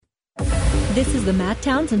This is the Matt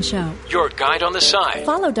Townsend Show. Your guide on the side.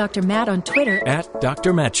 Follow Dr. Matt on Twitter At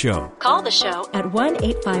Dr. Matt Show. Call the show at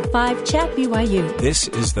 1-855-CHAT-BYU. This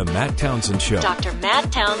is the Matt Townsend Show. Dr.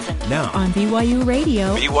 Matt Townsend. Now On BYU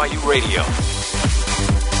Radio. BYU Radio.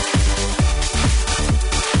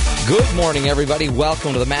 Good morning, everybody.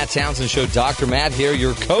 Welcome to the Matt Townsend Show. Dr. Matt here,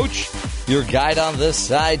 your coach, your guide on this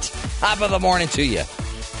side. Top of the morning to you.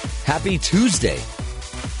 Happy Tuesday,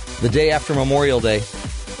 the day after Memorial Day,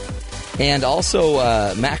 and also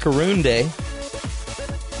Macaroon Day.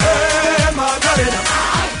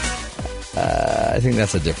 I think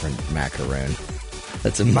that's a different macaroon.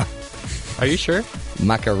 That's a Are you sure?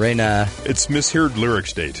 Macarena. It's misheard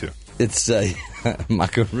lyrics day, too. It's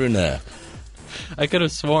Macaruna. I could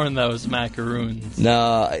have sworn that was macaroons.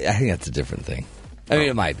 No, I think that's a different thing. I mean,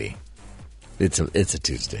 it might be. It's a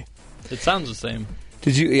Tuesday. It sounds the same.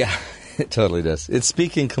 Did you? Yeah, it totally does. It's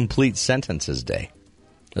Speaking Complete Sentences Day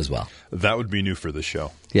as well. That would be new for the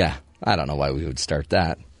show. Yeah, I don't know why we would start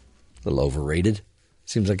that. A little overrated.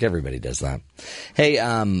 Seems like everybody does that. Hey,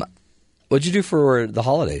 what'd you do for the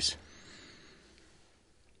holidays?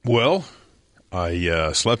 Well,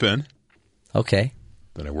 I slept in. Okay.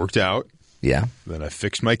 Then I worked out. Yeah. Then I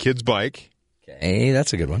fixed my kid's bike. Okay,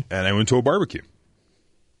 that's a good one. And I went to a barbecue.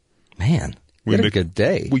 Man, we had a good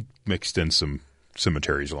day. We mixed in some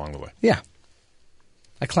cemeteries along the way. Yeah.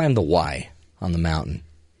 I climbed the Y on the mountain.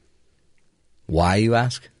 Why, you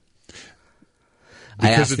ask?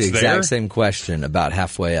 I asked the exact same question about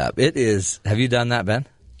halfway up. It is. Have you done that, Ben?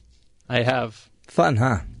 I have. Fun,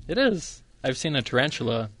 huh? It is. I've seen a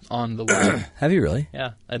tarantula on the Y. Have you really?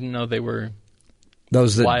 Yeah. I didn't know they were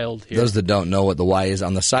wild here. Those that don't know what the Y is,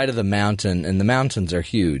 on the side of the mountain, and the mountains are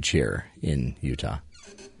huge here in Utah,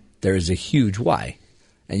 there is a huge Y.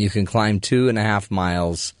 And you can climb 2.5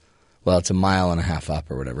 miles. Well, it's 1.5 miles up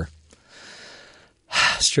or whatever.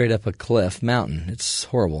 Straight up a cliff mountain. It's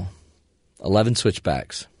horrible. 11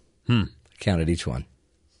 switchbacks. I counted each one.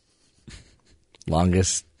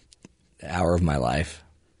 Longest hour of my life.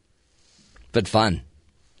 But fun.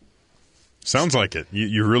 Sounds like it.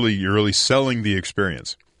 You're really selling the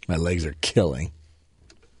experience. My legs are killing.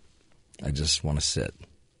 I just want to sit.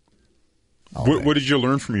 What did you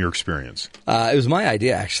learn from your experience? It was my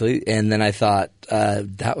idea, actually, and then I thought,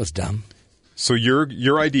 that was dumb. So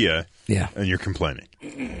your idea, yeah, and you're complaining.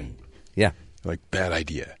 Yeah. Like, bad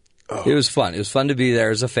idea. Oh. It was fun. It was fun to be there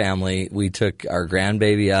as a family. We took our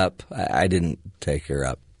grandbaby up. I didn't take her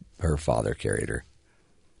up. Her father carried her.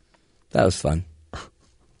 That was fun.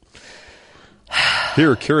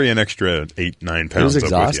 Here, carry an extra 8-9 pounds. It was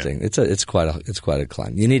exhausting. Up with you. It's quite a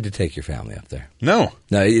climb. You need to take your family up there. No,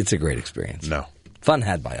 it's a great experience. No, fun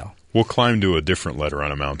had by all. We'll climb to a different letter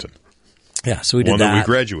on a mountain. Yeah, so we did one that. that we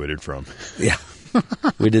graduated from. Yeah,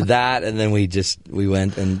 we did that, and then we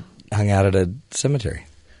went and hung out at a cemetery.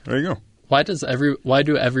 There you go. Why does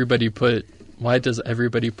everybody put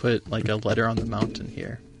like a letter on the mountain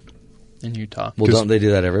here in Utah? Well, don't they do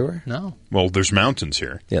that everywhere? No. Well, there's mountains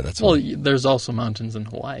here. Yeah, that's well. There's also mountains in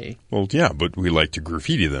Hawaii. Well, yeah, but we like to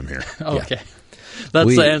graffiti them here. Okay,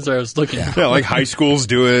 that's the answer I was looking for. Yeah, like high schools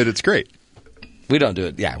do it. It's great. We don't do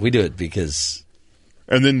it. Yeah, we do it because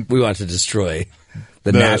and then we want to destroy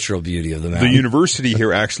the natural beauty of the mountain. The university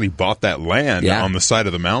here actually bought that land on the side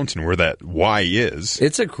of the mountain where that Y is.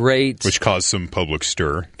 It's a great... Which caused some public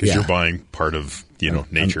stir because you're buying part of,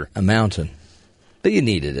 nature. A mountain. But you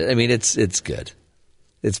needed it. I mean, it's good.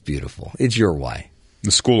 It's beautiful. It's your Y.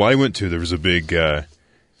 The school I went to, there was a big kind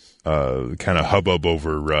of hubbub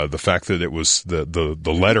over the fact that it was the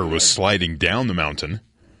letter was sliding down the mountain.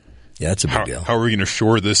 Yeah, that's a big deal. How are we going to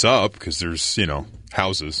shore this up? Because there's,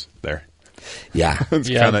 houses there. Yeah. It's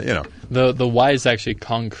kind of, The Y is actually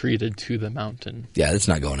concreted to the mountain. Yeah, it's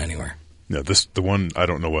not going anywhere. No, the one, I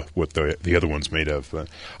don't know what the other one's made of. But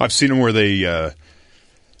I've seen them where they,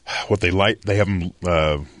 they light, they have them,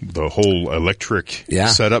 the whole electric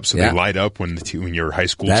setup, so they light up when your high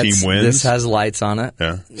school team wins. This has lights on it.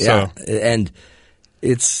 Yeah. Yeah. And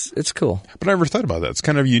it's cool. But I never thought about that. It's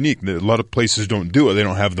kind of unique. A lot of places don't do it. They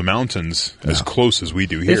don't have the mountains as close as we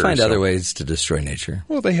do here. They find other ways to destroy nature.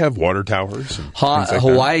 Well, they have water towers. And things like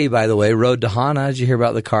Hawaii, by the way, road to Hana. Did you hear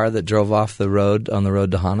about the car that drove off the road on the road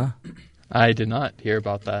to Hana? I did not hear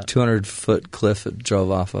about that. 200-foot cliff it drove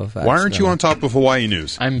off of. Why aren't you on top of Hawaii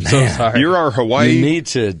news? I'm so sorry. You're our Hawaii you need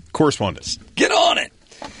to correspondent. Get on it.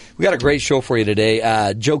 We got a great show for you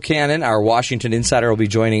today. Joe Cannon, our Washington insider, will be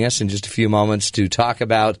joining us in just a few moments to talk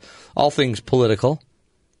about all things political.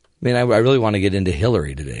 I mean, I really want to get into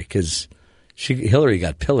Hillary today because Hillary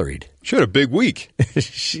got pilloried. She had a big week.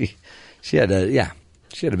 she had a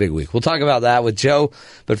She had a big week. We'll talk about that with Joe,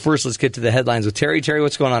 but first let's get to the headlines with Terry. Terry,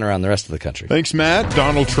 what's going on around the rest of the country? Thanks, Matt.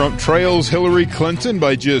 Donald Trump trails Hillary Clinton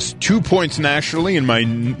by just 2 points nationally in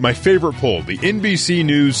my favorite poll, the NBC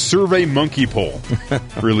News Survey Monkey Poll,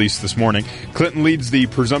 released this morning. Clinton leads the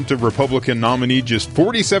presumptive Republican nominee just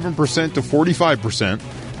 47% to 45%,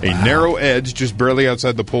 a narrow edge just barely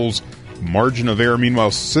outside the poll's margin of error.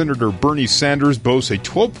 Meanwhile, Senator Bernie Sanders boasts a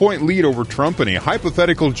 12-point lead over Trump in a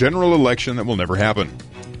hypothetical general election that will never happen.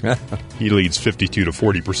 He leads 52 to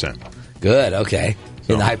 40%. Good, okay.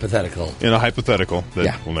 So, in the hypothetical. In a hypothetical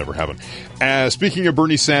that will never happen. Speaking of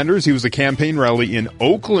Bernie Sanders, he was at a campaign rally in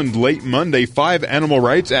Oakland late Monday. 5 animal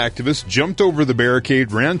rights activists jumped over the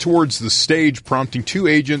barricade, ran towards the stage, prompting 2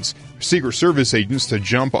 agents, Secret Service agents, to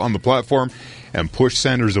jump on the platform and push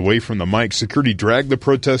Sanders away from the mic. Security dragged the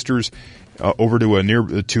protesters over to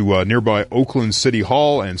nearby Oakland City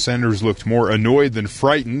Hall, and Sanders looked more annoyed than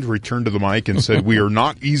frightened, returned to the mic, and said, "We are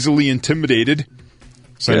not easily intimidated."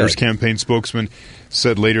 Sanders' campaign spokesman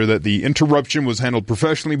said later that the interruption was handled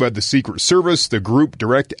professionally by the Secret Service. The group,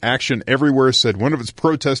 Direct Action Everywhere, said one of its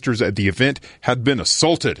protesters at the event had been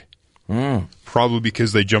assaulted, probably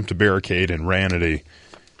because they jumped a barricade and ran at a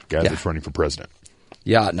guy that's running for president.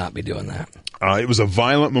 You ought not be doing that. It was a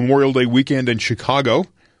violent Memorial Day weekend in Chicago.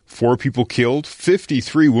 4 people killed,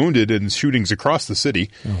 53 wounded in shootings across the city.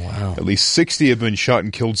 Oh, wow. At least 60 have been shot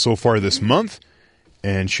and killed so far this month,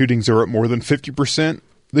 and shootings are up more than 50%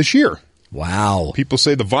 this year. Wow. People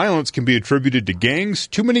say the violence can be attributed to gangs,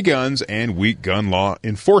 too many guns, and weak gun law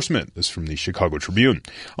enforcement. This is from the Chicago Tribune.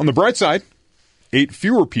 On the bright side, 8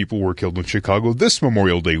 fewer people were killed in Chicago this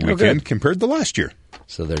Memorial Day weekend compared to last year.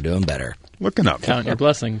 So they're doing better. Looking up. Count your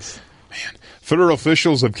blessings. Man. Federal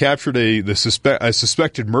officials have captured a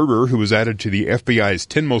suspected murderer who was added to the FBI's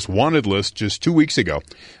 10 most wanted list just 2 weeks ago.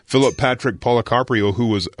 Philip Patrick Policarpio, who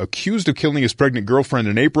was accused of killing his pregnant girlfriend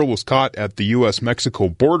in April, was caught at the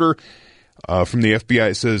U.S.-Mexico border. From the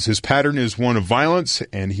FBI, it says his pattern is one of violence,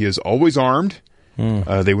 and he is always armed.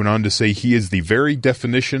 They went on to say he is the very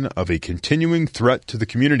definition of a continuing threat to the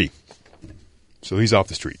community. So he's off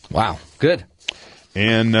the street. Wow. Good.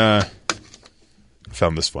 And I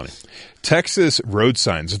found this funny. Texas road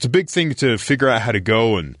signs. It's a big thing to figure out how to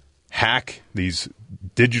go and hack these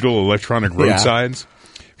digital electronic road signs.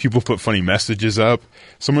 People put funny messages up.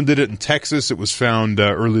 Someone did it in Texas. It was found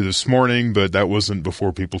early this morning, but that wasn't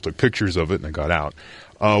before people took pictures of it and it got out.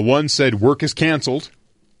 One said, "Work is canceled."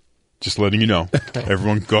 Just letting you know.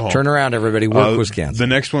 Everyone go home. Turn around, everybody. Work was canceled. The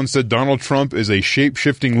next one said, "Donald Trump is a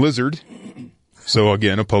shape-shifting lizard." So,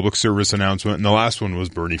 again, a public service announcement. And the last one was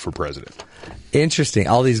Bernie for president. Interesting.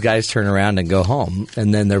 All these guys turn around and go home,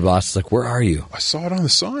 and then their boss is like, "Where are you?" I saw it on the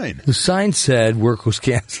sign. The sign said work was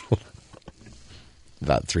canceled.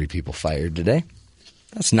 About 3 people fired today.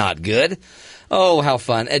 That's not good. Oh, how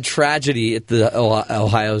fun. A tragedy at the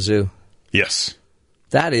Ohio Zoo. Yes.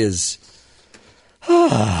 That is...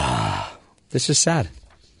 this is sad.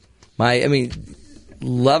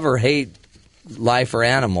 Love or hate life or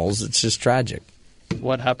animals, it's just tragic.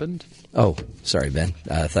 What happened? Oh, sorry, Ben.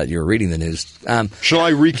 I thought you were reading the news. Shall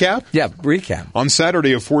I recap? Yeah, recap. On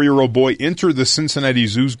Saturday, a 4-year-old boy entered the Cincinnati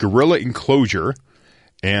Zoo's gorilla enclosure,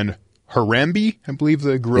 and Harambe, I believe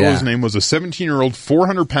the gorilla's name, was a 17-year-old,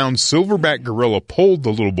 400-pound silverback gorilla, pulled the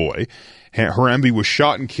little boy. Harambe was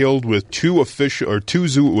shot and killed with zoo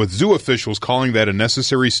officials calling that a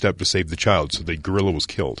necessary step to save the child. So the gorilla was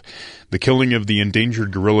killed. The killing of the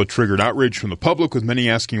endangered gorilla triggered outrage from the public, with many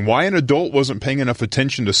asking why an adult wasn't paying enough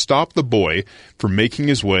attention to stop the boy from making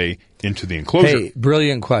his way into the enclosure. Hey,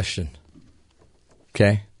 brilliant question.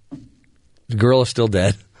 Okay. The gorilla's still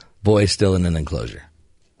dead. Boy's still in an enclosure.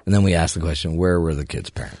 And then we ask the question, where were the kids'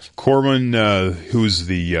 parents? Corwin, who's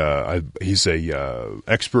he's a animal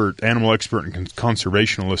expert and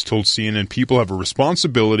conservationalist, told CNN, "People have a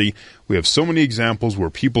responsibility. We have so many examples where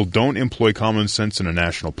people don't employ common sense in a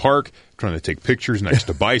national park, trying to take pictures next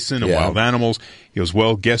to bison and wild animals." He goes,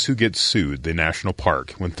 "Well, guess who gets sued? The national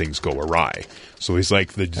park when things go awry." So he's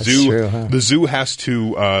like, the zoo has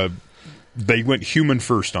to. They went human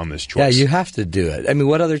first on this choice. Yeah, you have to do it. I mean,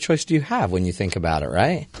 what other choice do you have when you think about it,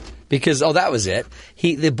 right? Because, that was it.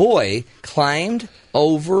 The boy climbed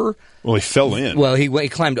over... Well, he fell in. Well, he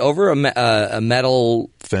climbed over a metal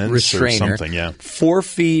fence restrainer. Or something, 4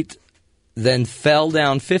 feet, then fell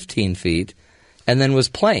down 15 feet, and then was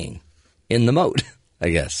playing in the moat,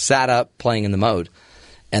 I guess. Sat up playing in the moat.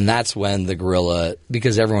 And that's when the gorilla,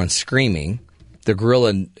 because everyone's screaming... The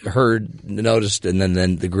gorilla noticed, and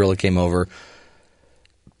then the gorilla came over,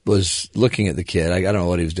 was looking at the kid. I don't know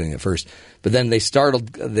what he was doing at first. But then they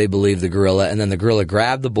believe, the gorilla, and then the gorilla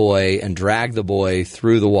grabbed the boy and dragged the boy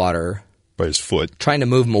through the water. by his foot, trying to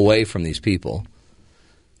move him away from these people.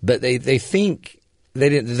 But they think they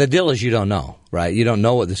didn't. The deal is you don't know, right? You don't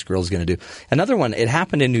know what this gorilla's going to do. Another one, it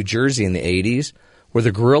happened in New Jersey in the 80s where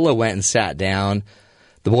the gorilla went and sat down.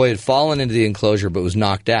 The boy had fallen into the enclosure but was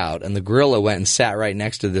knocked out, and the gorilla went and sat right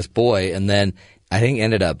next to this boy and then I think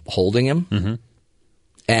ended up holding him. Mm-hmm.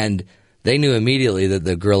 And they knew immediately that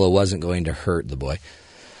the gorilla wasn't going to hurt the boy.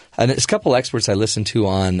 And a couple experts I listened to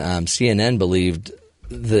on CNN believed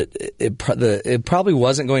that it probably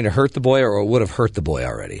wasn't going to hurt the boy, or it would have hurt the boy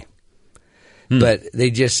already. But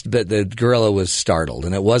the gorilla was startled,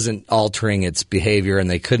 and it wasn't altering its behavior, and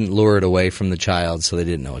they couldn't lure it away from the child, so they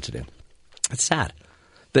didn't know what to do. It's sad.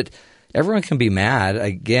 But everyone can be mad.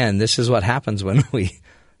 Again, this is what happens when we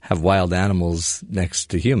have wild animals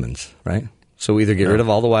next to humans, right? So we either get rid of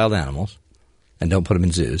all the wild animals and don't put them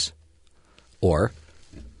in zoos, or,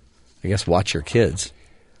 I guess, watch your kids.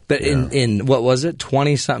 But in what was it,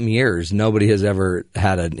 20-something years, nobody has ever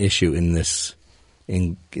had an issue in this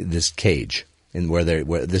cage, where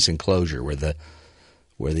this enclosure where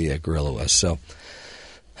the gorilla was. So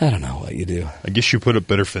I don't know what you do. I guess you put up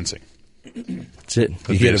better fencing. That's it.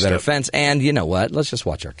 You get a better fence, and you know what? Let's just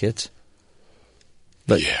watch our kids.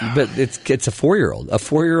 But it's a 4-year-old. A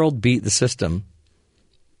 4-year-old beat the system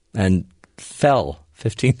and fell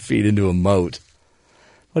 15 feet into a moat.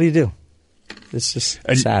 What do you do? It's just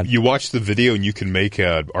sad. You watch the video and you can make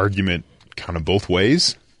an argument kind of both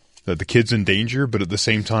ways. That the kid's in danger, but at the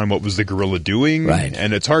same time, what was the gorilla doing? Right.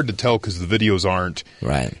 And it's hard to tell because the videos aren't.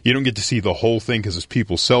 Right. You don't get to see the whole thing because it's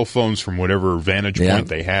people's cell phones from whatever vantage point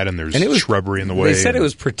they had, and there's shrubbery in the way. They said it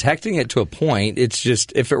was protecting it to a point. It's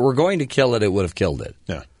just, if it were going to kill it, it would have killed it.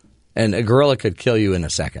 Yeah. And a gorilla could kill you in a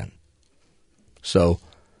second. So,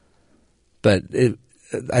 but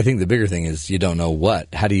I think the bigger thing is you don't know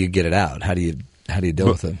what. How do you get it out? How do you deal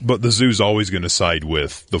with it? But the zoo's always going to side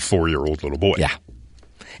with the 4-year-old little boy. Yeah.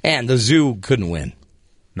 And the zoo couldn't win.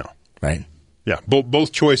 No. Right? Yeah.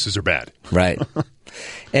 Both choices are bad. Right. But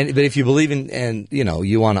if you believe in, and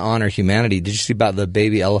you want to honor humanity, did you see about the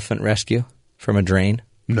baby elephant rescue from a drain?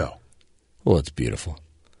 No. Well, it's beautiful.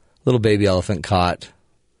 Little baby elephant caught,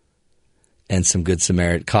 and some good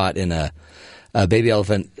Samaritan caught in a baby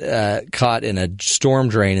elephant caught in a storm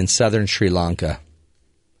drain in southern Sri Lanka.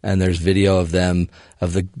 And there's video of them,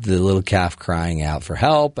 of the little calf crying out for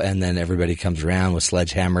help, and then everybody comes around with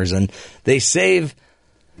sledgehammers, and they save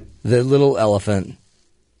the little elephant.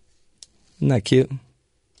 Isn't that cute?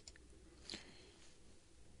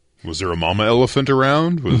 Was there a mama elephant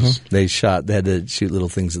around? They had to shoot little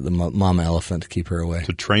things at the mama elephant to keep her away.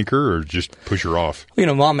 To trank her or just push her off?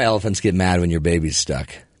 Mama elephants get mad when your baby's stuck.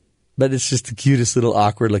 But it's just the cutest little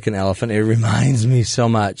awkward-looking elephant. It reminds me so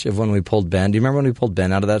much of when we pulled Ben. Do you remember when we pulled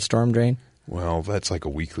Ben out of that storm drain? Well, that's like a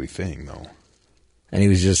weekly thing, though. And he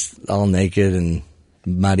was just all naked and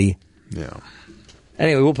muddy. Yeah.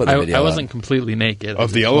 Anyway, we'll put the video I wasn't completely naked.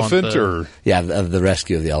 Of the elephant? Or yeah, of the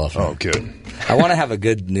rescue of the elephant. Oh, good. I want to have a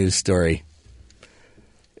good news story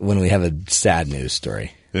when we have a sad news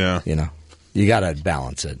story. Yeah. You got to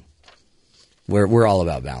balance it. We're all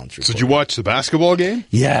about balance. So did you watch the basketball game?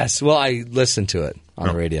 Yes. Well, I listened to it on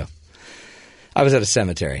the radio. I was at a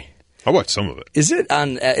cemetery. I watched some of it. Is it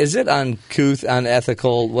uncouth,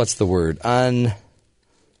 unethical? What's the word?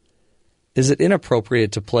 Is it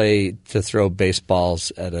inappropriate to throw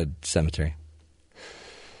baseballs at a cemetery?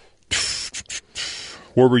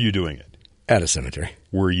 Where were you doing it? At a cemetery.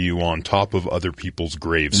 Were you on top of other people's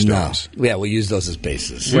gravestones? No. Yeah, we use those as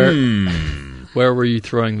bases. Where were you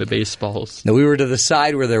throwing the baseballs? No, we were to the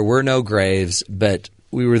side where there were no graves, but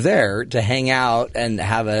we were there to hang out and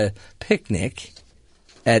have a picnic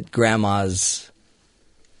at Grandma's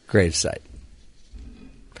gravesite.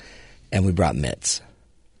 And we brought mitts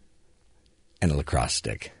and a lacrosse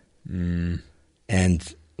stick. And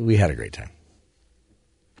we had a great time.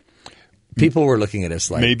 People were looking at us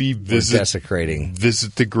like maybe desecrating.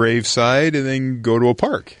 Visit the graveside and then go to a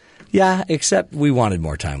park. Yeah, except we wanted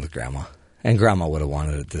more time with Grandma. And Grandma would have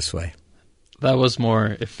wanted it this way. That was more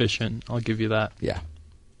efficient. I'll give you that. Yeah.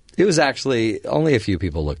 It was actually only a few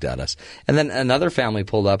people looked at us. And then another family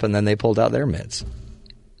pulled up, and then they pulled out their mitts.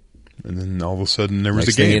 And then all of a sudden there was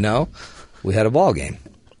Next a game. Thing you know, we had a ball game.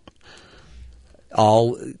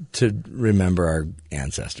 All to remember our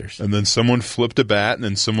ancestors. And then someone flipped a bat, and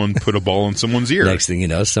then someone put a ball in someone's ear. Next thing you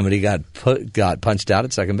know, somebody got punched out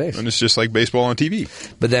at second base. And it's just like baseball on TV.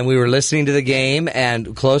 But then we were listening to the game,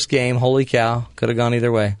 and close game. Holy cow! Could have gone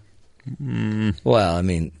either way. Well, I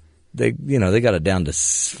mean, they got it down to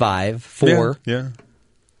 5-4. Yeah.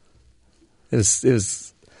 It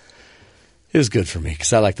was good for me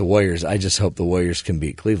because I like the Warriors. I just hope the Warriors can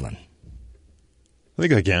beat Cleveland. I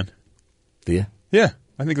think they can. Do you? Yeah,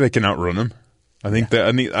 I think they can outrun them. I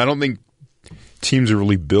don't think teams are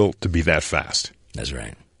really built to be that fast. That's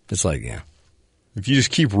right. It's like, if you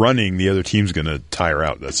just keep running, the other team's going to tire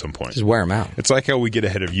out at some point. Just wear them out. It's like how we get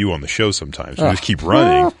ahead of you on the show sometimes. We just keep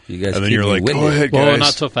running, you guys and then keep you're like, winning. go ahead, guys. Well,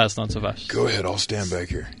 not so fast, not so fast. Go ahead, I'll stand back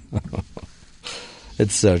here.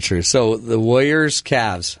 It's so true. So the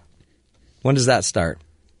Warriors-Cavs, when does that start?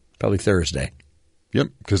 Probably Thursday. Yep,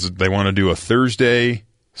 because they want to do a Thursday,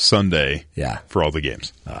 Sunday for all the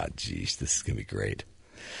games. Oh, geez, this is going to be great.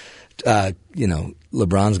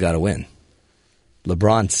 LeBron's got to win.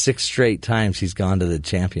 LeBron, 6 straight times he's gone to the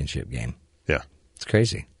championship game. Yeah. It's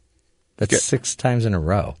crazy. That's 6 times in a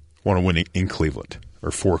row. Want to win in Cleveland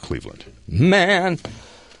or for Cleveland. Man.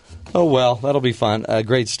 Oh, well, that'll be fun.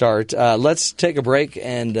 Great start. Let's take a break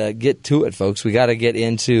and get to it, folks. We got to get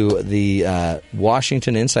into the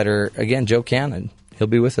Washington Insider. Again, Joe Cannon. He'll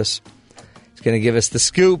be with us. He's going to give us the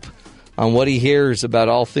scoop on what he hears about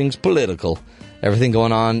all things political, everything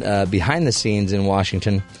going on behind the scenes in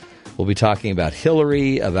Washington. We'll be talking about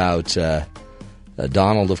Hillary, about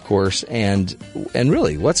Donald, of course, and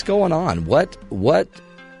really what's going on. What's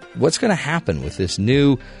going to happen with this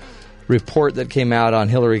new report that came out on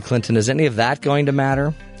Hillary Clinton? Is any of that going to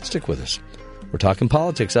matter? Stick with us. We're talking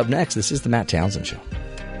politics up next. This is the Matt Townsend Show.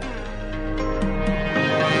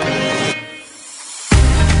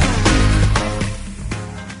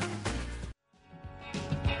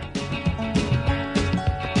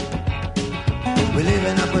 We live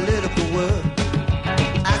in a political world,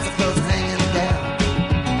 icicles hanging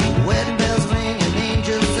down, wedding bells ringing,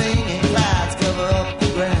 angels singing, clouds cover up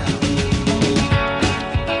the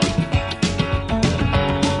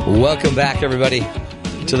ground. Welcome back, everybody,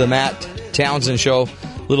 to the Matt Townsend Show.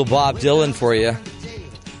 Little Bob Dylan for you.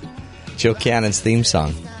 Joe Cannon's theme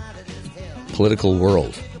song, Political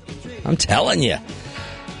World. I'm telling you.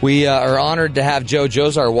 We are honored to have Joe.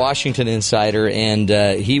 Joe's our Washington insider, and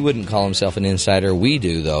he wouldn't call himself an insider. We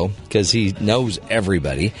do, though, because he knows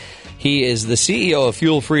everybody. He is the CEO of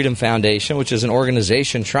Fuel Freedom Foundation, which is an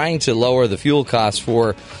organization trying to lower the fuel costs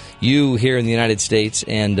for you here in the United States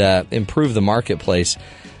and improve the marketplace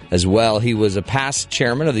as well. He was a past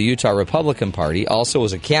chairman of the Utah Republican Party, also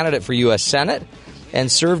was a candidate for U.S. Senate, and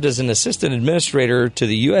served as an assistant administrator to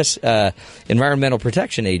the U.S. Environmental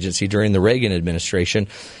Protection Agency during the Reagan administration.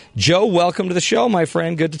 Joe, welcome to the show, my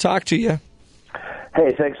friend. Good to talk to you.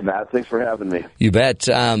 Hey, thanks, Matt. Thanks for having me. You bet.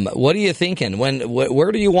 What are you thinking?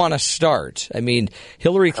 Where do you want to start? I mean,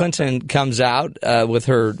 Hillary Clinton comes out with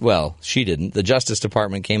her, well, she didn't. The Justice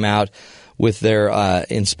Department came out with their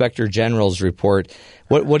Inspector General's report.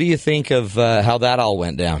 What do you think of how that all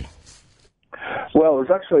went down? Well, it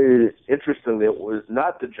was actually interesting. It was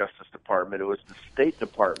not the Justice Department. It was the State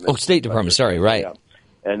Department. Oh, State Department. Sorry, right. Yeah.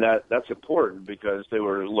 And that's important because they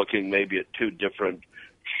were looking maybe at 2 different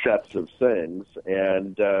sets of things.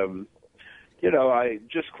 And, I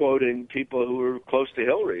just quoting people who were close to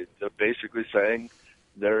Hillary, they're basically saying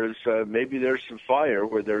there's some fire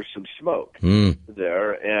where there's some smoke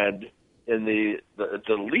there. And in the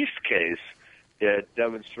least case, it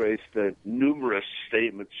demonstrates that numerous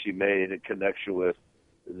statements she made in connection with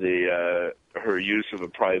her use of a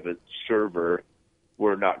private server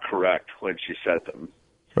were not correct when she said them.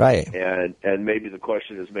 Right. And maybe the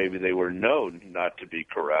question is maybe they were known not to be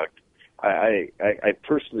correct. I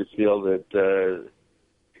personally feel that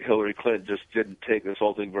Hillary Clinton just didn't take this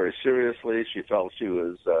whole thing very seriously. She felt she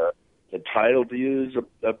was entitled to use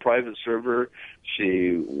a private server.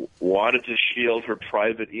 She wanted to shield her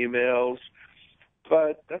private emails.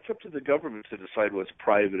 But that's up to the government to decide what's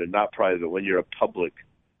private and not private when you're a public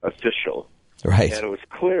official. Right. And it was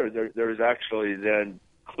clear, there was actually then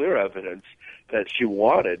clear evidence that she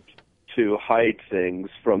wanted to hide things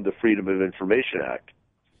from the Freedom of Information Act.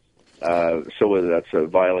 So whether that's a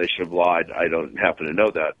violation of law, I don't happen to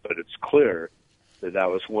know that, but it's clear that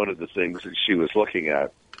was one of the things that she was looking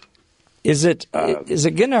at. Is it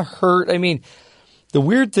going to hurt? I mean, the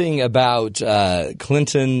weird thing about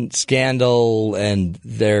Clinton scandal and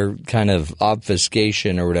their kind of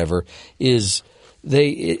obfuscation or whatever is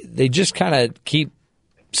they just kind of keep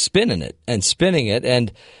spinning it.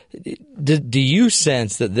 And do you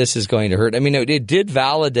sense that this is going to hurt? I mean, it did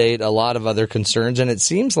validate a lot of other concerns, and it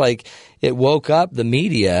seems like it woke up the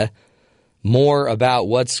media more about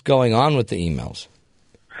what's going on with the emails.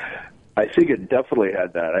 I think it definitely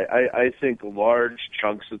had that. I think large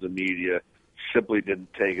chunks of the media simply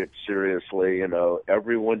didn't take it seriously.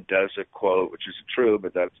 Everyone does it, quote, which is true,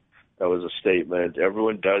 but that was a statement.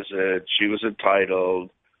 Everyone does it. She was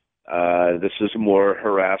entitled. This is more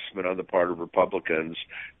harassment on the part of Republicans.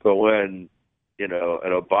 But when an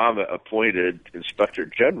Obama-appointed inspector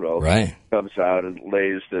general comes out and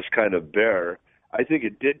lays this kind of bare. I think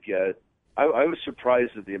it did get. I was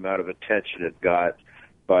surprised at the amount of attention it got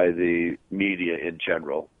by the media in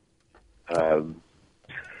general. I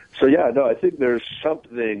think there's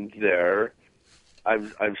something there.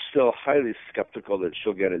 I'm still highly skeptical that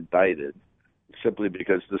she'll get indicted, simply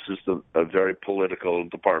because this is a very political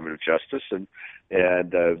Department of Justice, and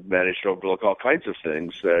managed to overlook all kinds of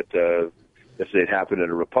things that if they'd happened in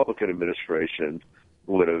a Republican administration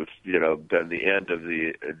would have been the end of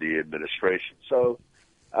the administration. So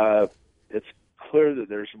it's clear that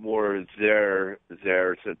there's more there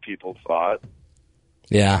than people thought.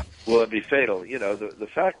 Yeah. Will it be fatal? The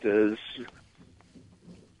fact is,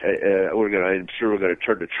 I'm sure we're going to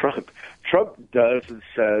turn to Trump. Trump does and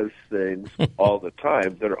says things all the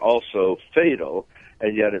time that are also fatal,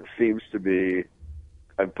 and yet it seems to be,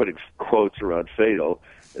 I'm putting quotes around fatal,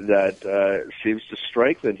 that seems to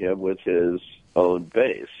strengthen him with his own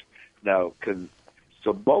base. Now,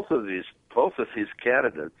 so both of these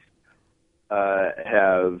candidates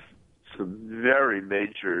have some very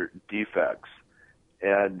major defects,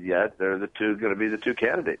 and yet they're going to be the two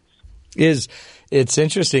candidates. It's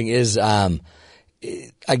interesting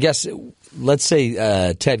I guess, let's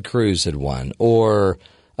say Ted Cruz had won, or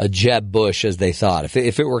a Jeb Bush, as they thought.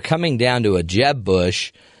 If it were coming down to a Jeb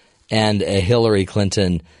Bush and a Hillary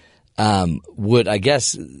Clinton, I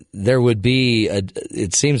guess there would be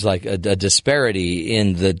it seems like a disparity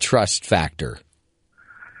in the trust factor.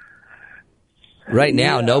 Right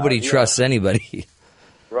now, nobody trusts anybody.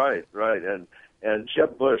 Right, and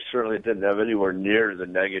Jeb Bush certainly didn't have anywhere near the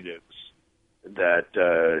negatives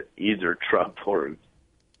that either Trump or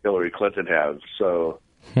Hillary Clinton have. So,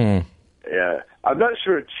 yeah, I'm not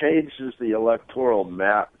sure it changes the electoral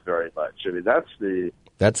map very much. I mean, that's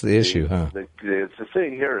the issue, huh? The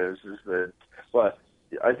thing here is that, well,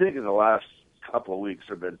 I think in the last couple of weeks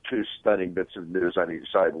there have been two stunning bits of news on each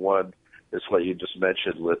side. One is what you just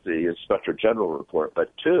mentioned with the Inspector General report,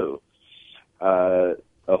 but two, a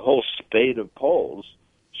whole spate of polls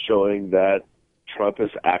showing that Trump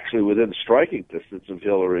is actually within striking distance of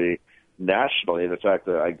Hillary nationally. And in fact,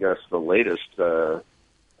 I guess the latest, I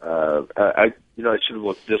should have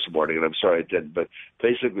looked this morning, and I'm sorry I didn't, but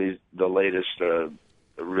basically the latest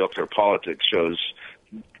Realtor Politics shows,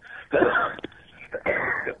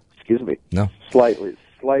 excuse me, slightly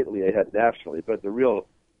ahead nationally, but the real,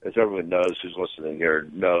 as everyone knows who's listening here,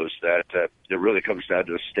 knows that it really comes down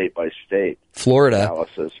to a state-by-state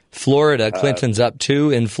analysis. Florida, Clinton's up 2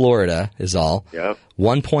 in Florida is all. Yeah.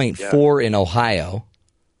 1.4 in Ohio.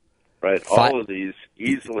 Right. All of these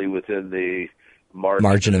easily within the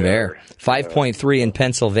margin of error. 5.3 in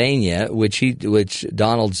Pennsylvania, which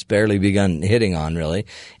Donald's barely begun hitting on, really.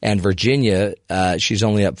 And Virginia, she's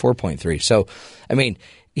only up 4.3. So, I mean,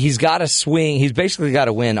 he's got to swing. He's basically got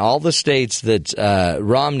to win all the states that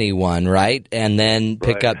Romney won, right? And then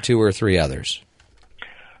pick up 2 or 3 others.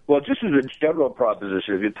 Well, just as a general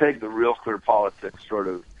proposition, if you take the Real Clear Politics sort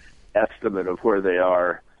of estimate of where they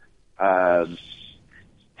are,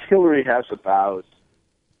 Hillary has about,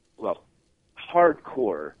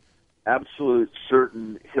 hardcore, absolute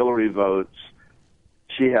certain Hillary votes.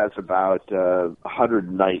 She has about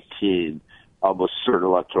 119 almost certain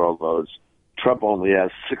electoral votes. Trump only has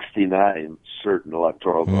 69 certain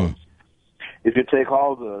electoral votes. If you take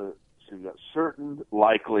all so you've got certain,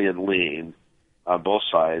 likely, and lean on both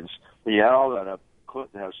sides, when you add all that up,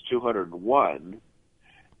 Clinton has 201,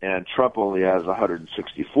 and Trump only has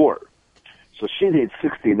 164. So she needs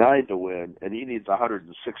 69 to win, and he needs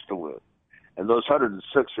 106 to win. And those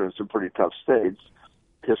 106 are in some pretty tough states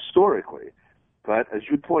historically. But as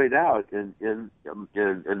you point out, in the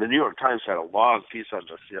New York Times had a long piece on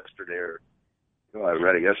this yesterday, I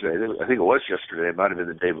read it yesterday. I think it was yesterday. It might have been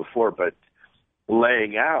the day before, but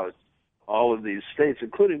laying out all of these states,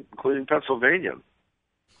 including Pennsylvania.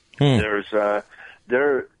 He's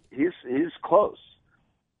close.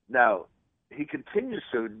 Now, he continues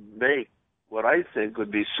to make what I think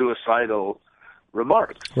would be suicidal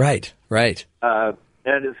remarks. Right.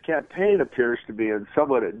 And his campaign appears to be in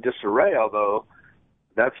somewhat a disarray, although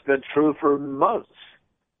that's been true for months.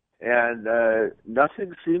 And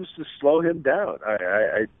nothing seems to slow him down.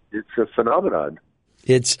 It's a phenomenon.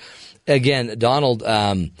 It's, again, Donald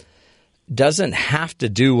doesn't have to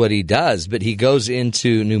do what he does, but he goes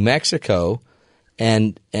into New Mexico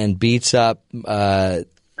and beats up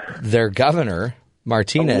their governor,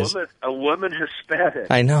 Martinez. A woman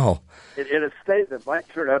Hispanic. I know. In a state that might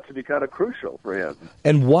turn out to be kind of crucial for him.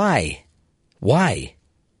 And why?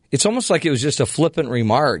 It's almost like it was just a flippant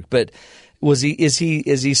remark, but is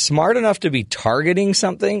he smart enough to be targeting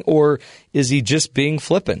something, or is he just being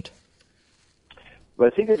flippant?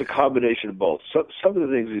 But I think it's a combination of both. Some of the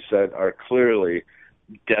things he said are clearly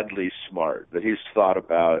deadly smart, that he's thought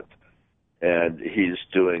about and he's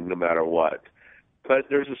doing no matter what. But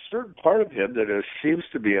there's a certain part of him that seems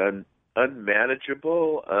to be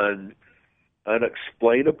unmanageable,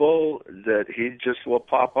 unexplainable, that he just will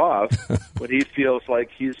pop off when he feels like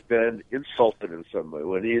he's been insulted in some way,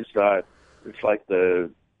 when he's not. It's like the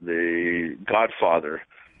Godfather.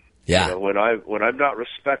 Yeah. You know, when I'm not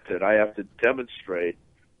respected, I have to demonstrate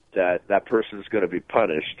that person is going to be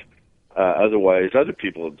punished. Otherwise, other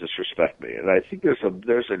people will disrespect me. And I think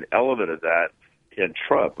there's an element of that in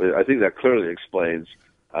Trump. I think that clearly explains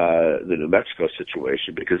the New Mexico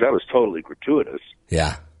situation, because that was totally gratuitous.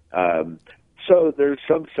 Yeah. So there's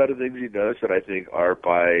some set of things he does that I think are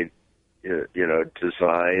by,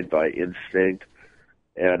 design, by instinct,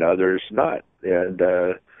 and others not. And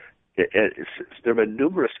there have been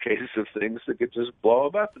numerous cases of things that could just blow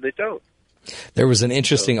them up, and they don't. There was an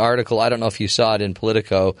interesting article, I don't know if you saw it in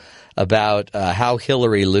Politico, about how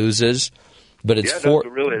Hillary loses, but it's that's a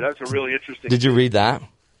really interesting. Did you read that?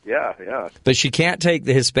 Yeah. But she can't take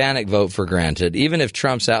the Hispanic vote for granted. Even if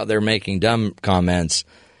Trump's out there making dumb comments,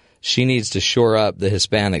 she needs to shore up the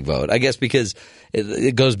Hispanic vote. I guess because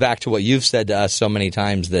it goes back to what you've said to us so many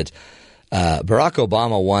times, that Barack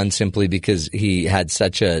Obama won simply because he had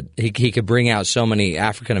he could bring out so many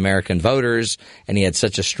African American voters, and he had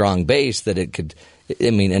such a strong base that it could.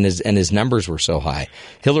 And his numbers were so high.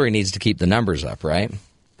 Hillary needs to keep the numbers up, right?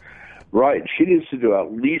 Right. She needs to do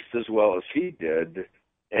at least as well as he did.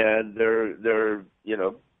 And they're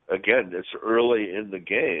again, it's early in the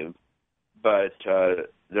game, but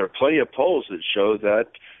there are plenty of polls that show that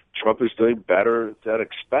Trump is doing better than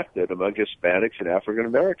expected among Hispanics and African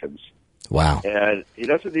Americans. Wow. And he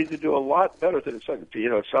doesn't need to do a lot better than second.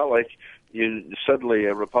 It's not like suddenly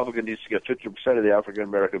a Republican needs to get 50% of the African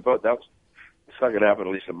American vote. It's not going to happen,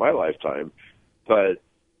 at least in my lifetime. But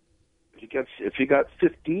if he got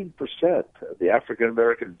 15% of the African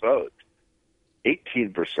American vote,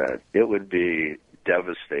 18%, it would be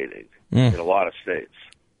devastating in a lot of states.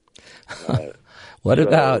 What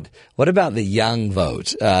about the young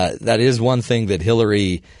vote? That is one thing that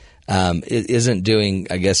Hillary isn't doing,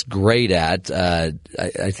 I guess, great at.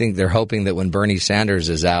 I think they're hoping that when Bernie Sanders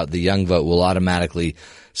is out, the young vote will automatically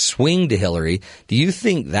swing to Hillary. Do you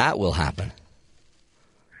think that will happen?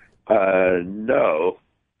 No,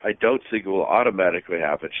 I don't think it will automatically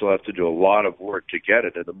happen. She'll have to do a lot of work to get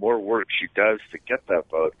it, and the more work she does to get that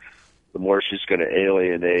vote, the more she's going to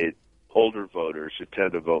alienate older voters who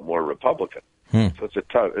tend to vote more Republican. So it's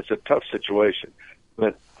a tough situation.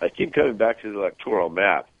 But I keep coming back to the electoral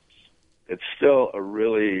map. It's still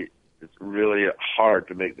it's really hard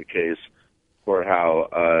to make the case for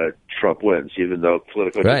how Trump wins, even though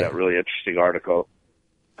Politico did that really interesting article.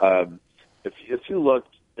 If you look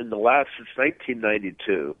since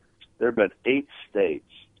 1992, there have been 8 states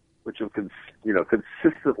which have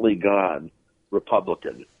consistently gone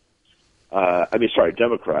Republican.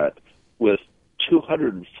 Democrat, with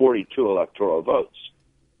 242 electoral votes.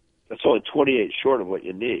 That's only 28 short of what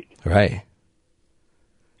you need. Right.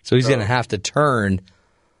 So he's going to have to turn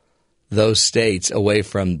those states away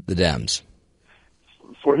from the Dems.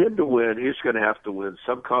 For him to win, he's going to have to win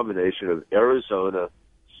some combination of Arizona,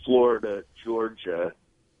 Florida, Georgia,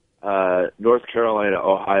 North Carolina,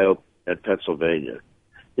 Ohio, and Pennsylvania.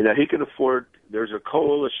 He can afford. There's a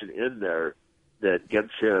coalition in there that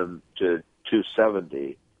gets him to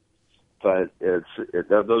 270, but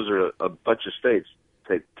those are a bunch of states.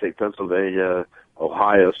 Take Pennsylvania,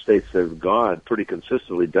 Ohio, states that have gone pretty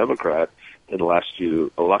consistently Democrat in the last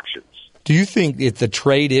few elections. Do you think it's the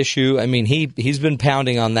trade issue? I mean, he's been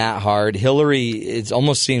pounding on that hard. Hillary, it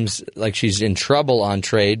almost seems like she's in trouble on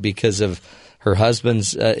trade because of her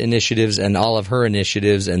husband's initiatives and all of her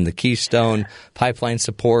initiatives and the Keystone pipeline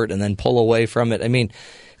support, and then pull away from it. I mean,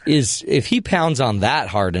 if he pounds on that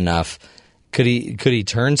hard enough, could he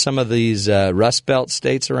turn some of these Rust Belt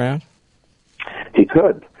states around? He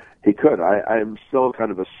could. I'm still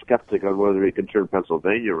kind of a skeptic on whether he can turn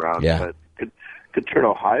Pennsylvania around. Yeah. But could turn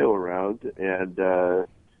Ohio around. And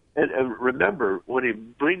remember, when he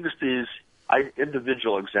brings these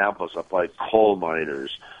individual examples up, like coal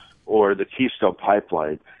miners or the Keystone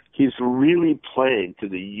Pipeline, he's really playing to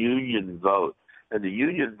the union vote. And the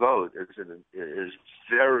union vote is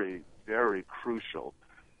very, very crucial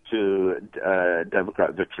to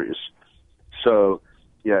Democrat victories. So,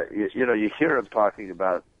 yeah, you hear him talking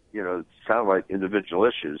about, sound like individual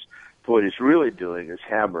issues. But what he's really doing is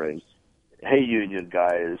hammering, hey, union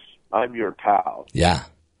guys, I'm your pal. Yeah.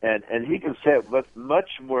 and he can say it much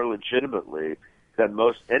more legitimately than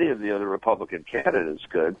any of the other Republican candidates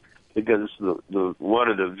could, because the one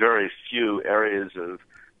of the very few areas of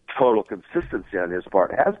total consistency on his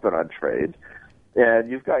part has been on trade. And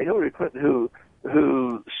you've got Hillary Clinton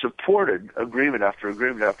who supported agreement after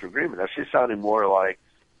agreement after agreement. Now, she's sounding more like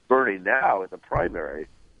Bernie now in the primary,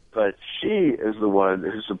 but she is the one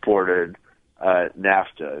who supported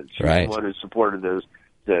NAFTA. She's the one who supported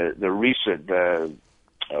the recent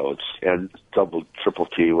and double triple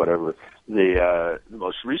T, whatever, the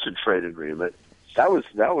most recent trade agreement. That was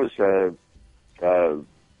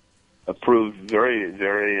approved very,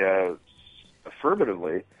 very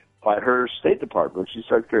affirmatively by her State Department. She's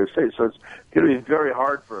Secretary of State, so it's going to be very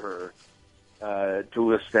hard for her to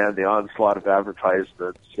withstand the onslaught of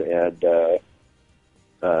advertisements and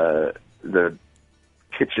the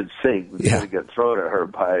kitchen sink that's going to get thrown at her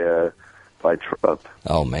by Trump.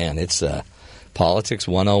 Oh man, it's Politics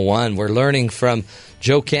 101. We're learning from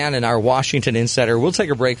Joe Cannon, our Washington insider. We'll take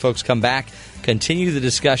a break, folks. Come back, continue the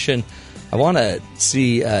discussion. I want to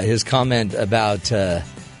see his comment about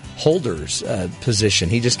Holder's position.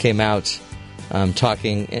 He just came out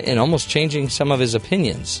talking and almost changing some of his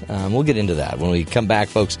opinions. We'll get into that when we come back,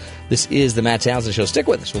 folks. This is the Matt Townsend Show. Stick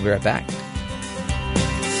with us. We'll be right back.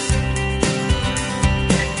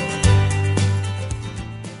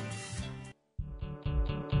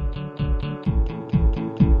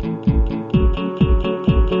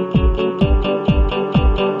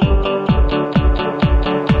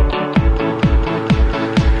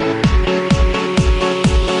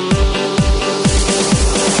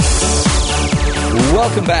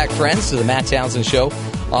 Welcome back, friends, to the Matt Townsend Show.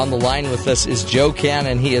 On the line with us is Joe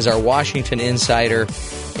Cannon. He is our Washington insider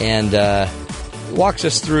and walks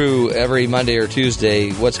us through every Monday or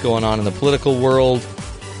Tuesday what's going on in the political world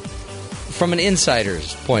from an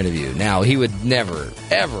insider's point of view. Now, he would never,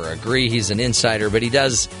 ever agree he's an insider, but he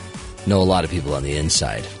does know a lot of people on the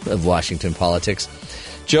inside of Washington politics.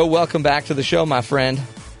 Joe, welcome back to the show, my friend.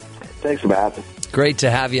 Thanks, Matt. Great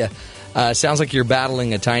to have you. Sounds like you're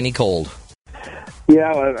battling a tiny cold.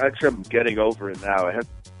 Yeah, actually, I'm getting over it now. I had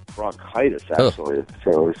bronchitis, actually,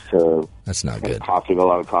 so that's not good. Coughing, a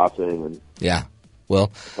lot of coughing, and yeah. Well,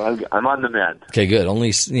 I'm on the mend. Okay, good.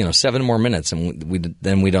 Only 7 more minutes, and we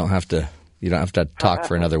don't have to. You don't have to talk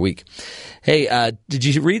for another week. Hey, did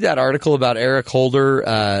you read that article about Eric Holder?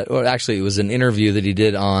 Well, actually, it was an interview that he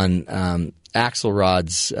did on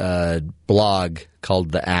Axelrod's blog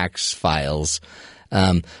called The Axe Files,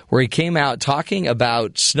 where he came out talking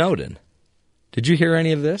about Snowden. Did you hear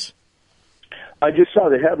any of this? I just saw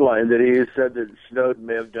the headline that he said that Snowden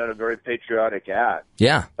may have done a very patriotic act.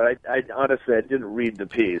 Yeah. But I honestly, I didn't read the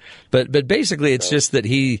piece. But basically, it's just that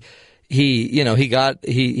he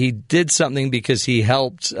did something because he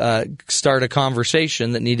helped start a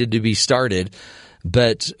conversation that needed to be started.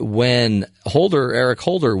 But when Eric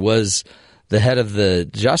Holder was the head of the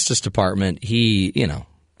Justice Department, he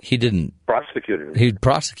didn't prosecute it. He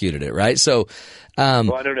prosecuted it, right? So,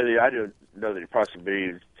 well, I don't know that he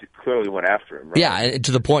prosecuted. He clearly went after him. Right? Yeah,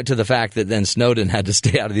 to the fact that then Snowden had to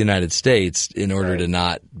stay out of the United States in order to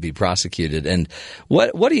not be prosecuted. And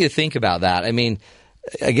what do you think about that? I mean,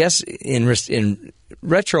 I guess in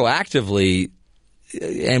retroactively,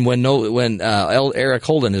 and when Eric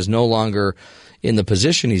Holden is no longer in the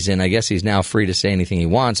position he's in, I guess he's now free to say anything he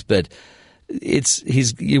wants. But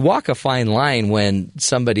you walk a fine line when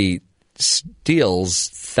somebody steals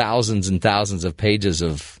thousands and thousands of pages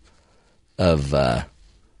of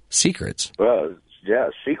secrets. Well, yeah,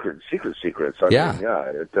 secrets.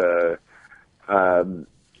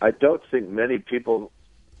 I don't think many people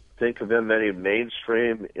think of him. Many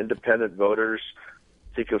mainstream independent voters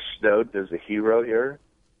think of Snowden as a hero here.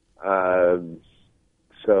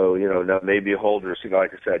 So now maybe Holder.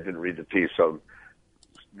 Like I said, I didn't read the piece, so I'm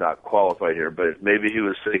not qualified here. But maybe he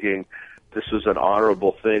was thinking this was an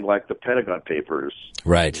honorable thing, like the Pentagon Papers,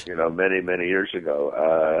 right? Many years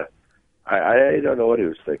ago. I don't know what he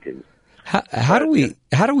was thinking. How do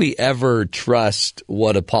we ever trust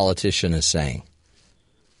what a politician is saying?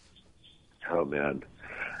 Oh man.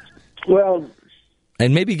 Well,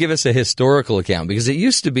 and maybe give us a historical account, because it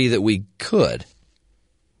used to be that we could,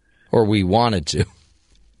 or we wanted to.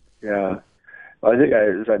 Yeah, well, I think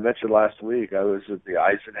as I mentioned last week, I was at the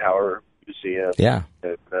Eisenhower Museum. Yeah.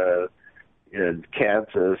 In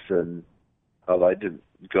Kansas, and although I didn't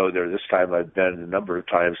go there this time, I've been a number of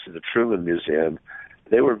times to the Truman Museum.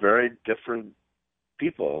 They were very different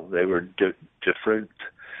people. They were different.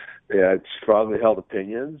 They had strongly held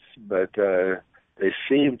opinions, but they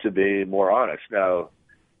seemed to be more honest. Now,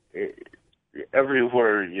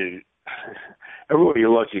 everywhere you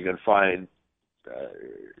look, you can find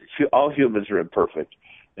all humans are imperfect,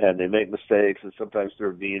 and they make mistakes, and sometimes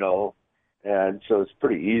they're venal, and so it's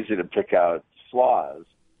pretty easy to pick out flaws.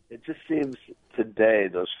 It just seems today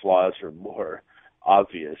those flaws are more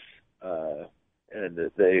obvious, and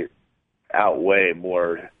that they outweigh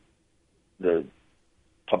more the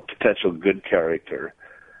potential good character.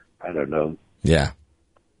 I don't know. Yeah.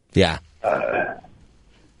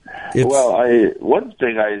 One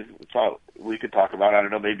thing I thought we could talk about, I don't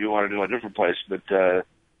know, maybe you want to do a different place, but I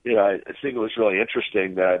think it was really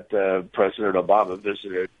interesting that President Obama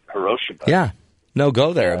visited Hiroshima. Yeah. No,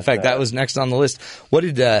 go there. In fact, that was next on the list. What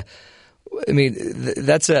did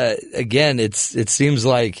that's again, it seems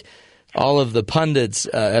like all of the pundits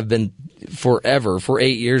have been for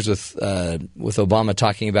 8 years with Obama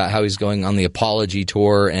talking about how he's going on the apology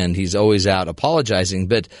tour and he's always out apologizing,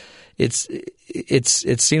 but it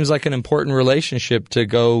seems like an important relationship to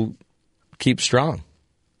go keep strong.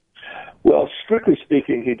 Well, strictly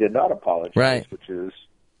speaking, he did not apologize, right, which is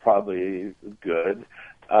probably good.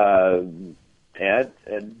 And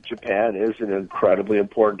Japan is an incredibly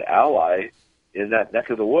important ally in that neck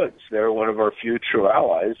of the woods. They're one of our few true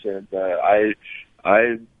allies, and I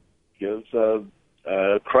give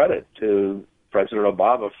credit to President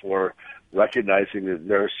Obama for recognizing that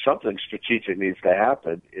there's something strategic needs to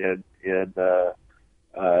happen in the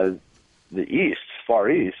East, Far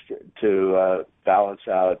East, to balance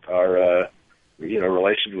out our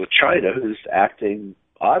relations with China, who's acting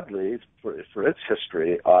oddly for its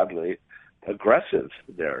history, oddly aggressive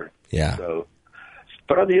there. Yeah. So,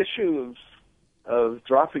 but on the issue of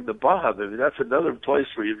dropping the bomb, I mean, that's another place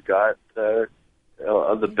where you've got the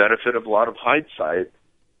benefit of a lot of hindsight.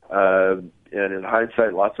 And in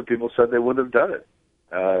hindsight, lots of people said they wouldn't have done it.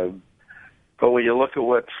 But when you look at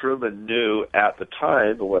what Truman knew at the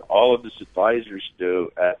time and what all of his advisors knew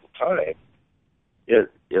at the time, it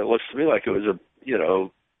looks to me like it was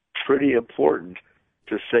pretty important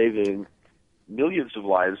to saving millions of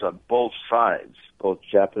lives on both sides, both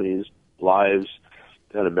Japanese lives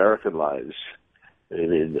and American lives. I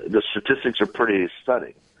mean, the statistics are pretty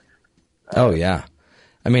stunning. Oh, yeah.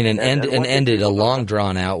 I mean, and ended a long,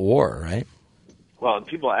 drawn-out war, right? Well, and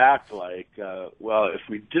people act like, if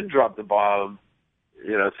we didn't drop the bomb,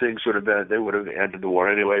 things would have ended the war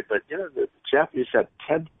anyway. But, the Japanese had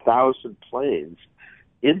 10,000 planes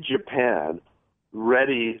in Japan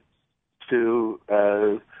ready to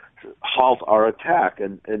halt our attack.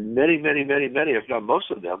 And many, if not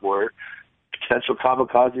most of them, were potential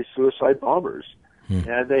kamikaze suicide bombers.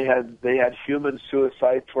 And they had human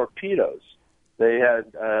suicide torpedoes. They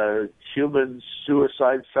had human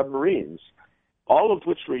suicide submarines, all of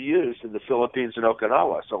which were used in the Philippines and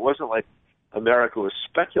Okinawa. So it wasn't like America was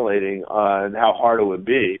speculating on how hard it would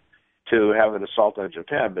be to have an assault on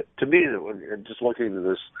Japan. But to me, just looking at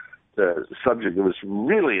this, the subject that was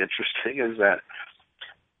really interesting is that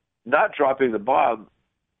not dropping the bomb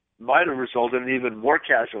might have resulted in even more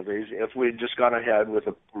casualties if we had just gone ahead with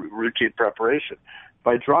a routine preparation.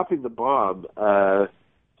 By dropping the bomb on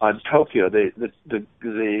Tokyo,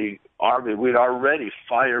 the army, we'd already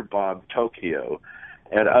firebombed Tokyo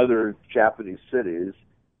and other Japanese cities,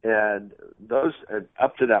 and those,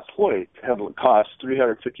 up to that point, have cost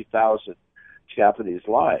 350,000 Japanese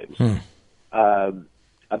lives.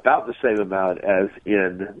 About the same amount as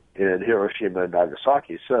in Hiroshima and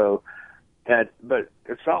Nagasaki. So, but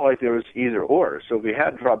it's not like there was either or. So if we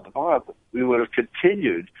hadn't dropped the bomb, we would have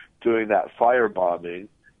continued doing that firebombing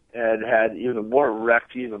and had even more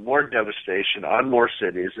wrecked, even more devastation on more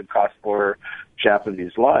cities and cost more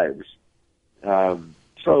Japanese lives.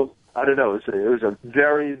 So I don't know. It was a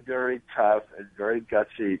very, very tough and very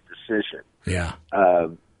gutsy decision. Yeah.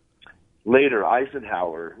 Later,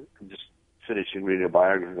 Eisenhower, I'm just finishing reading a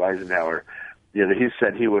biography of Eisenhower, he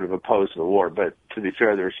said he would have opposed the war, but to be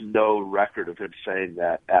fair, there's no record of him saying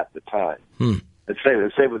that at the time.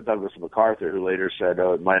 The same with Douglas MacArthur, who later said,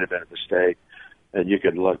 it might have been a mistake, and you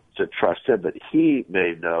could look to trust him, but he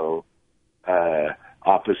made no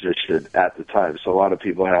opposition at the time. So a lot of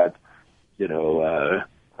people had,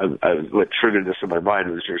 what triggered this in my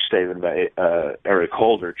mind was your statement about Eric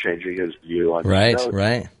Holder changing his view on Snowden.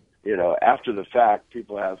 Right. After the fact,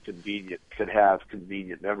 people could have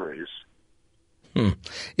convenient memories.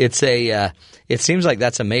 It seems like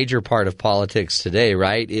that's a major part of politics today,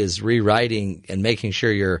 right? Is rewriting and making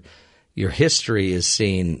sure your history is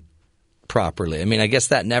seen properly. I mean, I guess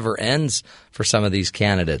that never ends for some of these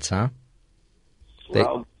candidates, huh?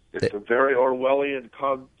 Well, it's a very Orwellian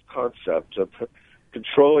concept of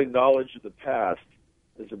controlling knowledge of the past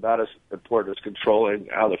is about as important as controlling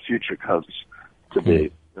how the future comes to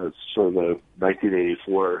be. It's sort of the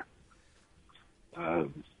 1984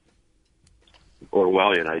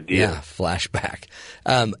 Orwellian idea. Yeah, flashback.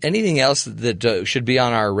 Anything else that should be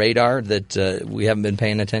on our radar that we haven't been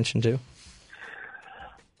paying attention to?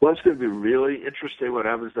 Well, it's going to be really interesting what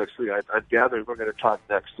happens next week. I'm gathering we're going to talk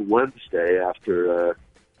next Wednesday after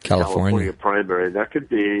California primary. And that could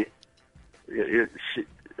be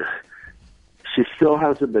she still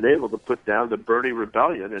hasn't been able to put down the Bernie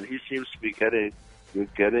rebellion, and he seems to be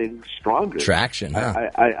getting stronger. Traction, huh?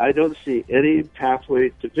 I don't see any pathway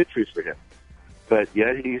to victory for him, but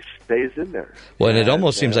yet he stays in there. Well, and it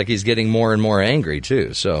almost seems like he's getting more and more angry,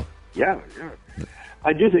 too. So yeah.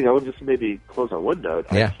 I do think I would just maybe close on one note.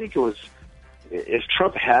 Yeah. I think it was, if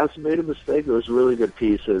Trump has made a mistake, there was a really good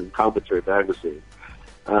piece in Commentary Magazine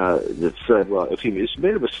that said, well, if he's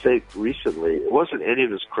made a mistake recently, it wasn't any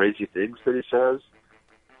of his crazy things that he says,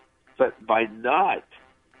 but by not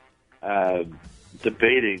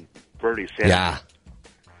debating Bernie Sanders. Yeah.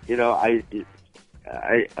 You know, I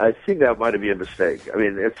think that might have been a mistake. I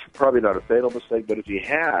mean, it's probably not a fatal mistake, but if he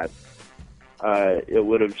had, it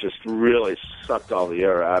would have just really sucked all the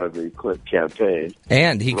air out of the Clinton campaign.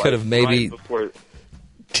 And he could have maybe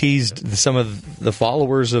teased some of the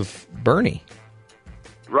followers of Bernie.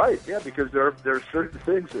 Right, yeah, because there are certain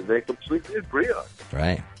things that they completely agree on.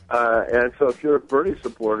 Right. And so if you're a Bernie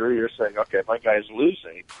supporter, you're saying, okay, my guy's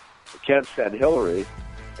losing. I can't stand Hillary.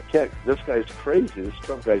 This guy's crazy. This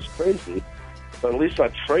Trump guy's crazy. But at least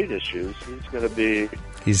on trade issues, he's going to be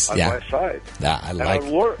on my side. Yeah, I like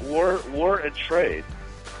on war and trade,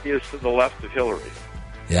 he is to the left of Hillary.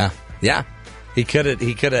 Yeah. He could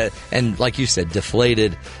have, and like you said,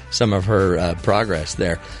 deflated some of her progress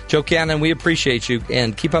there. Joe Cannon, we appreciate you,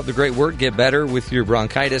 and keep up the great work. Get better with your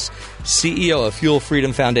bronchitis. CEO of Fuel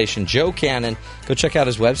Freedom Foundation, Joe Cannon. Go check out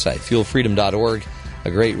his website, fuelfreedom.org. A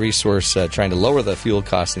great resource trying to lower the fuel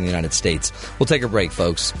costs in the United States. We'll take a break,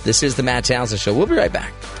 folks. This is the Matt Townsend Show. We'll be right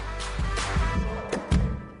back.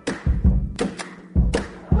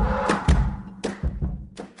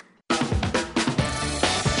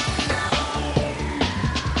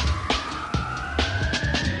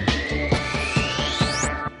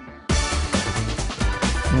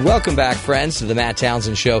 Welcome back, friends, to the Matt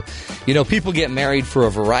Townsend Show. You know, people get married for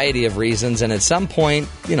a variety of reasons, and at some point,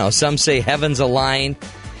 you know, some say heaven's aligned,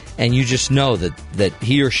 and you just know that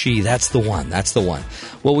he or she, that's the one.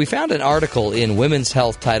 Well, we found an article in Women's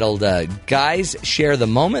Health titled, Guys Share the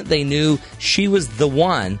Moment They Knew She Was the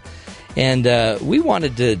One, and we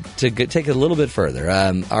wanted to take it a little bit further.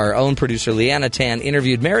 Our own producer, Leanna Tan,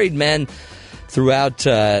 interviewed married men throughout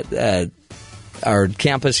our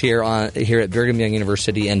campus here at Brigham Young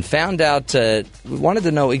University, and found out, we wanted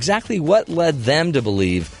to know exactly what led them to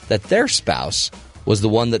believe that their spouse was the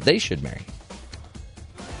one that they should marry.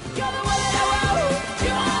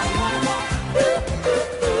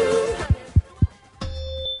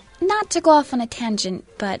 Not to go off on a tangent,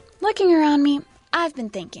 but looking around me, I've been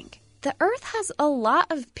thinking, the Earth has a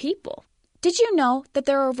lot of people. Did you know that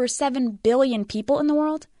there are over 7 billion people in the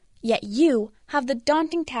world? Yet you have the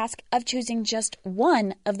daunting task of choosing just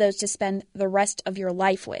one of those to spend the rest of your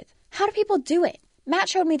life with. How do people do it? Matt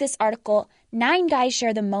showed me this article, 9 Guys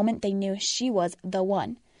Share the Moment They Knew She Was the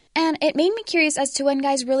One. And it made me curious as to when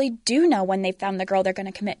guys really do know when they've found the girl they're going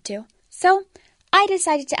to commit to. So I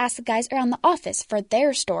decided to ask the guys around the office for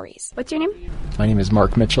their stories. What's your name? My name is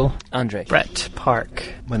Mark Mitchell. Andre. Brett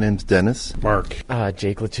Park. My name's Dennis. Mark.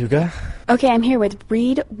 Jake Latuga. Okay, I'm here with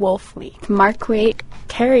Reed Wolfley. Mark Waite.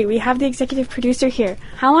 Carrie, we have the executive producer here.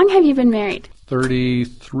 How long have you been married?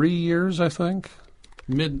 33 years, I think.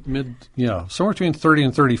 Somewhere between 30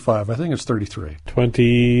 and 35. I think it's 33.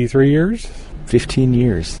 23 years? 15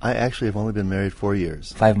 years. I actually have only been married 4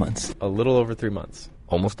 years. 5 months. A little over 3 months.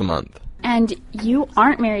 Almost a month. And you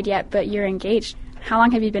aren't married yet, but you're engaged. How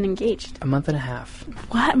long have you been engaged? A month and a half.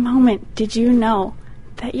 What moment did you know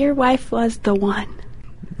that your wife was the one?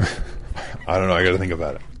 I don't know. I got to think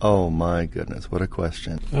about it. Oh, my goodness. What a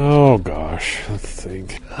question. Oh, gosh. Let's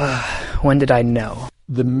think. When did I know?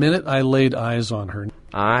 The minute I laid eyes on her.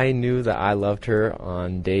 I knew that I loved her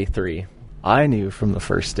on day 3. I knew from the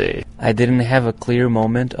first day. I didn't have a clear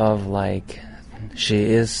moment of, she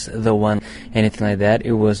is the one, anything like that.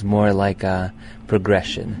 It was more like a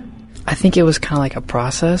progression. I think it was kind of like a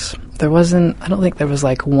process. I don't think there was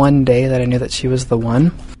one day that I knew that she was the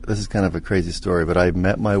one. This is kind of a crazy story, but I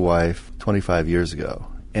met my wife 25 years ago,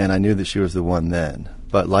 and I knew that she was the one then.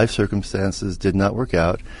 But life circumstances did not work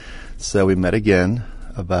out, so we met again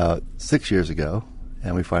about 6 years ago,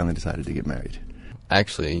 and we finally decided to get married.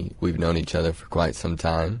 Actually, we've known each other for quite some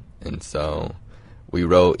time, and so we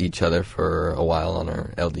wrote each other for a while on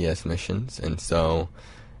our LDS missions, and so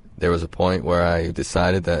there was a point where I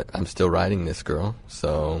decided that I'm still writing this girl,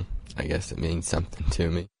 so I guess it means something to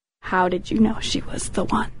me. How did you know she was the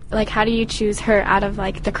one? Like, how do you choose her out of,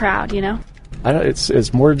 like, the crowd, you know?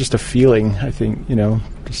 It's more just a feeling, I think,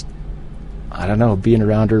 just, I don't know, being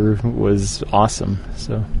around her was awesome,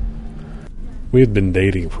 so. We had been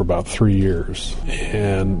dating for about 3 years,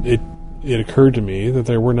 and it occurred to me that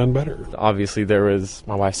there were none better. Obviously,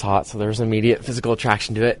 my wife's hot, so there was immediate physical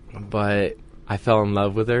attraction to it, but I fell in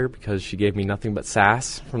love with her because she gave me nothing but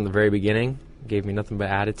sass from the very beginning, gave me nothing but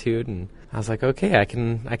attitude, and I was like, okay, I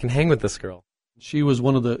can hang with this girl. She was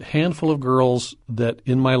one of the handful of girls that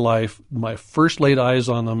in my life, my first laid eyes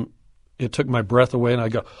on them, it took my breath away, and I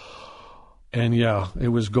go, and yeah, it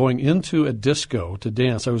was going into a disco to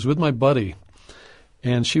dance. I was with my buddy,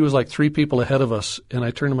 and she was like 3 people ahead of us, and I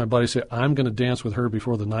turned to my buddy and said, I'm going to dance with her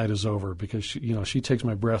before the night is over because she takes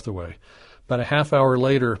my breath away. About a half hour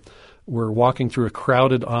later, we're walking through a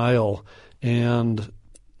crowded aisle, and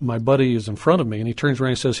my buddy is in front of me, and he turns around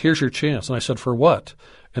and says, here's your chance. And I said, for what?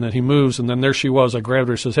 And then he moves, and then there she was. I grabbed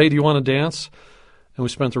her and says, hey, do you want to dance? And we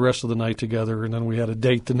spent the rest of the night together, and then we had a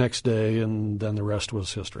date the next day, and then the rest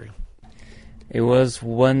was history. It was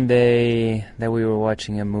one day that we were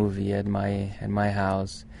watching a movie at my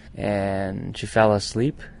house, and she fell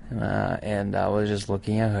asleep, and I was just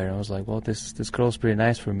looking at her, and I was like, well, this girl's pretty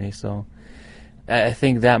nice for me, so I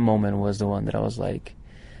think that moment was the one that I was like,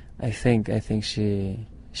 I think she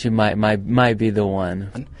might be the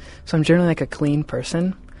one. So I'm generally like a clean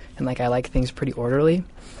person, and like I like things pretty orderly.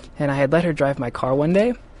 And I had let her drive my car one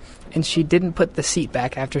day, and she didn't put the seat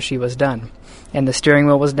back after she was done. And the steering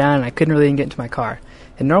wheel was down, and I couldn't really even get into my car.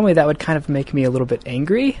 And normally that would kind of make me a little bit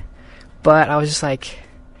angry, but I was just like,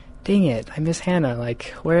 dang it, I miss Hannah.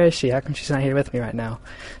 Like, where is she? How come she's not here with me right now?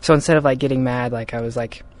 So instead of like getting mad, like I was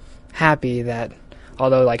like happy that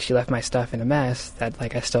although like she left my stuff in a mess, that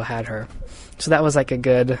like I still had her. So that was like a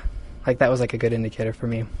good indicator for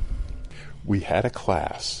me. We had a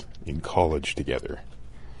class in college together,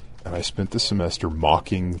 and I spent the semester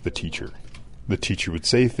mocking the teacher. The teacher would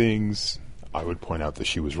say things, I would point out that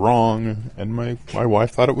she was wrong, and my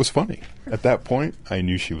wife thought it was funny. At that point, I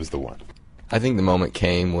knew she was the one. I think the moment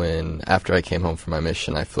came when, after I came home from my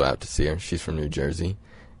mission, I flew out to see her. She's from New Jersey,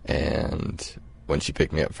 and when she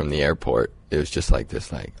picked me up from the airport, it was just like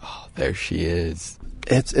this, like, oh, there she is.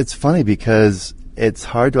 It's funny because it's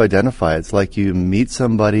hard to identify. It's like you meet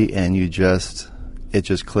somebody and it just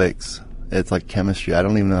clicks. It's like chemistry. I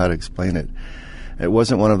don't even know how to explain it. It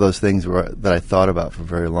wasn't one of those things that I thought about for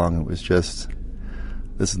very long. It was just,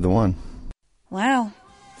 this is the one. Wow.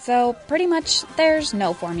 So pretty much there's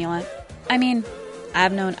no formula. I mean,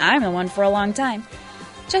 I've known I'm the one for a long time.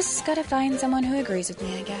 Just gotta find someone who agrees with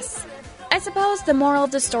me, I guess. I suppose the moral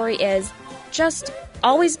of the story is just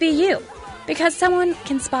always be you. Because someone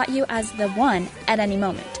can spot you as the one at any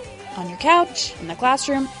moment. On your couch, in the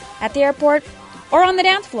classroom, at the airport, or on the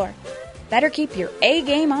dance floor. Better keep your A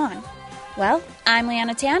game on. Well, I'm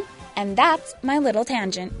Leanna Tan, and that's my little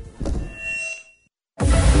tangent.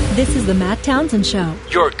 This is the Matt Townsend Show.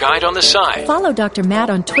 Your guide on the side. Follow Dr. Matt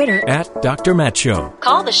on Twitter at Dr. Matt Show.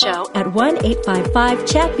 Call the show at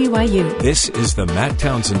 1-855-CHAT-BYU. This is the Matt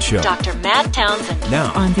Townsend Show. Dr. Matt Townsend.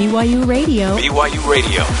 Now on BYU Radio. BYU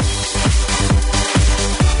Radio.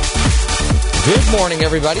 Good morning,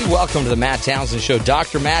 everybody. Welcome to the Matt Townsend Show.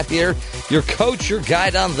 Dr. Matt here, your coach, your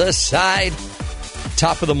guide on the side.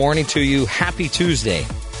 Top of the morning to you. Happy Tuesday.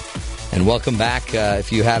 And welcome back.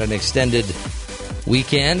 If you had an extended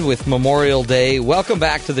weekend with Memorial Day, welcome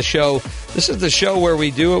back to the show. This is the show where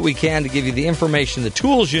we do what we can to give you the information, the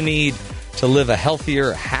tools you need to live a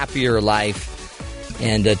healthier, happier life.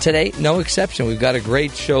 And today, no exception. We've got a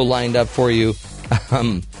great show lined up for you.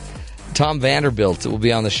 Tom Vanderbilt will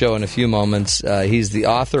be on the show in a few moments. He's the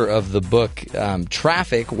author of the book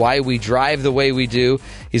Traffic, Why We Drive the Way We Do.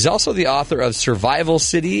 He's also the author of Survival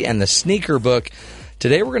City and the Sneaker Book.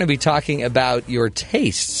 Today we're going to be talking about your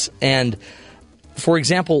tastes. And, for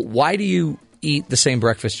example, why do you eat the same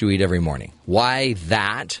breakfast you eat every morning? Why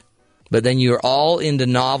that? But then you're all into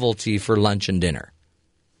novelty for lunch and dinner.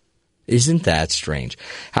 Isn't that strange?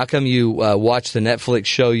 How come you watch the Netflix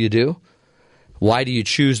show you do? Why do you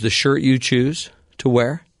choose the shirt you choose to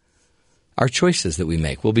wear? Our choices that we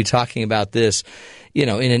make. We'll be talking about this. You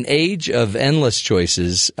know, in an age of endless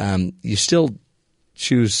choices, you still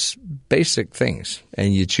choose basic things,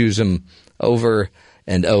 and you choose them over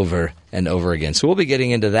and over and over again. So we'll be getting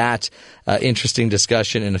into that interesting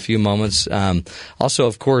discussion in a few moments. Also,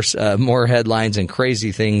 of course, more headlines and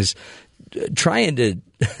crazy things, trying to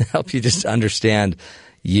help you just understand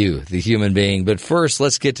you, the human being. But first,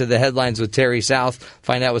 let's get to the headlines with Terry South,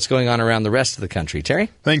 find out what's going on around the rest of the country.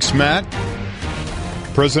 Terry? Thanks, Matt.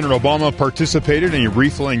 President Obama participated in a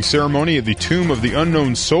wreath-laying ceremony at the Tomb of the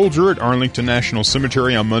Unknown Soldier at Arlington National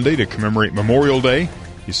Cemetery on Monday to commemorate Memorial Day.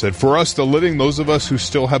 He said, "For us, the living, those of us who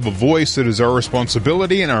still have a voice, it is our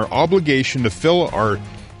responsibility and our obligation to fill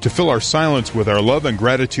our silence with our love and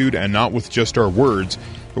gratitude, and not with just our words,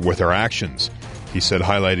 but with our actions," he said,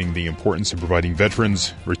 highlighting the importance of providing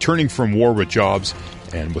veterans returning from war with jobs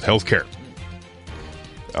and with health care.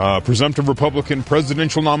 Presumptive Republican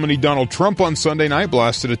presidential nominee Donald Trump on Sunday night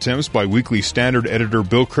blasted attempts by Weekly Standard editor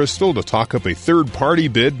Bill Kristol to talk up a third-party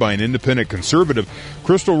bid by an independent conservative.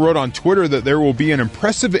 Kristol wrote on Twitter that there will be an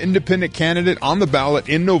impressive independent candidate on the ballot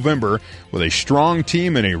in November with a strong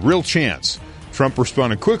team and a real chance. Trump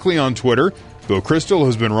responded quickly on Twitter. Bill Kristol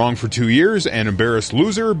has been wrong for 2 years, an embarrassed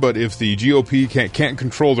loser, but if the GOP can't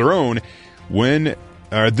control their own,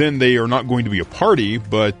 then they are not going to be a party,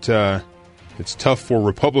 but it's tough for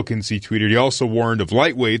Republicans, he tweeted. He also warned of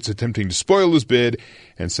lightweights attempting to spoil his bid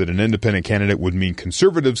and said an independent candidate would mean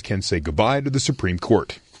conservatives can say goodbye to the Supreme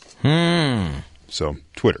Court. So,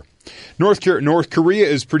 Twitter. North Korea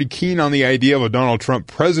is pretty keen on the idea of a Donald Trump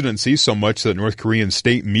presidency, so much that North Korean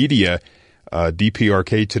state media,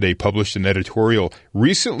 DPRK today, published an editorial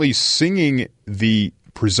recently singing the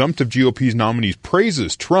presumptive GOP's nominee's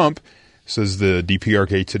praises. Trump, says the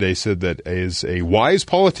DPRK today, said that is a wise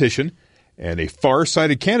politician and a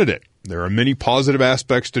far-sighted candidate. There are many positive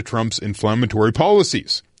aspects to Trump's inflammatory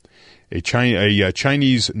policies. A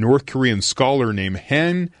Chinese North Korean scholar named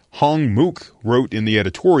Han Hong-mook wrote in the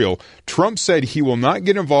editorial, Trump said he will not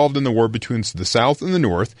get involved in the war between the South and the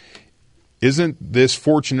North. Isn't this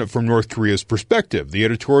fortunate from North Korea's perspective? The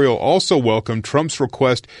editorial also welcomed Trump's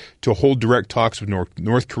request to hold direct talks with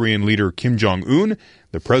North Korean leader Kim Jong-un.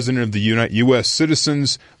 The president of the U.S.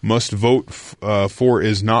 citizens must vote for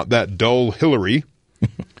is not that dull Hillary,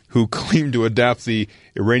 who claimed to adapt the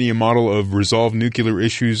Iranian model of resolve nuclear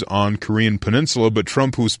issues on Korean Peninsula, but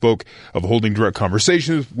Trump, who spoke of holding direct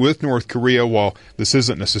conversations with North Korea, while this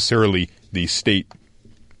isn't necessarily the state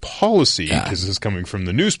policy, because this is coming from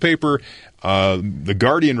the newspaper. The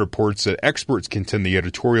Guardian reports that experts contend the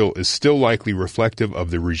editorial is still likely reflective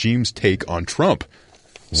of the regime's take on Trump.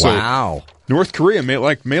 Wow. So North Korea may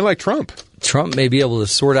like Trump. Trump may be able to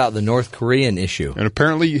sort out the North Korean issue. And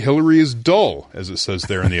apparently Hillary is dull, as it says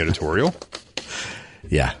there in the editorial.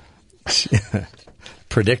 Yeah.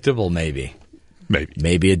 Predictable, maybe.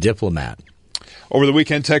 Maybe a diplomat. Over the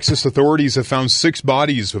weekend, Texas authorities have found 6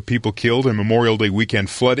 bodies of people killed in Memorial Day weekend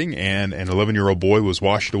flooding, and an 11-year-old boy was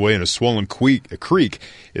washed away in a swollen creek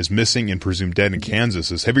is missing and presumed dead in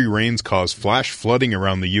Kansas as heavy rains caused flash flooding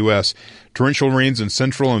around the U.S. Torrential rains in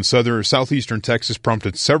central and southeastern Texas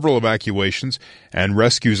prompted several evacuations and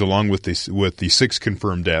rescues along with the 6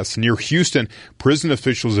 confirmed deaths. Near Houston, prison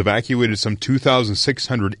officials evacuated some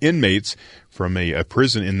 2,600 inmates from a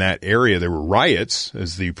prison in that area. There were riots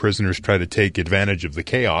as the prisoners tried to take advantage of the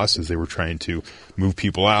chaos as they were trying to move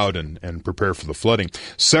people out and prepare for the flooding.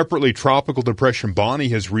 Separately, Tropical Depression Bonnie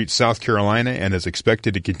has reached South Carolina and is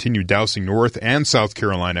expected to continue dousing North and South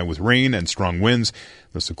Carolina with rain and strong winds.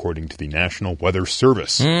 This according to the National Weather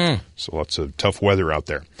Service. So lots of tough weather out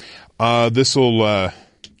there. This will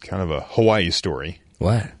kind of a Hawaii story.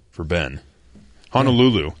 What? For Ben.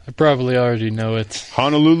 Honolulu. I probably already know it.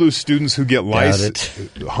 Honolulu students who get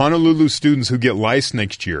licensed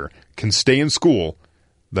next year can stay in school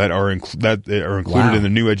that are included in the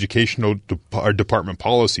new educational department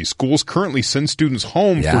policy. Schools currently send students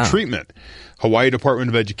home for treatment. Hawaii Department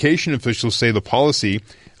of Education officials say the policy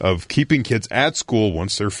of keeping kids at school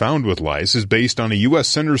once they're found with lice is based on a U.S.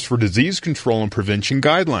 Centers for Disease Control and Prevention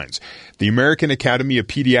guidelines. The American Academy of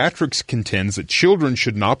Pediatrics contends that children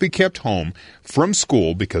should not be kept home from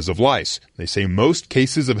school because of lice. They say most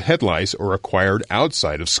cases of head lice are acquired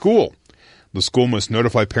outside of school. The school must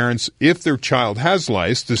notify parents if their child has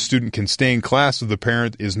lice. The student can stay in class if the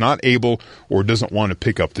parent is not able or doesn't want to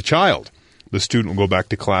pick up the child. The student will go back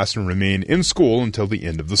to class and remain in school until the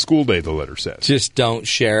end of the school day, the letter says. Just don't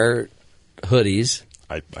share hoodies.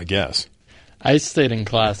 I guess. I stayed in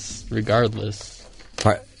class regardless.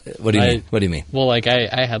 What do you mean? What do you mean? Well, like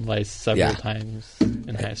I had lice several times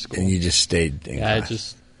in high school. And you just stayed in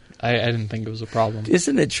class. I didn't think it was a problem.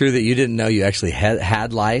 Isn't it true that you didn't know you actually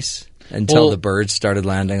had lice until the birds started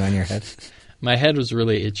landing on your head? My head was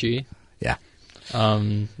really itchy. Yeah.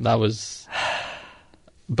 That was...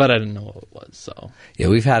 But I didn't know what it was, so... Yeah,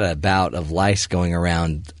 we've had a bout of lice going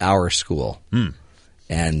around our school,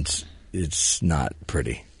 and it's not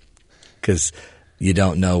pretty. Because you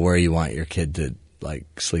don't know where you want your kid to,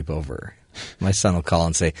 sleep over. My son will call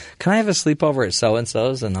and say, "Can I have a sleepover at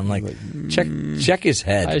so-and-so's?" And I'm like, check his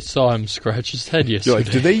head. I saw him scratch his head yesterday. You're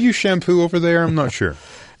like, do they use shampoo over there? I'm not sure.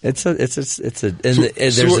 There's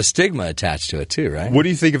a stigma attached to it too, right? What do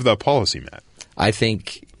you think of that policy, Matt? I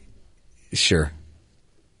think, sure.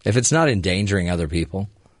 If it's not endangering other people,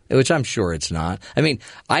 which I'm sure it's not. I mean,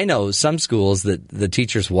 I know some schools that the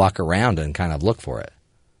teachers walk around and kind of look for it.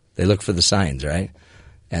 They look for the signs, right?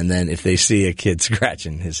 And then if they see a kid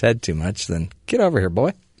scratching his head too much, then get over here,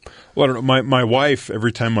 boy. Well, I don't know. My wife,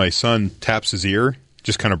 every time my son taps his ear,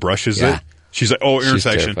 just kind of brushes it. She's like, "Oh, ear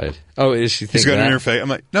infection." Oh, is she? He's got an ear infection. I'm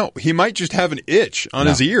like, "No, he might just have an itch on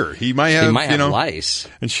his ear. He might have lice."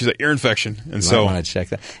 And she's like, "Ear infection." And so I want to check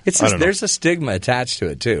that. There's a stigma attached to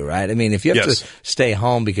it too, right? I mean, if you have to stay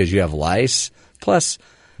home because you have lice, plus.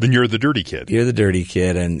 Then you're the dirty kid. You're the dirty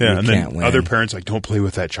kid, and you and can't then win. Other parents are like, don't play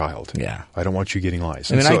with that child. Yeah. I don't want you getting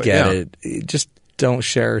lice. I mean, I get it. Just don't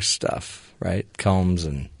share stuff, right? Combs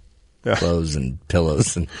and clothes and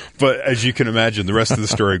pillows. But as you can imagine, the rest of the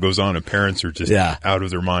story goes on, and parents are just out of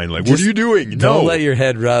their mind. Like, what are you doing? Don't let your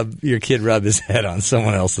kid rub his head on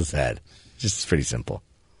someone else's head. Just pretty simple.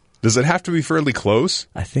 There's it have to be fairly close?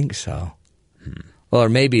 I think so. Well, or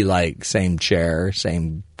maybe like same chair,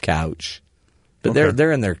 same couch. But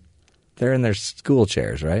they're in their school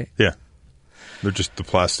chairs, right? Yeah. They're just the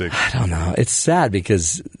plastic. I don't know. It's sad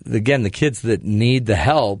because, again, the kids that need the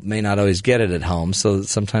help may not always get it at home, so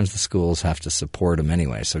sometimes the schools have to support them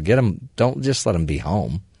anyway. So get them. Don't just let them be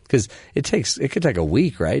home, because it could take a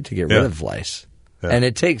week, right, to get rid of lice, and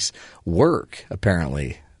it takes work.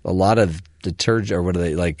 Apparently, a lot of detergent or what are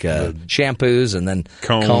they shampoos and then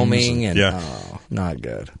combing and not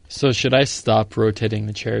good. So should I stop rotating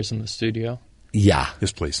the chairs in the studio? Yeah.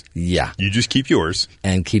 Yes, please. Yeah. You just keep yours.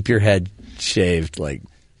 And keep your head shaved like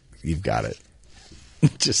you've got it.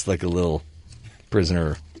 Just like a little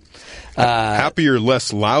prisoner. Happier,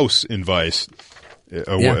 less louse advice.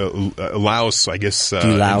 Louse, I guess.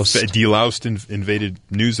 Deloused invaded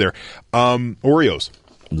news there. Oreos.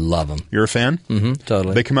 Love them. You're a fan? Mm-hmm,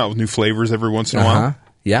 totally. They come out with new flavors every once in a while.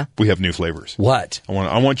 Yeah. We have new flavors. What?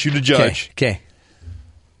 I want you to judge. Okay.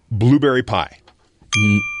 Blueberry pie.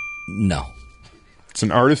 No. It's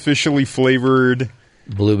an artificially flavored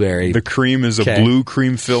blueberry. The cream is a blue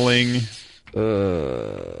cream filling.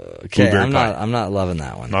 Okay, I'm not loving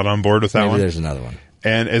that one. Not on board with that one? Maybe there's another one.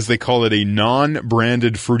 And as they call it, a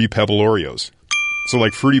non-branded Fruity Pebble Oreos. So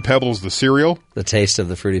like Fruity Pebbles, the cereal. The taste of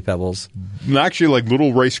the Fruity Pebbles. Actually like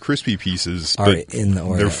little Rice Krispie pieces. Are in the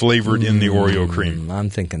Oreo. They're flavored in the Oreo cream. I'm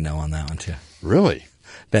thinking no on that one too. Really?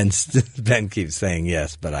 Ben keeps saying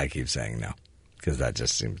yes, but I keep saying no. Because that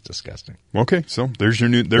just seems disgusting. Okay, so there's your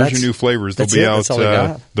new flavors. They'll be out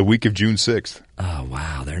the week of June 6th. Oh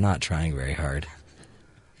wow, they're not trying very hard.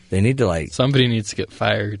 They need to somebody needs to get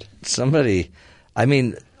fired. Somebody. I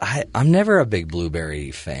mean, I'm never a big blueberry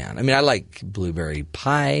fan. I mean, I like blueberry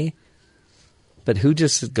pie, but who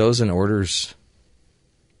just goes and orders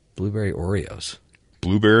blueberry Oreos?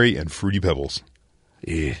 Blueberry and Fruity Pebbles.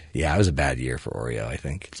 Yeah, it was a bad year for Oreo, I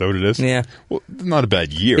think. Is that what it is? Yeah. Well, not a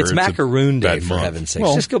bad year. It's Macaroon Day, for month. heaven's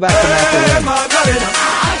sakes. Just go back to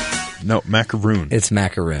Macaroon. No, Macaroon. It's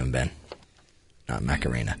Macaroon, Ben. Not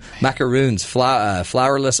Macarena. Macaroons,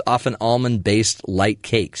 flourless, often almond-based light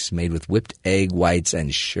cakes made with whipped egg whites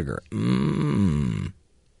and sugar. Mmm.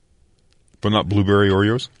 But not blueberry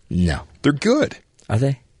Oreos? No. They're good. Are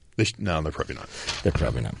they? No, they're probably not. They're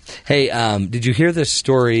probably not. Hey, did you hear this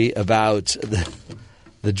story about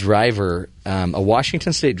the driver? A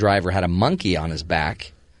Washington State driver had a monkey on his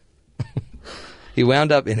back. He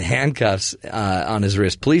wound up in handcuffs on his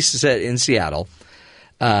wrist. Police said in Seattle,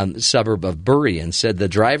 suburb of Burien, said the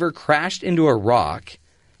driver crashed into a rock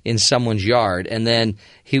in someone's yard, and then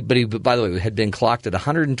he, by the way, had been clocked at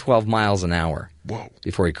 112 miles an hour. Whoa.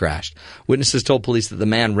 Before he crashed. Witnesses told police that the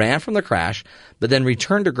man ran from the crash, but then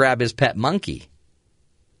returned to grab his pet monkey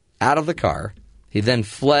out of the car. He then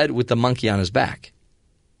fled with the monkey on his back.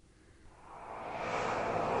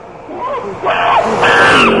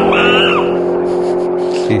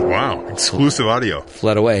 Wow. Exclusive audio.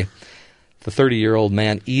 Fled away. The 30-year-old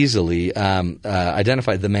man easily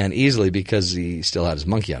identified the man easily because he still had his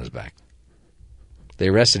monkey on his back. They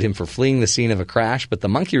arrested him for fleeing the scene of a crash, but the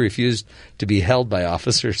monkey refused to be held by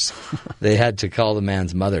officers. They had to call the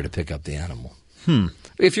man's mother to pick up the animal.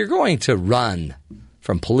 If you're going to run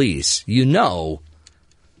from police,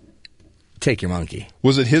 take your monkey.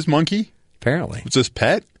 Was it his monkey? Apparently. Was this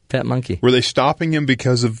pet? Pet monkey. Were they stopping him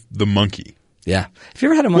because of the monkey? Yeah. Have you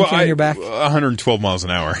ever had a monkey on your back? 112 miles an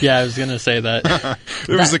hour. Yeah, I was going to say that.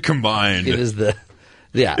 It was the combined. It was the,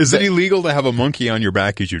 yeah. Is it illegal to have a monkey on your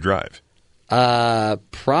back as you drive?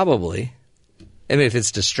 Probably. I mean, if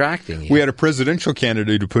it's distracting you. We had a presidential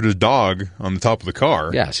candidate who put his dog on the top of the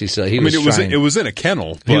car. Yes, he it was in a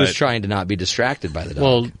kennel. He but was trying to not be distracted by the dog.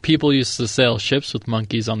 Well, people used to sail ships with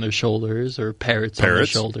monkeys on their shoulders or parrots on their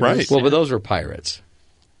shoulders. Right. Well, but those were pirates.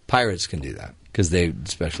 Pirates can do that because they're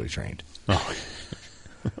specially trained. Oh.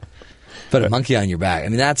 But a monkey on your back, I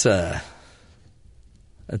mean, that's a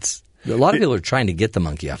lot of people are trying to get the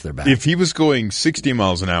monkey off their back. If he was going 60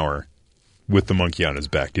 miles an hour with the monkey on his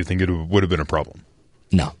back, do you think it would have been a problem?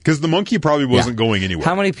 No. Because the monkey probably wasn't going anywhere.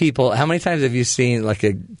 How many times have you seen like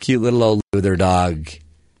a cute little old with their dog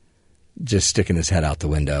just sticking his head out the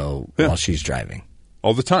window while she's driving?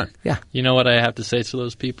 All the time. Yeah. You know what I have to say to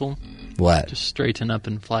those people? What? Just straighten up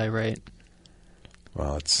and fly right.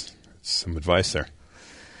 Well, it's some advice there.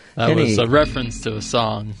 That was a reference to a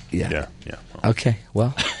song. Yeah. Well. Okay,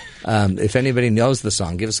 well, if anybody knows the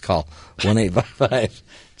song, give us a call.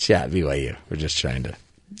 1-855-CHAT-BYU. We're just trying to.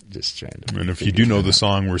 And if you do know the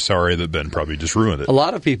song, we're sorry that Ben probably just ruined it. A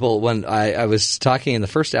lot of people, when I was talking in the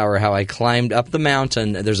first hour how I climbed up the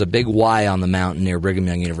mountain, there's a big Y on the mountain near Brigham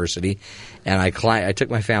Young University, and I took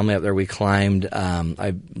my family up there. We climbed.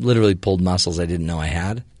 I literally pulled muscles I didn't know I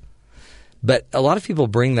had. But a lot of people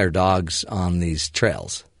bring their dogs on these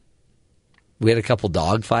trails. We had a couple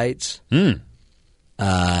dog fights. Were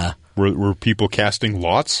people casting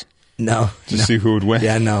lots? No. To see who would win?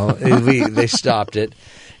 Yeah, no. They stopped it.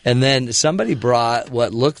 And then somebody brought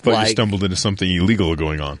what looked but like... you stumbled into something illegal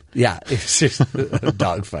going on. Yeah, it's just a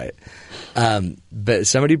dog fight. But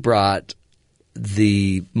somebody brought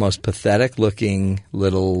the most pathetic-looking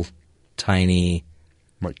little tiny...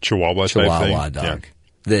 Like Chihuahua dog. Yeah.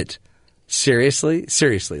 That seriously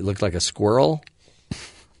looked like a squirrel.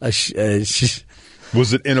 Was it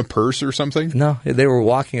in a purse or something? No, they were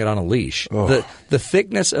walking it on a leash. Oh. The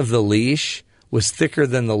thickness of the leash was thicker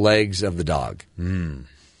than the legs of the dog. Mm.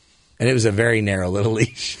 And it was a very narrow little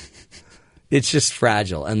leash. It's just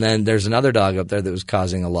fragile. And then there's another dog up there that was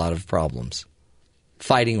causing a lot of problems.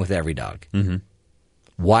 Fighting with every dog. Mm-hmm.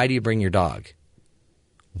 Why do you bring your dog?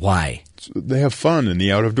 Why? They have fun in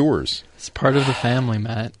the out of doors. It's part of the family,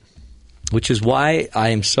 Matt. Which is why I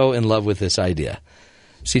am so in love with this idea.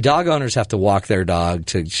 See, dog owners have to walk their dog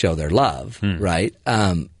to show their love, right?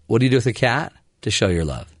 What do you do with a cat to show your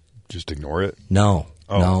love? Just ignore it? No.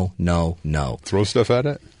 Oh. No. Throw stuff at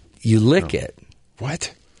it? You lick it.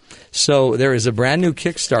 What? So there is a brand new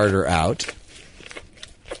Kickstarter out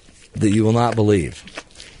that you will not believe.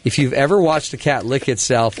 If you've ever watched a cat lick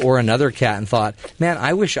itself or another cat and thought, man,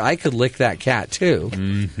 I wish I could lick that cat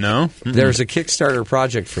too. No. There's a Kickstarter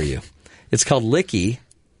project for you. It's called Licky.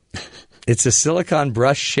 It's a silicone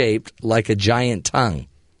brush shaped like a giant tongue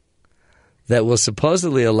that will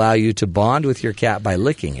supposedly allow you to bond with your cat by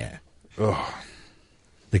licking it. Oh.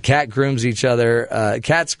 The cat grooms each other.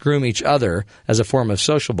 Cats groom each other as a form of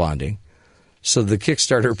social bonding. So the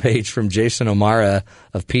Kickstarter page from Jason O'Mara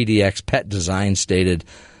of PDX Pet Design stated,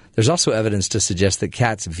 there's also evidence to suggest that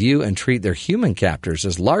cats view and treat their human captors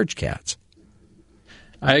as large cats.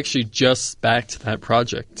 I actually just backed that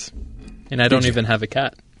project, and I don't even have a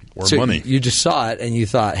cat. Or so money. You just saw it and you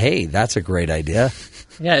thought, hey, that's a great idea.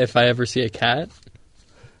 Yeah, if I ever see a cat,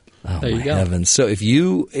 there you go. Heavens. So if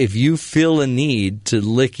you feel a need to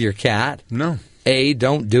lick your cat, no. A,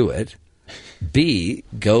 don't do it. B,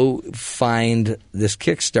 go find this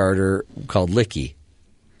Kickstarter called Licky.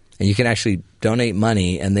 And you can actually donate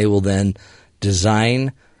money and they will then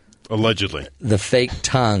design allegedly the fake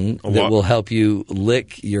tongue that will help you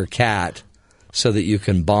lick your cat so that you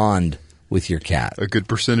can bond with your cat. A good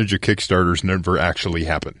percentage of Kickstarters never actually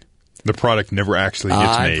happen. The product never actually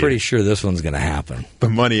gets made. I'm pretty sure this one's going to happen. The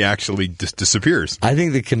money actually just disappears. I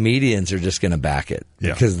think the comedians are just going to back it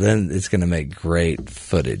because then it's going to make great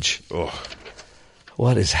footage. Oh.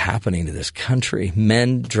 What is happening to this country?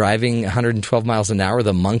 Men driving 112 miles an hour with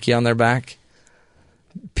a monkey on their back?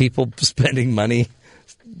 People spending money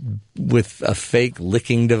with a fake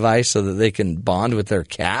licking device so that they can bond with their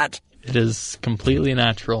cat? It is completely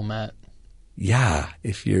natural, Matt. Yeah,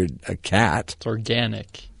 if you're a cat. It's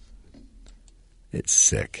organic. It's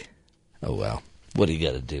sick. Oh, well. What do you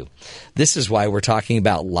got to do? This is why we're talking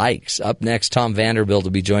about likes. Up next, Tom Vanderbilt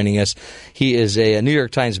will be joining us. He is a New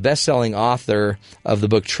York Times bestselling author of the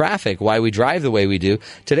book Traffic, Why We Drive the Way We Do.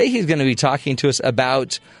 Today he's going to be talking to us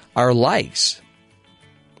about our likes.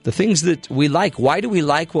 The things that we like. Why do we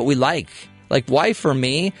like what we like? Like, why for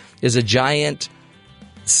me is a giant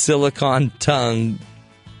silicone tongue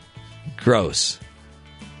gross?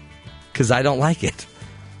 Because I don't like it.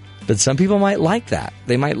 But some people might like that.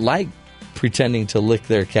 They might like pretending to lick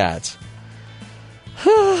their cats.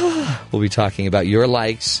 We'll be talking about your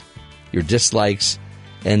likes, your dislikes,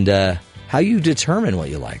 and how you determine what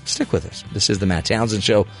you like. Stick with us. This is the Matt Townsend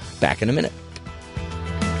Show. Back in a minute.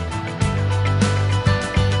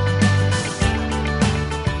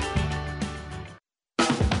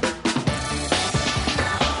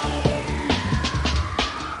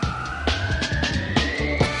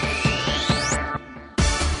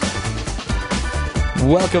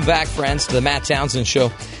 Welcome back, friends, to the Matt Townsend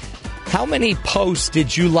Show. How many posts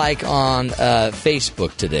did you like on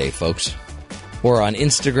Facebook today, folks? Or on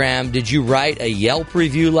Instagram? Did you write a Yelp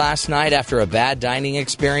review last night after a bad dining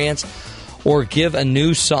experience? Or give a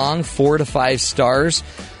new song 4 to 5 stars?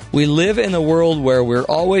 We live in a world where we're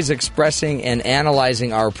always expressing and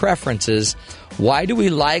analyzing our preferences. Why do we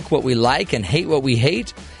like what we like and hate what we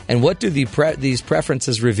hate? And what do these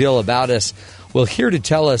preferences reveal about us? Well, here to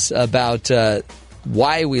tell us about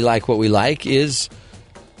why we like what we like is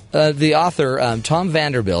the author, Tom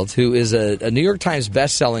Vanderbilt, who is a New York Times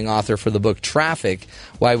best-selling author for the book Traffic,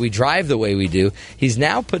 Why We Drive the Way We Do. He's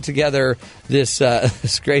now put together this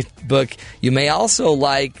this great book. You may also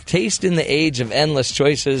like Taste in the Age of Endless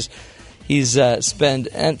Choices. He's spent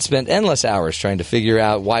endless hours trying to figure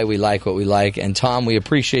out why we like what we like. And Tom, we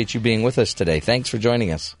appreciate you being with us today. Thanks for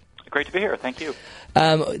joining us. Great to be here. Thank you.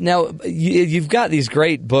 Now, you've got these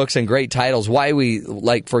great books and great titles. Why we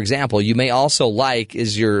like, for example, You May Also Like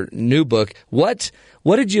is your new book. What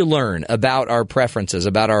did you learn about our preferences,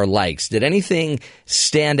 about our likes? Did anything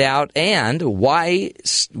stand out? And why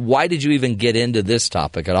did you even get into this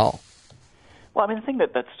topic at all? Well, I mean, the thing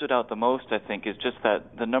that stood out the most, I think, is just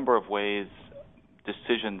that the number of ways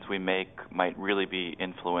decisions we make might really be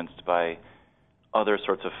influenced by other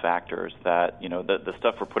sorts of factors that, the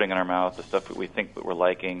stuff we're putting in our mouth, the stuff that we think that we're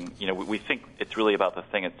liking, we think it's really about the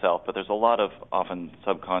thing itself, but there's a lot of often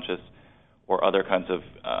subconscious or other kinds of,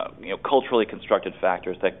 culturally constructed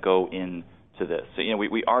factors that go into this. So,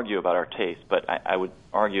 we argue about our taste, but I would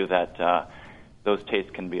argue that those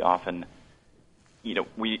tastes can be often,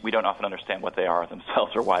 we don't often understand what they are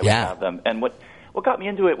themselves or why we have them. And what got me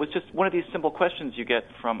into it was just one of these simple questions you get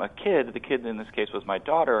from a kid. The kid in this case was my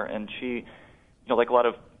daughter, and she, like a lot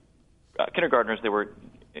of kindergartners, they were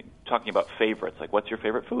talking about favorites, like what's your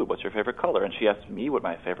favorite food, what's your favorite color, and she asked me what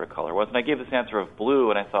my favorite color was, and I gave this answer of blue,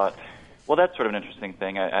 and I thought, well, that's sort of an interesting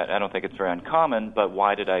thing. I don't think it's very uncommon, but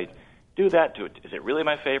why did I do that? Is it really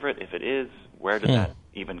my favorite? If it is, where did that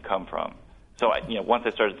even come from? So, once I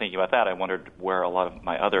started thinking about that, I wondered where a lot of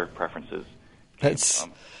my other preferences came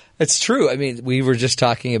from. It's true. I mean, we were just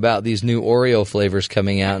talking about these new Oreo flavors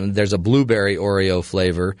coming out, and there's a blueberry Oreo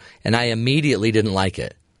flavor, and I immediately didn't like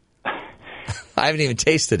it. I haven't even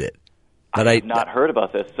tasted it. But I have not heard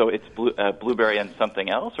about this. So it's blueberry and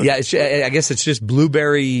something else? Or I guess it's just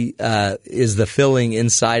blueberry is the filling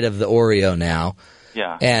inside of the Oreo now.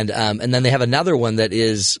 Yeah. And then they have another one that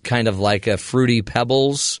is kind of like a Fruity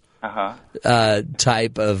Pebbles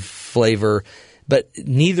type of flavor. But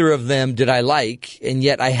neither of them did I like, and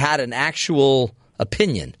yet I had an actual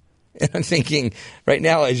opinion. And I'm thinking, right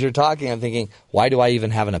now as you're talking, I'm thinking, why do I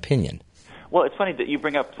even have an opinion? Well, it's funny that you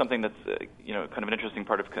bring up something that's kind of an interesting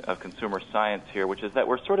part of consumer science here, which is that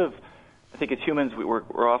we're sort of, I think as humans,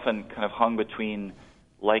 we're often kind of hung between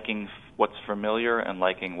liking what's familiar and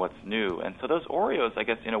liking what's new. And so those Oreos, I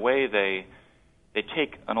guess, in a way, they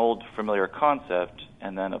take an old familiar concept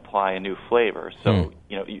and then apply a new flavor. So,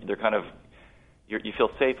 they're kind of, you feel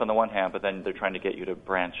safe on the one hand, but then they're trying to get you to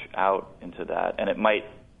branch out into that. And it might,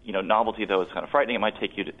 novelty, though, is kind of frightening. It might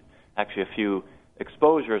take you to actually a few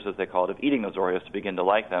exposures, as they call it, of eating those Oreos to begin to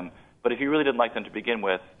like them. But if you really didn't like them to begin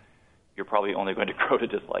with, you're probably only going to grow to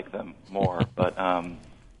dislike them more. But,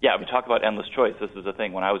 we talk about endless choice. This is the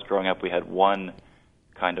thing. When I was growing up, we had one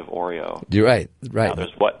kind of Oreo. You're right. Now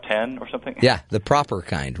there's, 10 or something? Yeah, the proper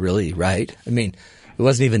kind, really, right? I mean, it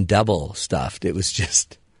wasn't even double stuffed. It was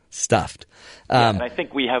just stuffed. And I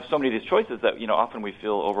think we have so many of these choices that, often we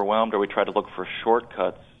feel overwhelmed or we try to look for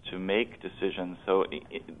shortcuts to make decisions. So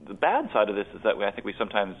the bad side of this is that I think we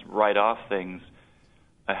sometimes write off things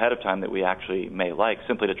ahead of time that we actually may like,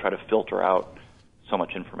 simply to try to filter out so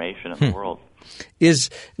much information in the world.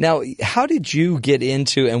 Now, how did you get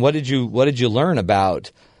into, and what did you learn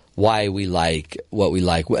about why we like what we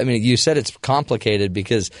like? I mean, you said it's complicated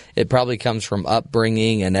because it probably comes from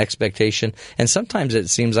upbringing and expectation, and sometimes it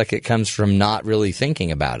seems like it comes from not really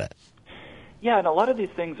thinking about it. Yeah, and a lot of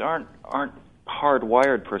these things aren't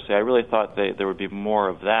hardwired per se. I really thought there would be more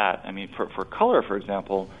of that. I mean, for color, for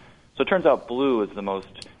example, so it turns out blue is the most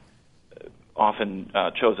often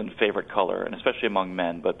chosen favorite color, and especially among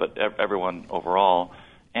men, but everyone overall.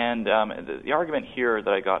 And the argument here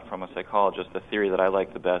that I got from a psychologist, the theory that I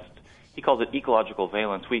like the best, he calls it ecological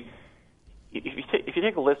valence. if you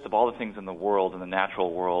take a list of all the things in the world, in the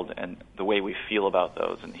natural world, and the way we feel about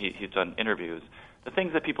those, and he's done interviews, the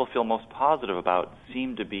things that people feel most positive about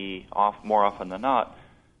seem to be more often than not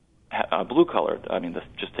blue-colored. I mean,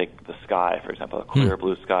 just take the sky, for example, a clear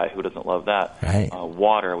blue sky. Who doesn't love that? Right.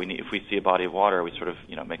 Water. If we see a body of water, we sort of,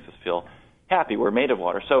 makes us feel happy. We're made of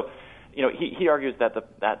water. So, he argues that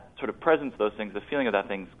that sort of presence of those things, the feeling of that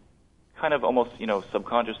things, kind of almost,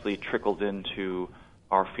 subconsciously trickles into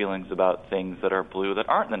our feelings about things that are blue that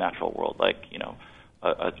aren't in the natural world, like,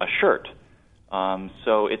 a shirt.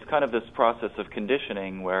 So it's kind of this process of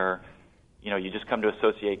conditioning where, you just come to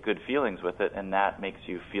associate good feelings with it, and that makes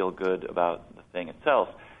you feel good about the thing itself.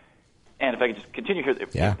 And if I could just continue here,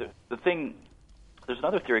 the thing, there's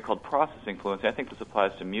another theory called process influence, and I think this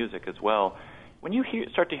applies to music as well. When you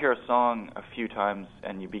start to hear a song a few times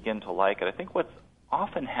and you begin to like it, I think what's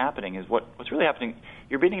often happening is what's really happening,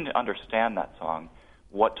 you're beginning to understand that song,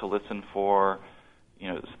 what to listen for,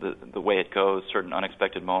 the way it goes, certain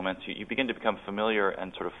unexpected moments. You begin to become familiar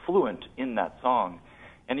and sort of fluent in that song.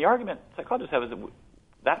 And the argument psychologists have is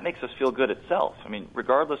that makes us feel good itself. I mean,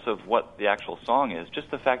 regardless of what the actual song is, just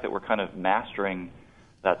the fact that we're kind of mastering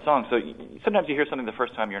that song. So sometimes you hear something the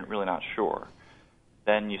first time you're really not sure.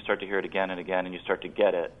 Then you start to hear it again and again, and you start to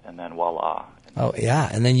get it, and then voila. Oh, yeah.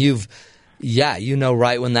 And then you know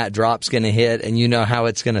right when that drop's going to hit, and you know how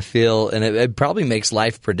it's going to feel, and it probably makes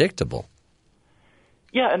life predictable.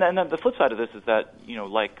 Yeah, and then the flip side of this is that,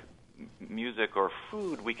 like music or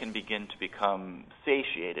food, we can begin to become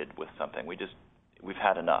satiated with something. We've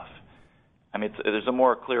had enough. I mean, there's a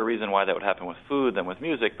more clear reason why that would happen with food than with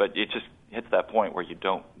music, but it just hits that point where you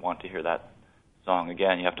don't want to hear that song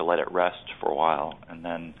again. You have to let it rest for a while, and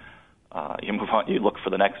then you move on. You look for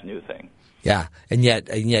the next new thing. Yeah, and yet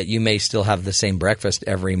you may still have the same breakfast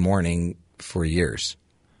every morning for years.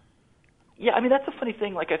 Yeah, I mean, that's a funny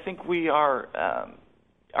thing. Like, I think we are,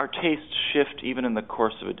 our tastes shift even in the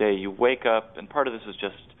course of a day. You wake up, and part of this is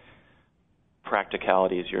just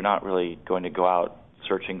practicalities. You're not really going to go out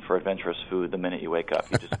searching for adventurous food the minute you wake up.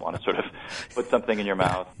 You just want to sort of put something in your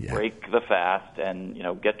mouth, break the fast, and,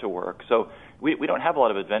 get to work. So we don't have a lot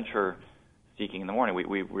of adventure seeking in the morning.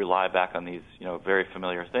 We rely back on these, very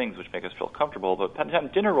familiar things which make us feel comfortable. But by the time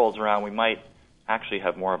dinner rolls around, we might actually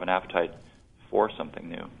have more of an appetite for something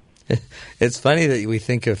new. It's funny that we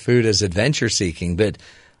think of food as adventure seeking, but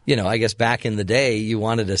I guess back in the day, you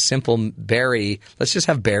wanted a simple berry. Let's just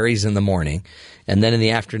have berries in the morning, and then in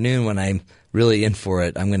the afternoon, when I'm really in for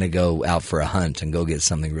it, I'm going to go out for a hunt and go get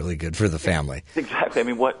something really good for the family. Exactly. I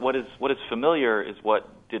mean, what is familiar is what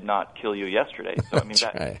did not kill you yesterday. So I mean,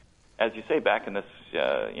 that, right. As you say, back in this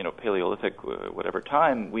Paleolithic whatever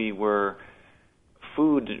time,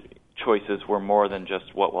 food choices were more than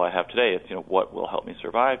just what will I have today. It's what will help me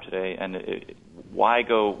survive today, and why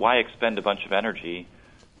expend a bunch of energy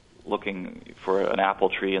looking for an apple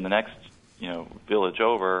tree in the next village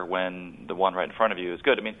over when the one right in front of you is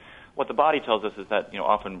good. I mean, what the body tells us is that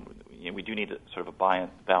often we do need sort of a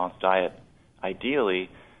balanced diet, ideally.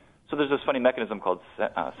 So there's this funny mechanism called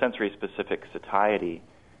sensory-specific satiety.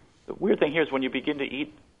 The weird thing here is when you begin to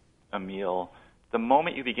eat a meal, the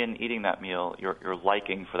moment you begin eating that meal, your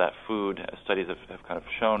liking for that food, as studies have kind of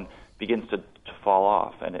shown, begins to fall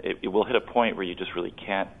off, and it will hit a point where you just really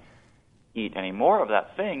can't eat any more of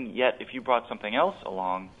that thing. Yet if you brought something else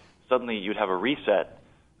along, suddenly you'd have a reset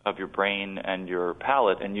of your brain and your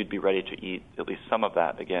palate, and you'd be ready to eat at least some of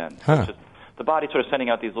that again. So it's just the body sort of sending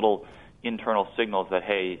out these little internal signals that,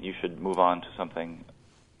 hey, you should move on to something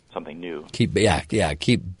new. Keep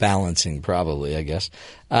balancing, probably, I guess.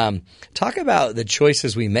 Talk about the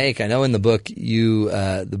choices we make. I know in the book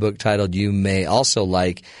the book titled "You May Also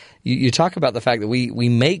Like," you talk about the fact that we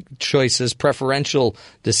make choices, preferential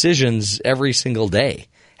decisions every single day.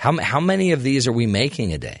 How many of these are we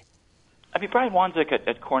making a day? I mean, Brian Wanzik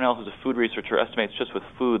at Cornell, who's a food researcher, estimates just with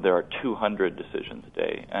food there are 200 decisions a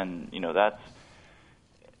day, and that's,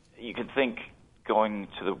 you can think, going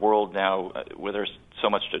to the world now where there's so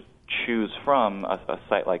much to choose from, a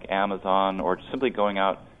site like Amazon, or simply going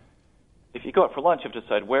out. If you go out for lunch, you have to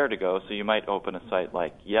decide where to go, so you might open a site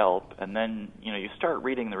like Yelp, and then you start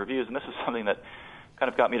reading the reviews, and this is something that kind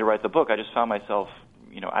of got me to write the book. I just found myself,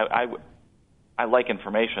 I like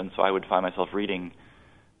information, so I would find myself reading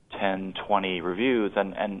 10, 20 reviews,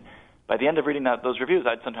 and by the end of reading those reviews,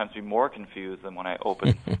 I'd sometimes be more confused than when I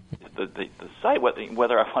opened the site,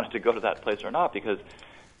 whether I wanted to go to that place or not, because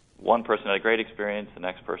one person had a great experience, the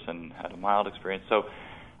next person had a mild experience. So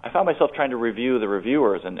I found myself trying to review the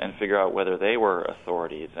reviewers and figure out whether they were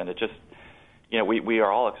authorities, and it just, we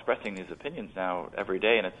are all expressing these opinions now every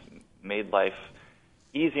day, and it's made life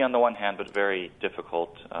easy on the one hand, but very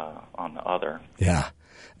difficult on the other. Yeah,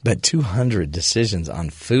 but 200 decisions on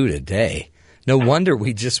food a day. No wonder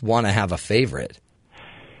we just want to have a favorite.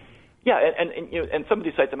 Yeah, and some of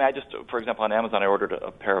these sites, I mean, for example, on Amazon, I ordered a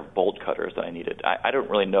pair of bolt cutters that I needed. I don't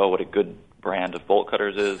really know what a good brand of bolt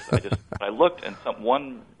cutters is. I looked, and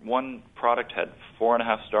one product had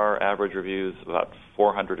 4.5-star average reviews, about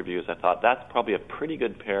 400 reviews. I thought that's probably a pretty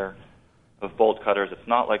good pair of bolt cutters. It's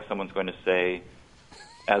not like someone's going to say,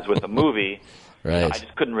 as with a movie, right. I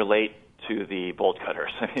just couldn't relate to the bolt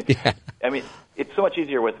cutters. I mean, it's so much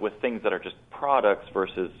easier with things that are just products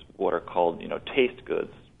versus what are called, taste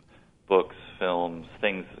goods. Books, films,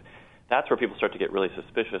 things. That's where people start to get really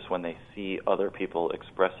suspicious when they see other people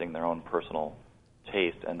expressing their own personal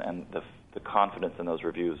taste, and the confidence in those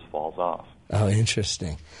reviews falls off. Oh,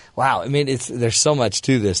 interesting. Wow. I mean, there's so much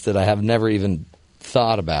to this that I have never even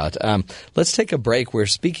thought about. Let's take a break. We're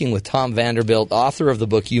speaking with Tom Vanderbilt, author of the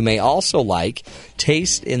book you may also like,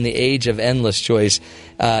 Taste in the Age of Endless Choice.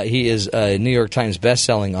 He is a New York Times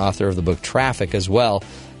bestselling author of the book Traffic as well.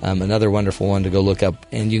 Another wonderful one to go look up.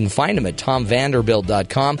 And you can find him at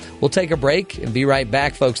tomvanderbilt.com. We'll take a break and be right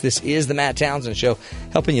back, folks. This is the Matt Townsend Show,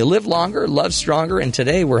 helping you live longer, love stronger, and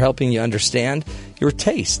today we're helping you understand your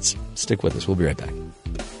tastes. Stick with us. We'll be right back.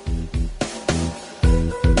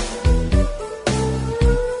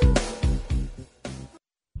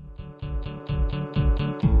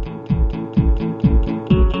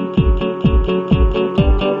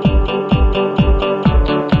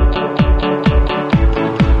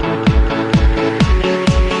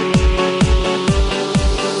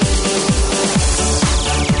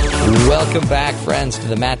 Welcome back, friends, to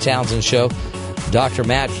the Matt Townsend Show. Dr.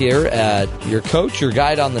 Matt here, your coach, your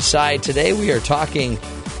guide on the side. Today we are talking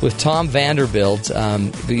with Tom Vanderbilt. You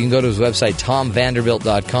can go to his website,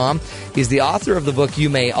 tomvanderbilt.com. He's the author of the book you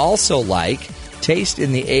may also like, Taste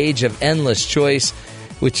in the Age of Endless Choice,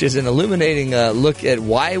 which is an illuminating look at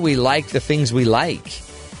why we like the things we like.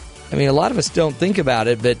 I mean, a lot of us don't think about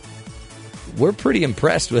it, but we're pretty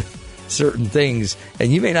impressed with certain things,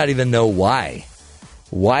 and you may not even know why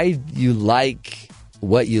you like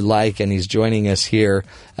what you like, and he's joining us here.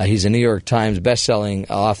 He's a New York Times bestselling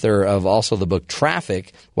author of also the book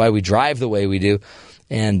Traffic, Why We Drive the Way We Do.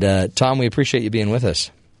 And Tom, we appreciate you being with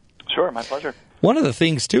us. Sure, my pleasure. One of the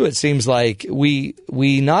things, too, it seems like we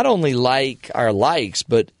not only like our likes,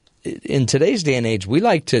 but in today's day and age, we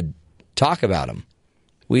like to talk about them.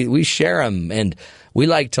 We share them, and we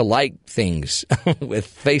like to like things with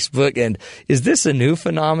Facebook. And is this a new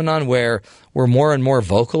phenomenon where we're more and more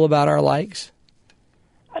vocal about our likes?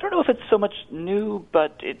 I don't know if it's so much new,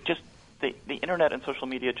 but it just the internet and social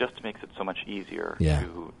media just makes it so much easier. Yeah.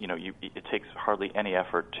 To it takes hardly any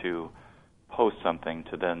effort to post something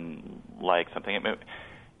to then like something. I mean,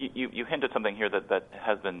 you hint at something here that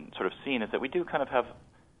has been sort of seen, is that we do kind of have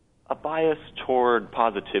a bias toward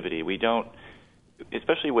positivity. We don't,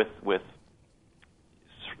 especially with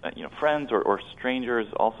friends or strangers.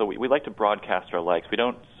 Also, we like to broadcast our likes. We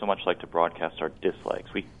don't so much like to broadcast our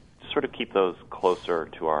dislikes. We sort of keep those closer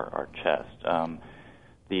to our chest.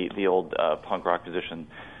 The old punk rock musician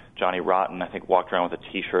Johnny Rotten, I think, walked around with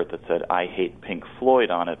a T-shirt that said "I hate Pink Floyd"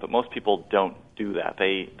 on it, but most people don't do that.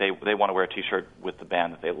 They want to wear a T-shirt with the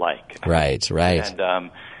band that they like. Right. And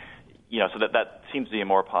so that seems to be a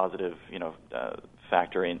more positive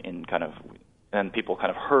factor in kind of. And people kind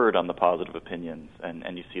of herd on the positive opinions,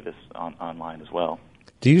 and you see this online as well.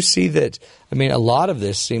 Do you see that? I mean, a lot of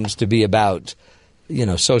this seems to be about,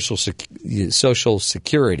 social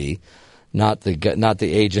security, not the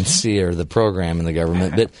agency or the program in the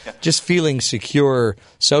government, but just feeling secure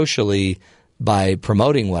socially by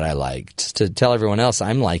promoting what I like, to tell everyone else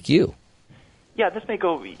I'm like you. Yeah, this may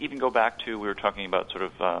even go back to, we were talking about sort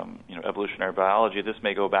of evolutionary biology. This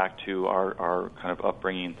may go back to our kind of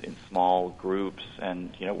upbringing in small groups,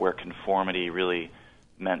 and where conformity really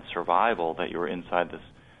meant survival, that you were inside this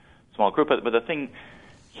small group. But the thing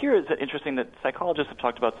here is interesting that psychologists have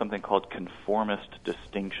talked about something called conformist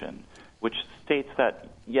distinction, which states that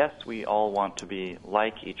yes, we all want to be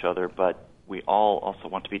like each other, but we all also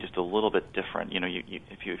want to be just a little bit different.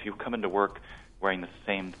 If you come into work wearing the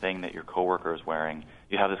same thing that your coworker is wearing,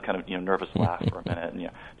 you have this kind of nervous laugh for a minute, and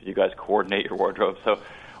did you guys coordinate your wardrobe? So,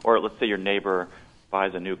 or let's say your neighbor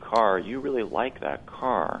buys a new car, you really like that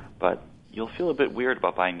car, but you'll feel a bit weird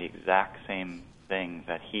about buying the exact same thing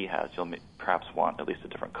that he has. You'll perhaps want at least a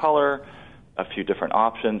different color, a few different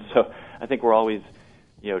options. So I think we're always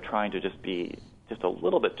trying to just be just a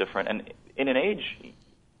little bit different, and in an age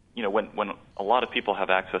when a lot of people have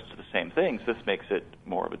access to the same things, this makes it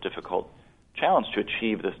more of a difficult challenge to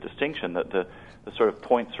achieve this distinction, that the sort of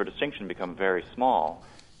points for distinction become very small.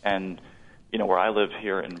 And, where I live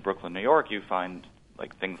here in Brooklyn, New York, you find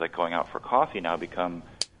like things like going out for coffee now become,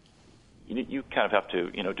 you kind of have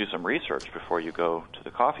to, do some research before you go to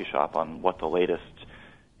the coffee shop on what the latest,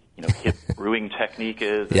 hip brewing technique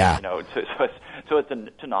is. Yeah. And, so it's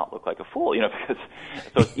to not look like a fool, because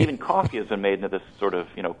so even coffee has been made into this sort of,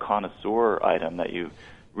 connoisseur item that you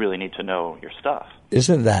really need to know your stuff.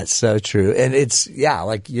 Isn't that so true? And it's,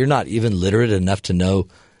 like you're not even literate enough to know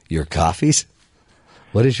your coffees.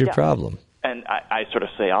 What is your problem? And I sort of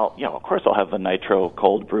say, of course I'll have the nitro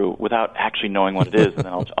cold brew without actually knowing what it is, and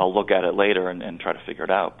then I'll look at it later and try to figure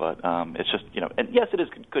it out. But it's just, and yes, it is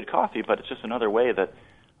good coffee, but it's just another way that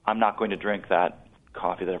I'm not going to drink that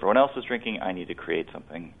coffee that everyone else is drinking. I need to create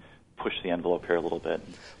something, push the envelope here a little bit.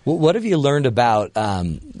 Well, what have you learned about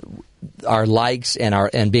our likes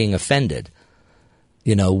and being offended?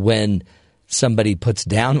 When somebody puts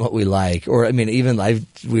down what we like, or even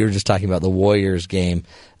we were just talking about the Warriors game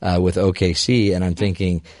with OKC, and I'm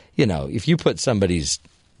thinking, if you put somebody's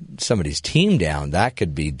team down, that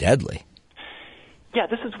could be deadly. Yeah,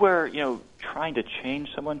 this is where trying to change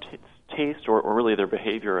someone's taste or really their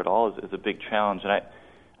behavior at all is a big challenge. And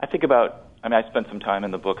I think about, I spent some time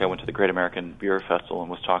in the book. I went to the Great American Beer Festival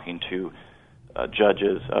and was talking to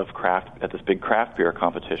judges of craft at this big craft beer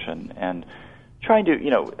competition, and trying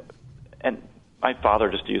to, and my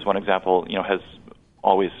father, just to use one example, has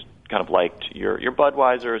always kind of liked your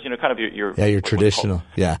Budweisers, kind of your traditional,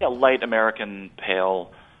 light American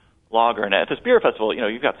pale lager. And at this beer festival,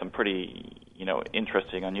 you've got some pretty,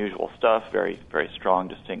 interesting, unusual stuff, very, very strong,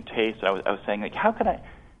 distinct taste. And I was saying, like,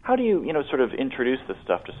 how do you, sort of introduce this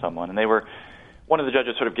stuff to someone? And one of the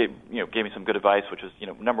judges sort of gave me some good advice, which was,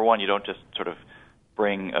 number one, you don't just sort of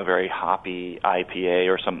bring a very hoppy IPA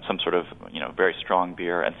or some sort of, very strong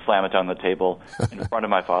beer and slam it down on the table in front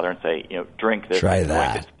of my father and say, drink this. Try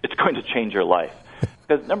that. It's going to change your life.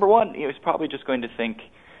 Because number one, he's probably just going to think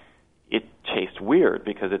it tastes weird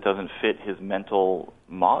because it doesn't fit his mental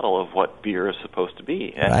model of what beer is supposed to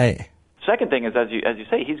be. And right. Second thing is, as you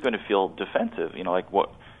say, he's going to feel defensive. Like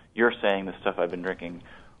what you're saying, the stuff I've been drinking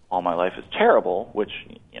all my life is terrible, which,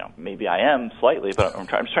 maybe I am slightly, but I'm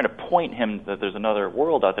just trying to point him that there's another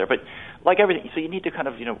world out there. But like everything, so you need to kind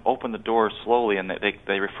of, open the door slowly, and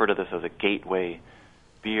they refer to this as a gateway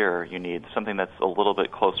beer. You need something that's a little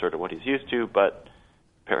bit closer to what he's used to, but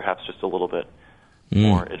perhaps just a little bit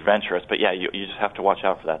more adventurous. But yeah, you just have to watch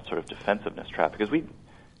out for that sort of defensiveness trap, because we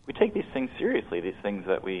take these things seriously, these things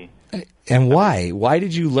that we... And why? Why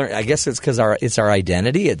did you learn? I guess it's because it's our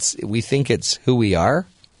identity. We think it's who we are.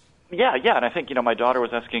 Yeah, and I think, my daughter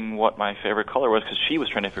was asking what my favorite color was because she was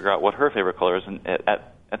trying to figure out what her favorite color is. And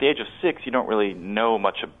at the age of 6, you don't really know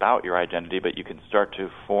much about your identity, but you can start to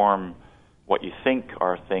form what you think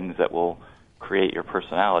are things that will create your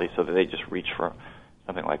personality, so that they just reach for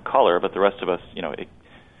something like color. But the rest of us, it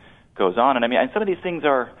goes on. And and some of these things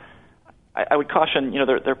are, I would caution,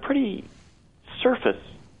 they're pretty surface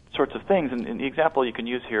sorts of things. And the example you can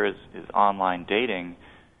use here is online dating.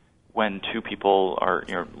 When two people are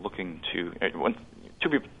looking to, when two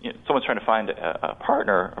people, someone's trying to find a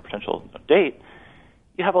partner, a potential date,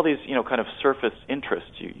 you have all these kind of surface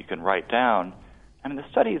interests you can write down. The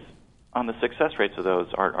studies on the success rates of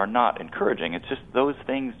those are not encouraging. It's just those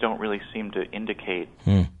things don't really seem to indicate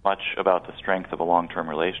much about the strength of a long-term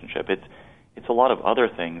relationship. It's a lot of other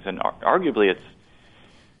things, and arguably it's,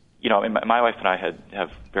 my wife and I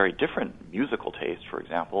have very different musical tastes, for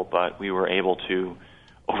example, but we were able to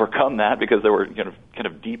overcome that because there were kind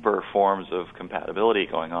of deeper forms of compatibility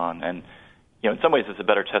going on. And in some ways it's a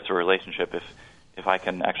better test of a relationship if I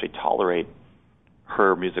can actually tolerate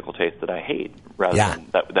her musical taste that I hate rather than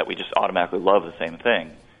that we just automatically love the same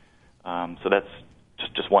thing. So that's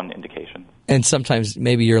just one indication. And sometimes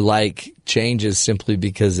maybe your like changes simply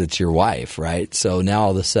because it's your wife, right? So now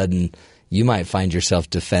all of a sudden you might find yourself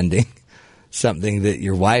defending something that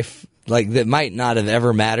your wife that might not have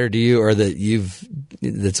ever mattered to you, or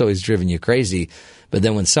that's always driven you crazy. But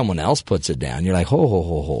then when someone else puts it down, you're like,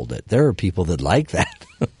 hold it. There are people that like that.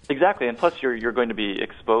 Exactly, and plus you're going to be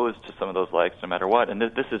exposed to some of those likes no matter what. And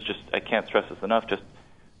this is just, I can't stress this enough. Just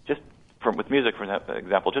with music, for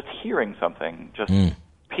example, just hearing something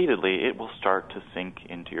repeatedly, it will start to sink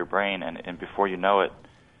into your brain, and before you know it,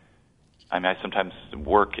 I sometimes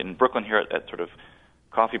work in Brooklyn here at sort of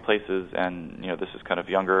coffee places, and this is kind of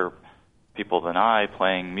younger people than I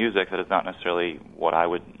playing music that is not necessarily what I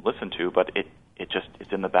would listen to, but it's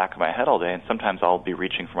in the back of my head all day, and sometimes I'll be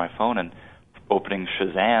reaching for my phone and opening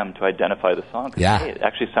Shazam to identify the song. 'Cause, Yeah. hey, it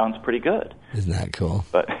actually sounds pretty good. Isn't that cool?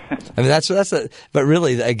 But I mean, but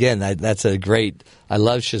really, again, that's a great. I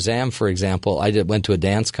love Shazam, for example. I went to a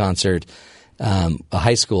dance concert, a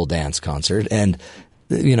high school dance concert, and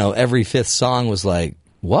every fifth song was like,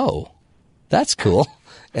 "Whoa, that's cool."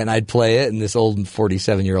 And I'd play it, and this old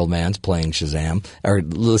 47-year-old man's playing Shazam or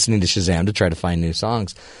listening to Shazam to try to find new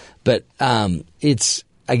songs. But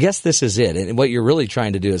I guess this is it. And what you're really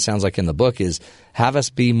trying to do, it sounds like in the book, is have us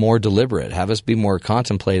be more deliberate, have us be more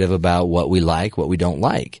contemplative about what we like, what we don't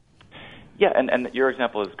like. Yeah, and your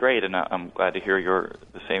example is great, and I'm glad to hear you're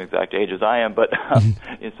the same exact age as I am. But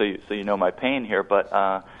so you know my pain here.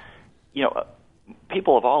 But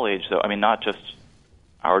people of all age, though, I mean, not just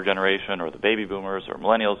our generation or the baby boomers or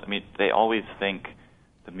millennials. I mean, they always think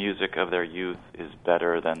the music of their youth is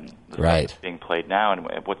better than the stuff that's being played now. And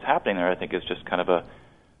what's happening there, I think, is just kind of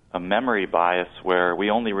a memory bias where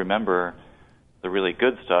we only remember the really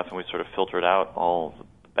good stuff and we sort of filtered out all the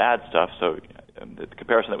bad stuff. So the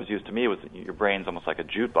comparison that was used to me was that your brain's almost like a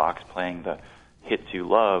jukebox playing the hits you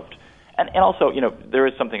loved. And also, there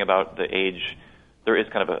is something about the age, there is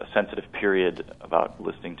kind of a sensitive period about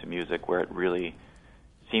listening to music where it really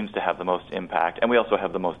seems to have the most impact. And we also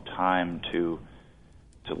have the most time to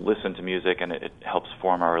listen to music, and it helps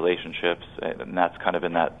form our relationships, and that's kind of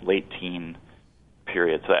in that late teen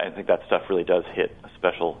period. So I think that stuff really does hit a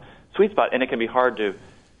special sweet spot, and it can be hard to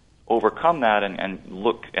overcome that and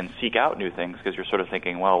look and seek out new things because you're sort of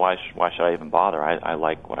thinking, well, why should I even bother? I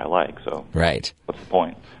like what I like, so right. What's the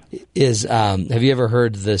point? Have you ever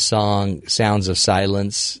heard the song "Sounds of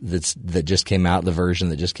Silence" that just came out, the version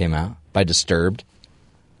that just came out by Disturbed?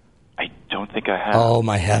 I don't think I have. Oh,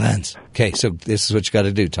 my heavens. Okay, so this is what you got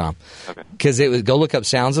to do, Tom. Okay. Because go look up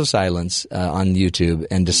 "Sounds of Silence" on YouTube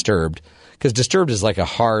and Disturbed, because Disturbed is like a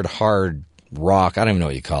hard rock. I don't even know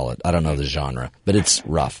what you call it. I don't know the genre, but it's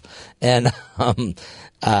rough. And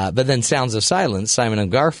but then "Sounds of Silence," Simon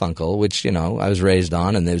and Garfunkel, which I was raised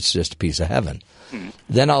on, and it's just a piece of heaven.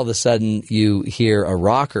 Then all of a sudden you hear a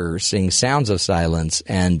rocker sing "Sounds of Silence,"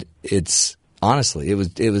 and it's honestly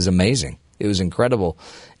it was amazing. It was incredible,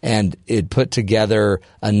 and it put together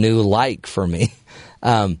a new like for me.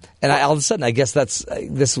 And all of a sudden, I guess that's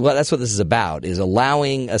what this is about: is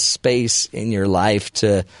allowing a space in your life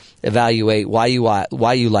to evaluate why you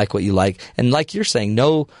like what you like, and like you're saying,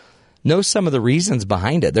 know some of the reasons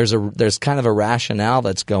behind it. There's kind of a rationale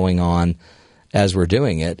that's going on as we're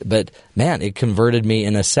doing it. But man, it converted me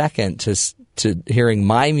in a second to hearing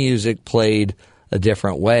my music played a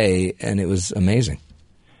different way, and it was amazing.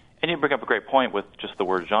 And you bring up a great point with just the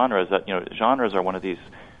word genre, is that genres are one of these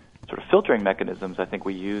sort of filtering mechanisms I think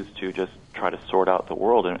we use to just try to sort out the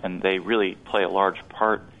world, and they really play a large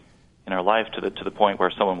part in our life to the point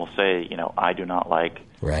where someone will say, I do not like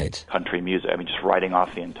country music. I mean, just writing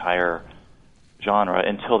off the entire genre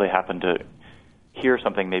until they happen to hear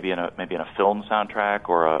something maybe in a film soundtrack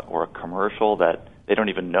or a commercial that they don't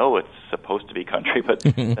even know it's supposed to be country, but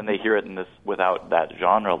then they hear it in this without that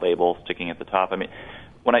genre label sticking at the top. I mean,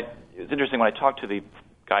 it's interesting when I talked to the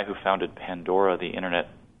guy who founded Pandora, the internet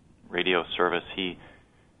radio service. He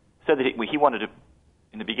said that he wanted to.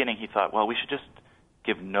 In the beginning, he thought, well, we should just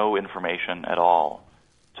give no information at all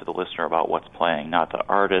to the listener about what's playing, not the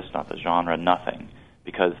artist, not the genre, nothing,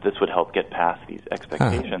 because this would help get past these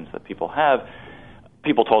expectations that people have.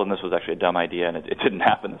 People told him this was actually a dumb idea, and it didn't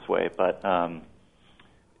happen this way. But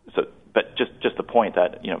just the point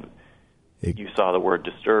that you saw the word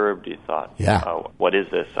 "disturbed," you thought, oh, what is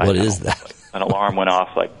this? What is that? An alarm went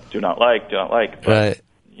off, like do not like. But, right.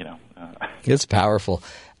 It's powerful.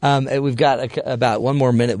 We've got about one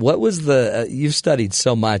more minute. What was you've studied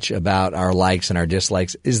so much about our likes and our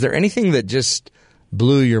dislikes. Is there anything that just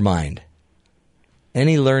blew your mind?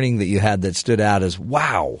 Any learning that you had that stood out as,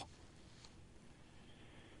 wow?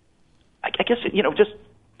 I guess,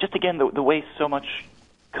 just again, the way so much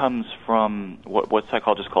comes from what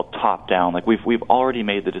psychologists call top-down. Like we've already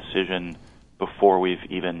made the decision before we've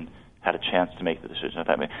even had a chance to make the decision.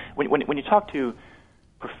 When you talk to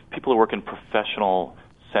people who work in professional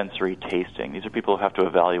sensory tasting, these are people who have to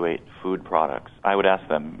evaluate food products. I would ask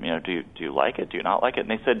them, do you like it? Do you not like it? And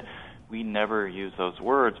they said, we never use those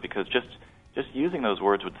words because just using those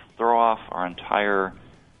words would throw off our entire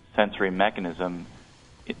sensory mechanism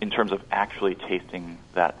in terms of actually tasting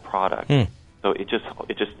that product. So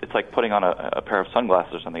it's like putting on a pair of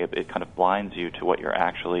sunglasses or something. It kind of blinds you to what you're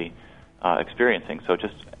actually experiencing. So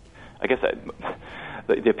I guess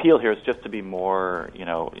the appeal here is just to be more,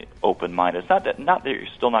 open-minded. It's not that you're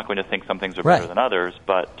still not going to think some things are better than others,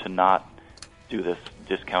 but to not do this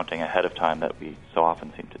discounting ahead of time that we so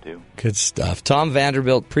often seem to do. Good stuff. Tom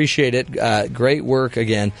Vanderbilt, appreciate it. Great work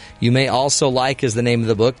again. You May Also Like is the name of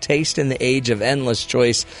the book. Taste in the Age of Endless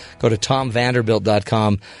Choice. Go to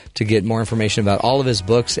tomvanderbilt.com to get more information about all of his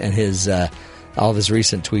books and his all of his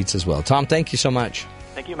recent tweets as well. Tom, thank you so much.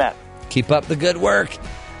 Thank you, Matt. Keep up the good work.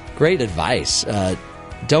 Great advice.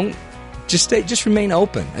 Just remain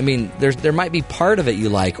open. I mean, there might be part of it you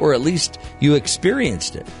like, or at least you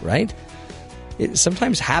experienced it, right?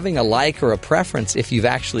 Sometimes having a like or a preference, if you've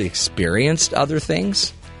actually experienced other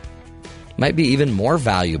things, might be even more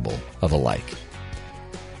valuable of a like.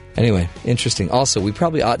 Anyway, interesting. Also, we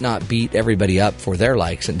probably ought not beat everybody up for their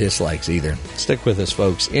likes and dislikes either. Stick with us,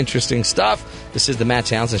 folks. Interesting stuff. This is the Matt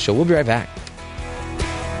Townsend Show. We'll be right back.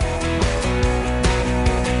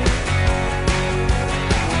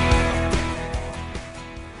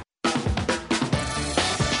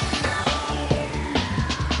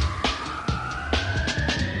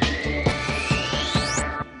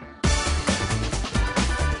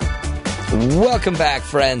 Welcome back,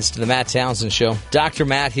 friends, to the Matt Townsend Show. Dr.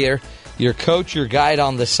 Matt here, your coach, your guide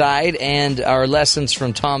on the side, and our lessons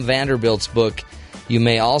from Tom Vanderbilt's book, You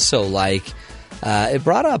May Also Like. It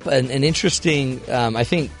brought up an interesting, I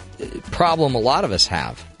think, problem a lot of us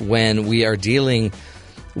have when we are dealing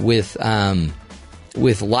with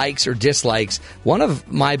likes or dislikes. One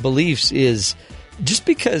of my beliefs is just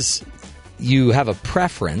because you have a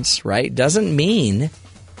preference, right, doesn't mean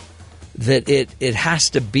that it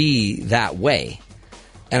has to be that way.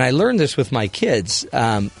 And I learned this with my kids,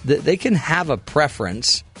 that they can have a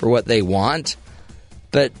preference for what they want,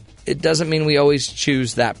 but it doesn't mean we always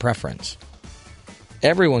choose that preference.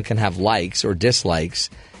 Everyone can have likes or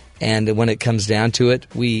dislikes, and when it comes down to it,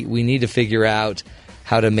 we need to figure out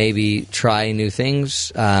how to maybe try new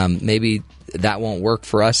things. Maybe that won't work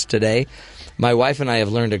for us today. My wife and I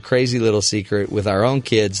have learned a crazy little secret with our own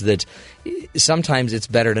kids that sometimes it's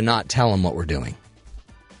better to not tell them what we're doing.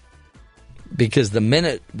 Because the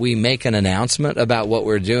minute we make an announcement about what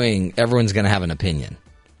we're doing, everyone's going to have an opinion.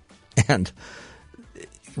 And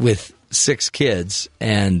with 6 kids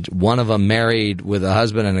and one of them married with a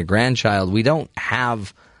husband and a grandchild, we don't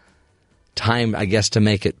have time, I guess, to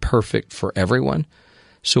make it perfect for everyone.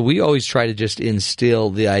 So we always try to just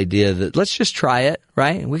instill the idea that let's just try it,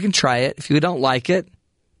 right? We can try it. If you don't like it,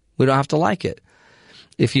 we don't have to like it.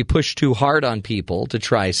 If you push too hard on people to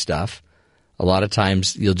try stuff, a lot of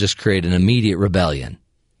times you'll just create an immediate rebellion.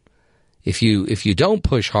 If you don't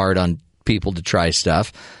push hard on people to try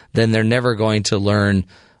stuff, then they're never going to learn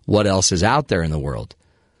what else is out there in the world.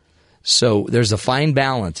 So there's a fine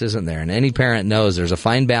balance, isn't there? And any parent knows there's a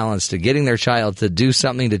fine balance to getting their child to do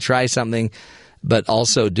something, to try something, but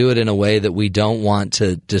also do it in a way that we don't want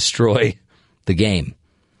to destroy the game.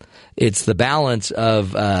 It's the balance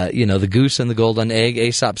of, the goose and the golden egg,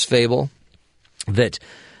 Aesop's fable, that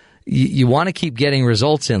you want to keep getting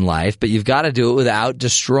results in life, but you've got to do it without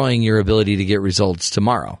destroying your ability to get results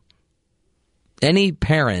tomorrow. Any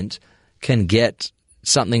parent can get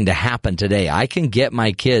something to happen today. I can get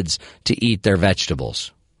my kids to eat their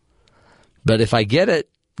vegetables. But if I get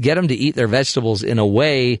them to eat their vegetables in a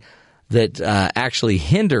way that actually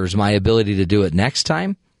hinders my ability to do it next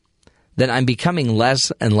time, then I'm becoming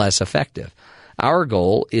less and less effective. Our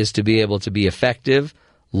goal is to be able to be effective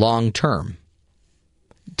long term,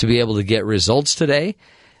 to be able to get results today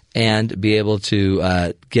and be able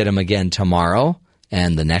to get them again tomorrow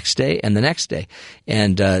and the next day and the next day.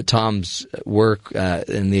 And Tom's work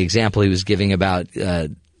and the example he was giving about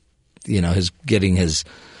getting his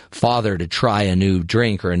father to try a new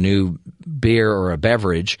drink or a new beer or a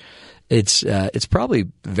beverage, it's probably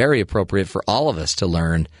very appropriate for all of us to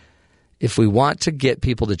learn. If we want to get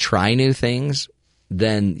people to try new things,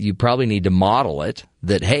 then you probably need to model it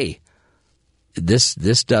that, hey, this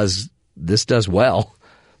does well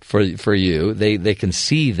for you. They can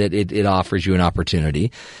see that it offers you an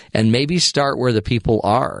opportunity, and maybe start where the people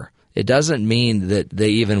are. It doesn't mean that they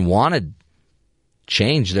even want to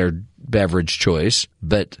change their beverage choice,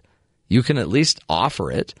 but you can at least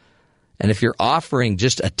offer it. And if you're offering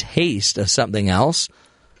just a taste of something else,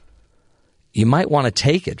 you might want to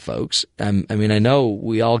take it, folks. I mean, I know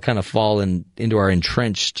we all kind of fall into our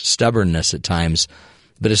entrenched stubbornness at times,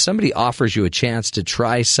 but if somebody offers you a chance to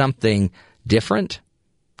try something different,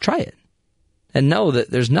 try it. And know that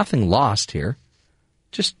there's nothing lost here.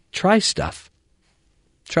 Just try stuff.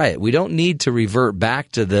 Try it. We don't need to revert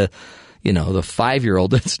back to the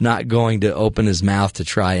 5-year-old that's not going to open his mouth to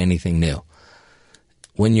try anything new.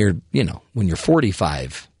 When you're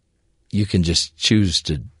 45, you can just choose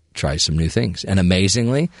to try some new things. And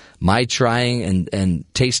amazingly, my trying and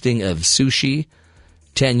tasting of sushi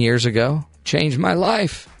 10 years ago Changed my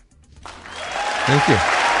life. Thank you.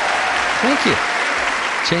 Thank you.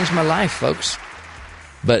 Changed my life, folks.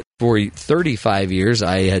 But for 35 years,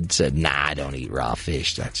 I had said, nah, I don't eat raw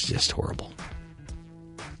fish. That's just horrible.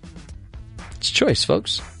 It's choice,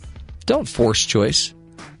 folks. Don't force choice.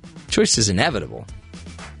 Choice is inevitable.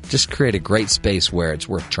 Just create a great space where it's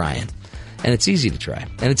worth trying. And it's easy to try.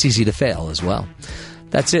 And it's easy to fail as well.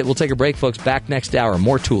 That's it. We'll take a break, folks. Back next hour.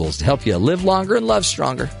 More tools to help you live longer and love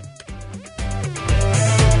stronger.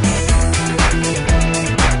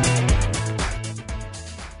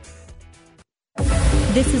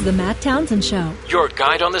 This is the Matt Townsend Show. Your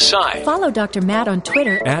guide on the side. Follow Dr. Matt on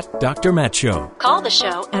Twitter At Dr. Matt Show. Call the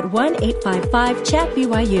show at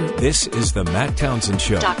 1-855-CHAT-BYU. This is the Matt Townsend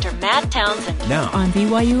Show. Dr. Matt Townsend. Now on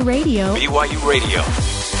BYU Radio. BYU Radio.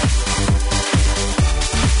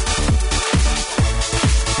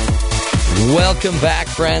 Welcome back,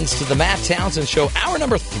 friends, to the Matt Townsend Show. Hour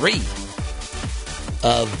number 3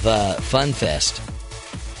 of Fun Fest.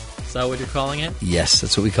 Is that what you're calling it? Yes,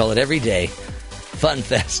 that's what we call it every day. Fun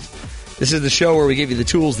Fest. This is the show where we give you the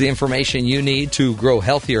tools, the information you need to grow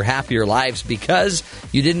healthier, happier lives because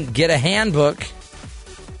you didn't get a handbook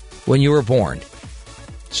when you were born.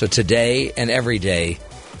 So today and every day,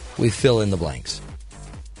 we fill in the blanks.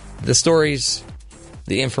 The stories,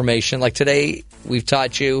 the information. Like today, we've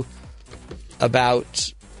taught you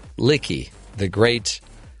about Licky, the great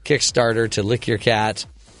Kickstarter to lick your cat.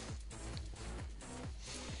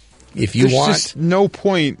 If you There's just no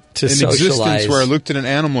point to in socialize, existence where I looked at an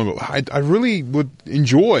animal and go, I really would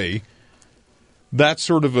enjoy that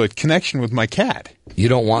sort of a connection with my cat. You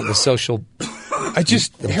don't want the social...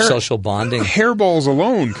 social bonding. Hairballs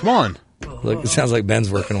alone, come on. Look, it sounds like Ben's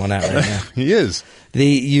working one out right now. He is.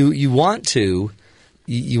 You want to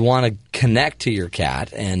connect to your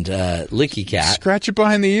cat and Licky cat. Scratch it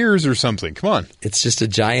behind the ears or something. Come on. It's just a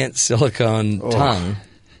giant silicone tongue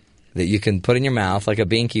that you can put in your mouth like a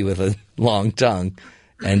binky with a long tongue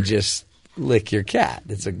and just lick your cat.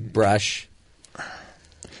 It's a brush.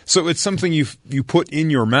 So it's something you put in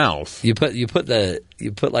your mouth. You put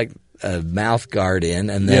like a mouth guard in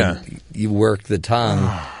and then you work the tongue.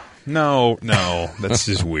 No, that's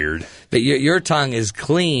just weird. But your tongue is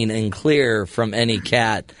clean and clear from any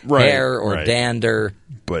cat hair or dander.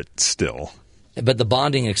 But still. But the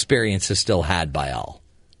bonding experience is still had by all.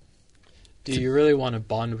 Do you really want to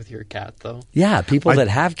bond with your cat, though? Yeah, people that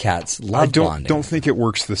have cats love bonding. I don't think it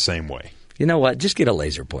works the same way. You know what? Just get a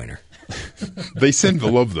laser pointer. They seem to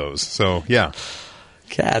love those, so yeah.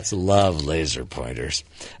 Cats love laser pointers.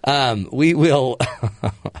 We will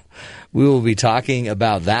be talking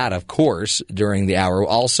about that, of course, during the hour.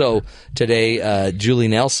 Also, today, Julie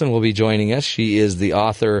Nelson will be joining us. She is the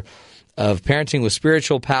author of Parenting with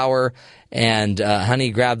Spiritual Power and Honey,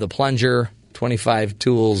 Grab the Plunger, 25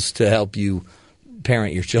 tools to help you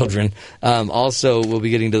parent your children. Also, we'll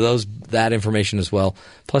be getting to that information as well.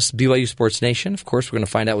 Plus, BYU Sports Nation. Of course, we're going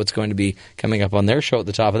to find out what's going to be coming up on their show at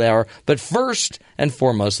the top of the hour. But first and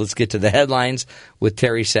foremost, let's get to the headlines with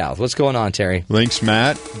Terry South. What's going on, Terry? Thanks,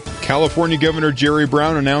 Matt. California Governor Jerry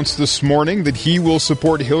Brown announced this morning that he will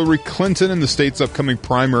support Hillary Clinton in the state's upcoming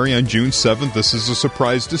primary on June 7th. This is a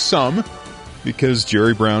surprise to some because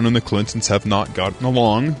Jerry Brown and the Clintons have not gotten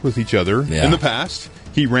along with each other in the past.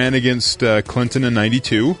 He ran against Clinton in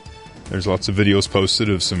 92. There's lots of videos posted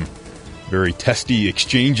of some very testy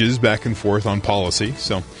exchanges back and forth on policy.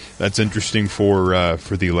 So that's interesting for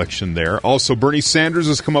the election there. Also, Bernie Sanders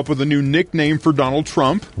has come up with a new nickname for Donald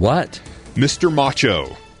Trump. What? Mr.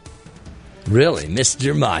 Macho. Really?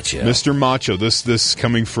 Mr. Macho? Mr. Macho. This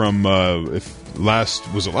coming from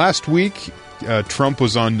last week? Trump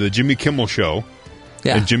was on the Jimmy Kimmel show.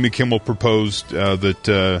 Yeah. And Jimmy Kimmel proposed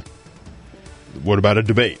that... what about a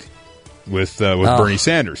debate with Bernie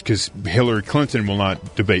Sanders? Because Hillary Clinton will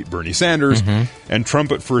not debate Bernie Sanders. Mm-hmm. And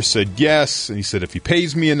Trump at first said yes. And he said, if he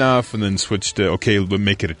pays me enough, and then switched to, okay, we'll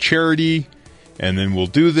make it a charity. And then we'll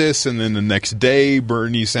do this. And then the next day,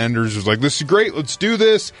 Bernie Sanders was like, this is great. Let's do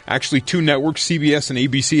this. Actually, two networks, CBS and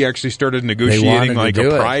ABC, actually started negotiating like a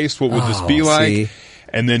price. What would this be like? See?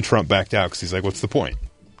 And then Trump backed out because he's like, what's the point?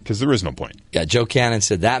 Because there is no point. Yeah, Joe Cannon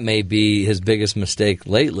said that may be his biggest mistake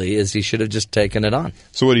lately is he should have just taken it on.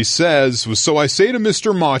 So what he says was, so I say to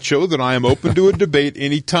Mr. Macho that I am open to a debate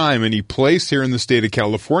anytime, any place here in the state of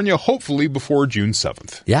California, hopefully before June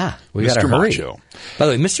 7th. Yeah, we got to hurry. Macho. By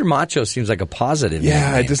the way, Mr. Macho seems like a positive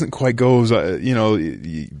name. It doesn't quite go as,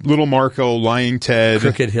 Little Marco, Lying Ted.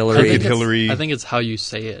 Crooked Hillary. I think it's how you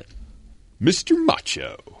say it. Mr.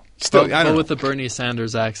 Macho. Still, but with the Bernie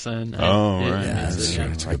Sanders accent. Right. That's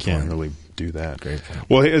true. I can't really do that. Great point.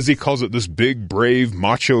 Well, as he calls it, this big, brave,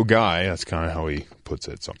 macho guy, that's kind of how he puts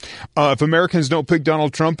it. So, if Americans don't pick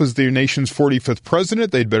Donald Trump as their nation's 45th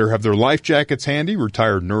president, they'd better have their life jackets handy.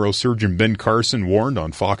 Retired neurosurgeon Ben Carson warned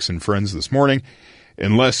on Fox and Friends this morning.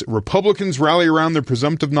 Unless Republicans rally around their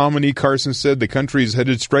presumptive nominee, Carson said the country is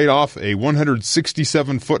headed straight off a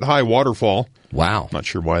 167-foot-high waterfall. Wow. Not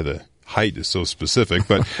sure why the height is so specific,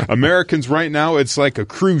 but Americans right now, it's like a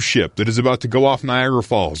cruise ship that is about to go off Niagara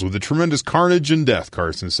Falls with a tremendous carnage and death,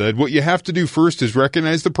 Carson said. What you have to do first is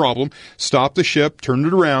recognize the problem, stop the ship, turn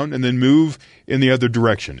it around, and then move in the other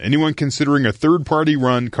direction. Anyone considering a third-party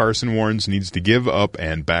run, Carson warns, needs to give up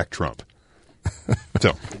and back Trump.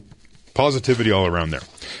 So, positivity all around there.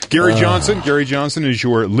 Gary Johnson is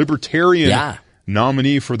your libertarian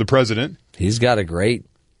nominee for the president. He's a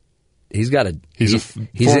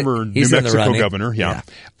former New Mexico governor. Yeah.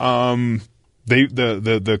 The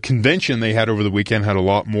convention they had over the weekend had a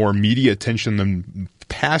lot more media attention than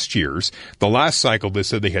past years. The last cycle, they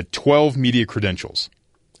said they had 12 media credentials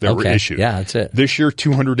that were issued. Yeah, that's it. This year,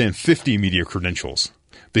 250 media credentials,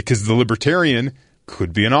 because the libertarian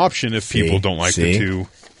could be an option if people don't like the two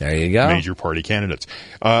There you go. major party candidates.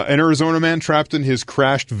 An Arizona man trapped in his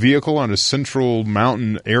crashed vehicle on a central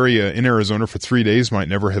mountain area in Arizona for 3 days might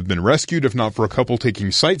never have been rescued if not for a couple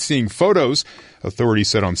taking sightseeing photos. Authorities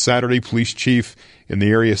said on Saturday. Police chief in the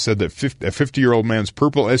area said that a 50-year-old man's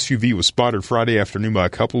purple SUV was spotted Friday afternoon by a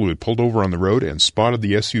couple who had pulled over on the road and spotted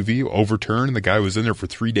the SUV overturned. And the guy was in there for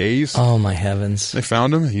 3 days. Oh, my heavens. They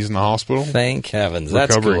found him. He's in the hospital. Thank heavens.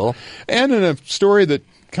 That's cool. And in a story that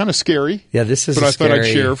kind of scary. Yeah, this is but I thought I'd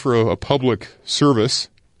share for a public service,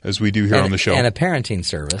 as we do here on the show. And a parenting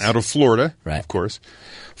service. Out of Florida, of course.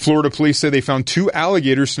 Florida police say they found 2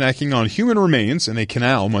 alligators snacking on human remains in a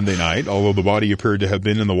canal Monday night. Although the body appeared to have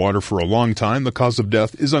been in the water for a long time, the cause of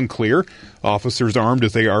death is unclear. Officers armed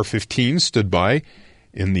with AR-15 stood by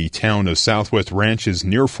in the town of Southwest Ranches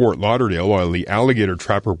near Fort Lauderdale while the alligator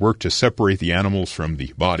trapper worked to separate the animals from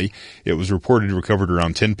the body. It was reported recovered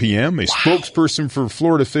around 10 p.m. A spokesperson for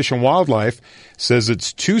Florida Fish and Wildlife says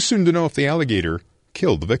it's too soon to know if the alligator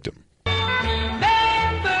killed the victim.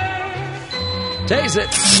 Tase it.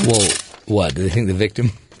 Well, what? Do they think the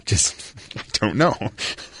victim just... I don't know.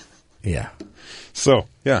 Yeah. So,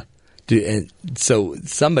 yeah. So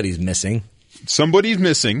somebody's missing. Somebody's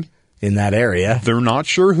missing. In that area. They're not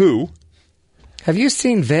sure who. Have you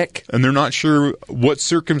seen Vic? And they're not sure what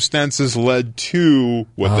circumstances led to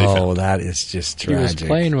what they found. Oh, that is just tragic. He was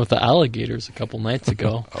playing with the alligators a couple nights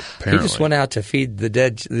ago. He just went out to feed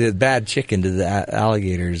the bad chicken to the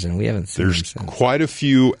alligators, and we haven't seen him since. Quite a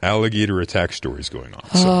few alligator attack stories going on.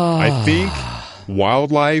 So I think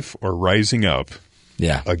wildlife are rising up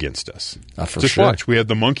against us. Just watch. We had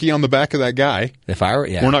the monkey on the back of that guy.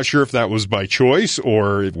 We're not sure if that was by choice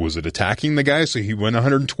or was it attacking the guy, so he went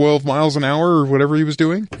 112 miles an hour or whatever he was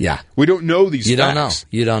doing. Yeah. We don't know these facts.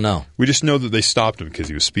 You don't know. We just know that they stopped him because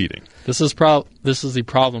he was speeding. This is the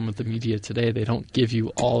problem with the media today. They don't give you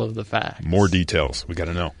all of the facts. More details. We got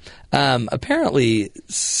to know. Apparently,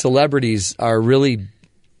 celebrities are really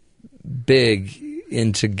big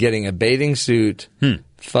into getting a bathing suit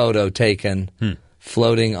photo taken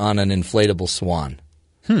floating on an inflatable swan.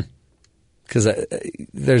 Because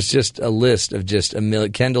there's just a list of just a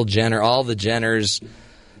million. Kendall Jenner, all the Jenners,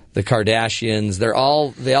 the Kardashians,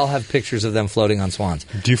 they all have pictures of them floating on swans.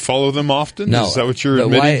 Do you follow them often? No. Is that what you're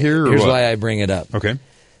admitting here? Here's why I bring it up. Okay.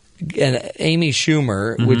 And Amy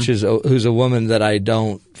Schumer, who's a woman that I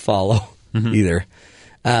don't follow either.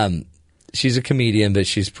 She's a comedian, but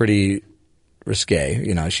she's pretty risque.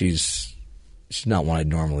 You know, she's not one I'd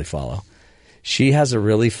normally follow. She has a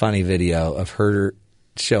really funny video of her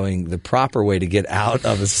showing the proper way to get out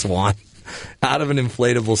of a swan, out of an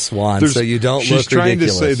inflatable swan, so you don't look ridiculous. She's trying to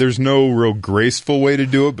say there's no real graceful way to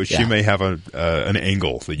do it, but she may have an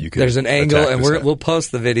angle that you can. There's an angle, and we'll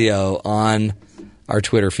post the video on our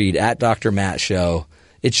Twitter feed at Dr. Matt Show.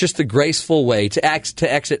 It's just the graceful way to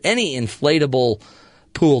exit any inflatable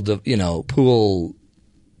pool. I don't know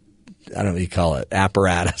what you call it,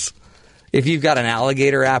 apparatus. If you've got an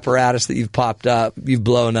alligator apparatus that you've popped up, you've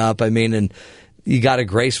blown up, and you got to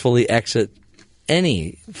gracefully exit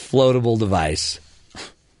any floatable device,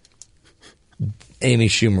 Amy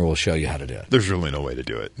Schumer will show you how to do it. There's really no way to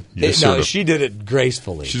do it. She did it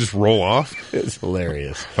gracefully. She just roll off? It's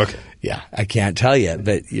hilarious. Okay. Yeah, I can't tell you,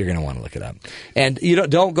 but you're going to want to look it up. And you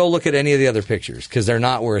don't go look at any of the other pictures because they're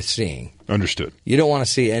not worth seeing. Understood. You don't want to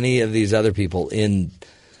see any of these other people in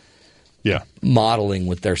modeling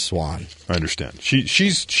with their swan. I understand.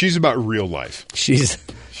 She's about real life. She's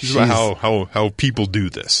about how people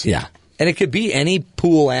do this. Yeah. And it could be any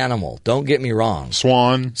pool animal. Don't get me wrong.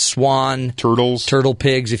 Swan. Turtles. Turtle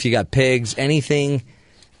pigs, if you got pigs, anything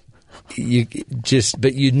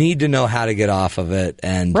But you need to know how to get off of it,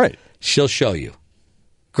 and she'll show you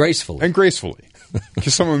gracefully. And gracefully.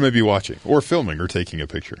 Because someone may be watching or filming or taking a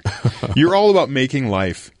picture. You're all about making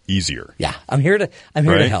life easier. Yeah, I'm here to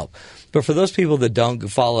help. But for those people that don't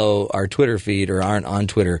follow our Twitter feed or aren't on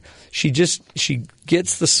Twitter, she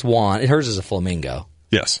gets the swan. Hers is a flamingo.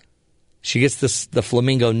 Yes. She gets the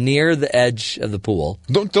flamingo near the edge of the pool.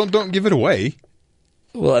 Don't give it away.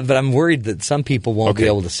 Well, but I'm worried that some people won't be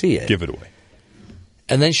able to see it. Give it away.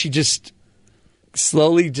 And then she just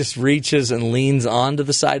slowly just reaches and leans onto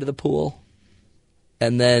the side of the pool.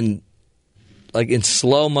 And then, like in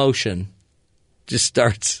slow motion, just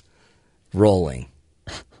starts rolling.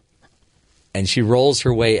 And she rolls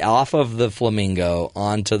her way off of the flamingo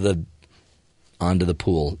onto the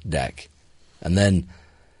pool deck. And then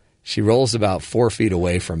she rolls about 4 feet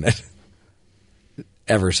away from it,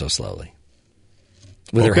 ever so slowly.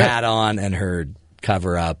 With her hat on and her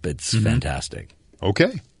cover up, it's fantastic.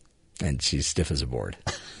 Okay. And she's stiff as a board.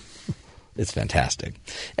 It's fantastic.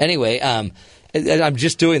 Anyway, I'm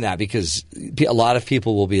just doing that because a lot of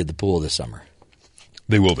people will be at the pool this summer.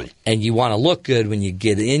 They will be. And you want to look good when you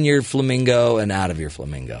get in your flamingo and out of your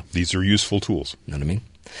flamingo. These are useful tools. You know what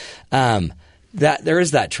I mean? There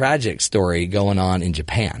is that tragic story going on in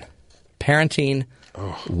Japan. Parenting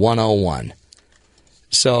 101.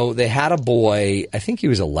 So they had a boy, I think he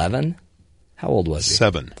was 11. How old was he?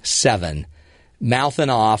 7. Mouthing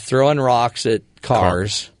off, throwing rocks at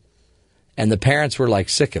cars. And the parents were like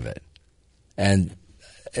sick of it. And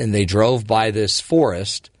they drove by this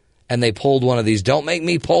forest and they pulled one of these "don't make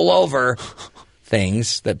me pull over"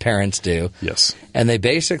 things that parents do. Yes. And they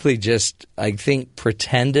basically just, I think,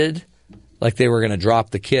 pretended like they were going to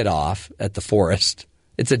drop the kid off at the forest.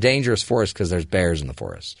 It's a dangerous forest because there's bears in the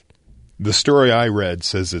forest. The story I read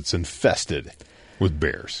says it's infested with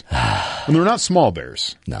bears. And they're not small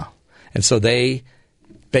bears. No. And so they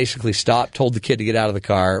basically stopped, told the kid to get out of the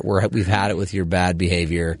car. We've had it with your bad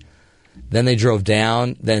behavior. Then they drove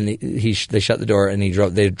down. Then they shut the door and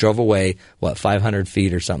they drove away, 500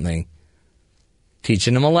 feet or something,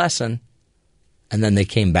 teaching him a lesson. And then they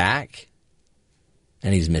came back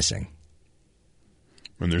and he's missing.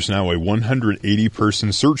 And there's now a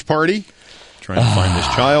 180-person search party trying to find this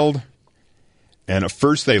child. And at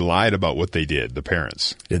first they lied about what they did, the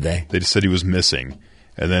parents. Did they? They just said he was missing.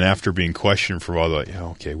 And then after being questioned for a while, they're like,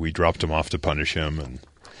 okay, we dropped him off to punish him. And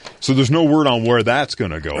so there's no word on where that's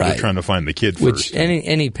going to go. Right. They're trying to find the kid first. Which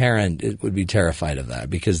any parent would be terrified of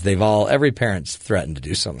that because every parent's threatened to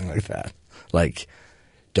do something like that. Like,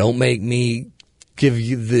 don't make me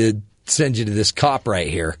send you to this cop right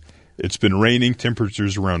here. It's been raining,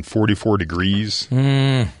 temperatures around 44 degrees.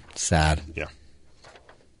 Sad. Yeah.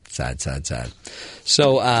 Sad.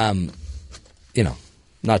 So,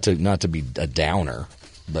 not to be a downer,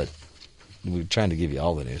 but we're trying to give you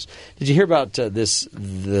all the news. Did you hear about this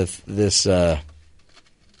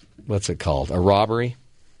what's it called? A robbery?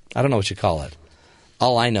 I don't know what you call it.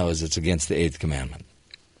 All I know is it's against the 8th commandment.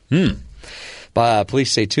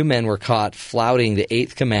 Police say 2 men were caught flouting the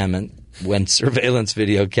 8th commandment when surveillance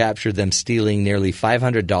video captured them stealing nearly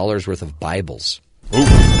 $500 worth of Bibles.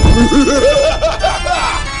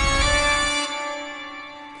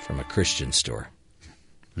 From a Christian store.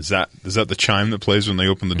 Is that the chime that plays when they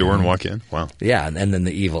open the door and walk in? Wow. Yeah, and then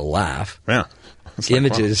the evil laugh. Yeah.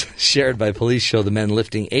 Images shared by police show the men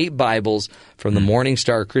lifting 8 Bibles from the Morning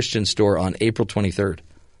Star Christian store on April 23rd.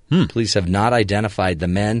 Police have not identified the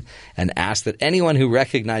men and asked that anyone who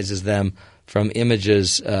recognizes them from the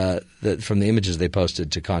images they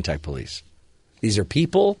posted to contact police. These are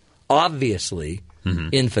people, obviously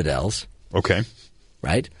infidels. Okay.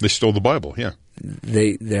 Right? They stole the Bible, yeah.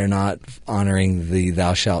 They're not honoring the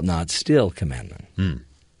 "thou shalt not steal" commandment.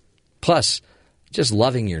 Plus, just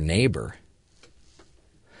loving your neighbor.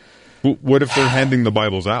 Well, what if they're handing the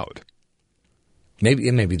Bibles out?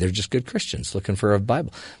 Maybe they're just good Christians looking for a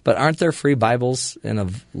Bible. But aren't there free Bibles in a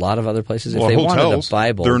lot of other places? Well, if they hotels, wanted a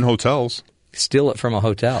Bible, they're in hotels. Steal it from a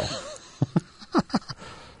hotel.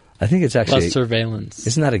 I think it's actually less surveillance.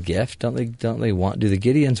 Isn't that a gift? Don't they want? Do the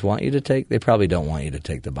Gideons want you to take? They probably don't want you to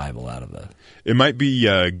take the Bible out of the. It might be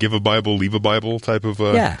give a Bible, leave a Bible type of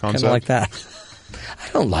concept. Kind of like that. I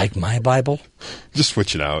don't like my Bible. Just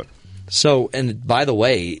switch it out. So, and by the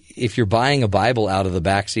way, if you're buying a Bible out of the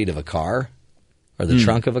back seat of a car or the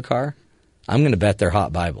trunk of a car, I'm going to bet they're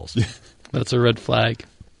hot Bibles. That's a red flag.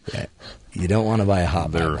 Yeah. You don't want to buy a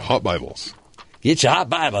hot Bible. They're hot Bibles. Get your hot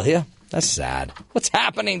Bible here. That's sad. What's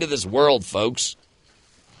happening to this world, folks?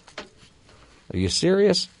 Are you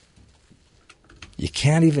serious? You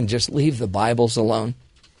can't even just leave the Bibles alone?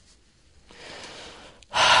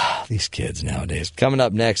 These kids nowadays. Coming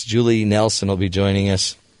up next, Julie Nelson will be joining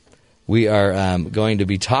us. We are going to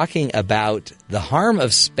be talking about the harm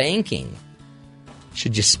of spanking.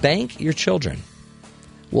 Should you spank your children?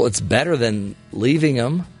 Well, it's better than leaving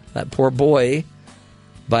them, that poor boy,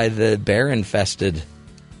 by the bear-infested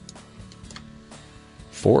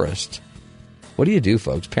forest. What do you do,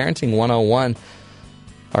 folks? Parenting 101.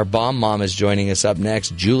 Our bomb mom is joining us up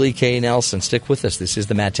next. Julie K. Nelson. Stick with us. This is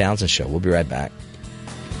the Matt Townsend Show. We'll be right back.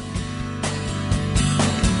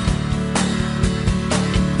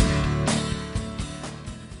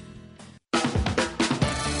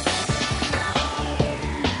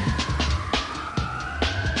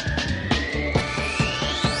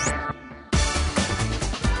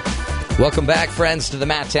 Welcome back, friends, to the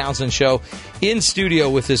Matt Townsend Show. In studio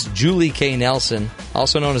with us, Julie K. Nelson,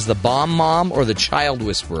 also known as the Bomb Mom or the Child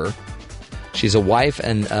Whisperer. She's a wife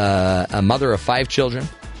and a mother of 5 children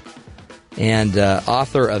and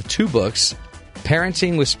author of 2 books,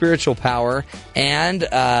 Parenting with Spiritual Power and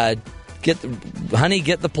Honey,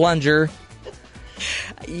 Get the Plunger.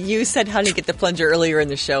 You said, honey, get the plunger earlier in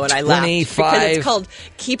the show, and I laughed. 25. Because it's called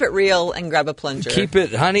Keep It Real and Grab a Plunger. Keep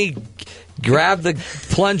it, honey, grab the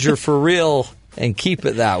plunger for real and keep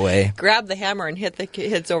it that way. Grab the hammer and hit the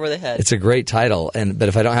hits over the head. It's a great title, but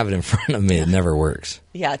if I don't have it in front of me, it never works.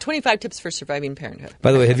 Yeah, 25 tips for surviving parenthood.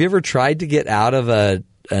 By the way, have you ever tried to get out of an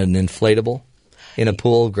inflatable in a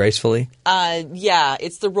pool gracefully? Yeah,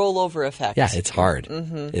 it's the rollover effect. Yeah, it's hard.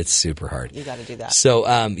 Mm-hmm. It's super hard. You got to do that.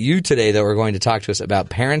 So you today, though, are going to talk to us about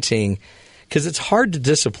parenting because it's hard to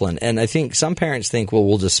discipline. And I think some parents think, well,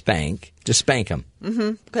 we'll just spank them.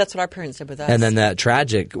 Mm-hmm. That's what our parents did with us. And then that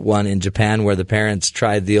tragic one in Japan where the parents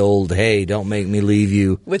tried the old, hey, don't make me leave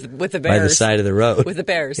you with the bears. By the side of the road. With the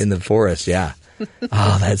bears. In the forest, yeah.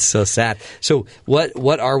 Oh, that's so sad. So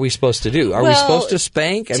what are we supposed to do? Are we supposed to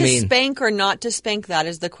spank? Spank or not to spank, that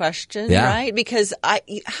is the question, right? Because how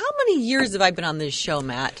many years have I been on this show,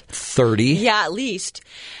 Matt? 30. Yeah, at least.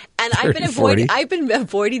 And 30, I've been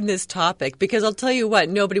avoiding this topic because I'll tell you what,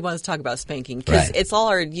 nobody wants to talk about spanking because it's all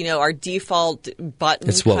our default button.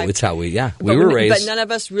 It's how we were raised. But none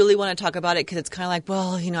of us really want to talk about it because it's kind of like,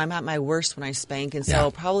 well, I'm at my worst when I spank, and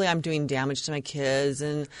so probably I'm doing damage to my kids,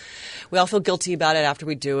 and we all feel guilty about it after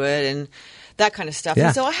we do it, and that kind of stuff. Yeah.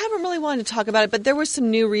 And so I haven't really wanted to talk about it, but there was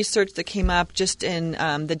some new research that came up just in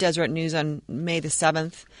the Deseret News on May the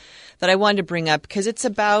 7th that I wanted to bring up because it's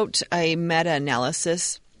about a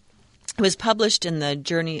meta-analysis. It was published in the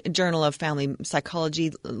Journal of Family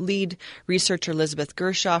Psychology. Lead researcher Elizabeth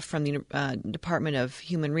Gershoff from the Department of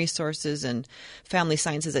Human Resources and Family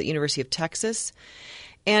Sciences at University of Texas.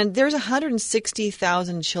 And there's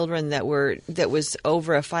 160,000 children that was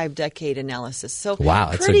over a 5-decade analysis. So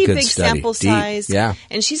wow, that's pretty a good big study. sample size. Deep. Yeah.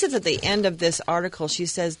 And she says at the end of this article, she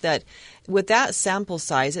says that with that sample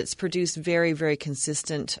size, it's produced very, very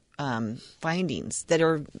consistent findings that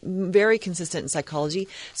are very consistent in psychology.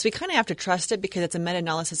 So we kind of have to trust it because it's a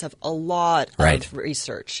meta-analysis of a lot of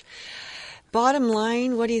research. Bottom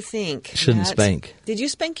line, what do you think? Shouldn't Matt? spank. Did you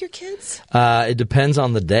spank your kids? It depends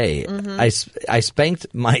on the day. Mm-hmm. I spanked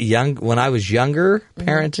when I was younger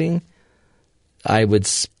parenting.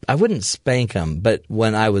 Mm-hmm. I wouldn't spank them, but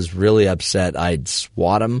when I was really upset, I'd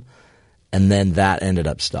swat them, and then that ended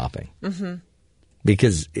up stopping. Mm-hmm.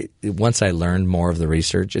 Because once I learned more of the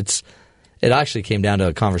research, it actually came down to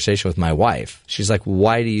a conversation with my wife. She's like,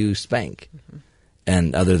 "Why do you spank?" Mm-hmm.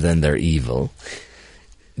 And other than they're evil.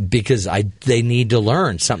 Because they need to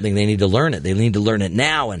learn something. They need to learn it. They need to learn it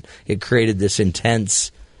now. And it created this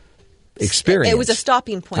intense experience. It was a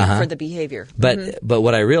stopping point for the behavior. But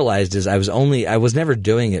what I realized is I was never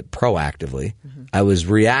doing it proactively. Mm-hmm. I was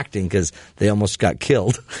reacting because they almost got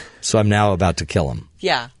killed. So I'm now about to kill them.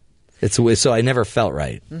 Yeah. So I never felt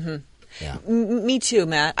right. Mm-hmm. Yeah. Me too,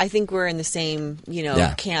 Matt. I think we're in the same,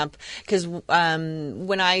 camp. Because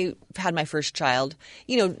when I had my first child,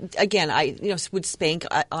 again, I would spank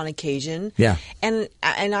on occasion. Yeah. And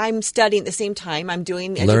I'm studying at the same time. I'm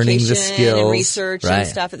doing learning education the skills, and research and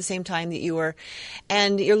stuff at the same time that you were,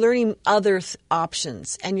 and you're learning other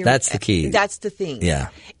options. And that's the key. That's the thing. Yeah.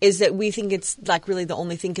 Is that we think it's like really the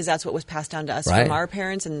only thing because that's what was passed down to us from our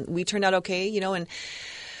parents, and we turned out okay, and.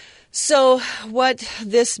 So what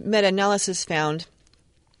this meta-analysis found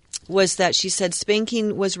was that she said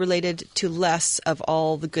spanking was related to less of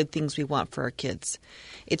all the good things we want for our kids.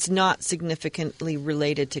 It's not significantly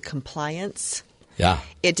related to compliance. Yeah.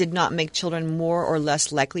 It did not make children more or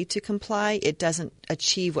less likely to comply. It doesn't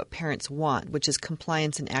achieve what parents want, which is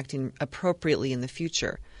compliance and acting appropriately in the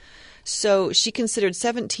future. So she considered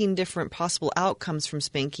 17 different possible outcomes from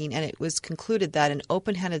spanking, and it was concluded that an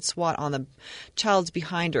open-handed swat on the child's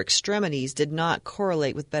behind or extremities did not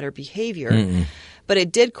correlate with better behavior, but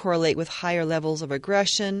it did correlate with higher levels of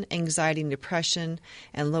aggression, anxiety and depression,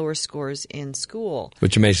 and lower scores in school.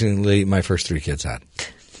 Which amazingly my first 3 kids had.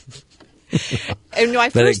 And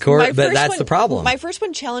But that's the problem. My first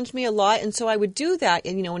one challenged me a lot, and so I would do that,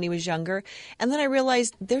 when he was younger. And then I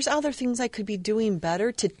realized there's other things I could be doing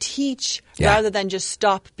better to teach rather than just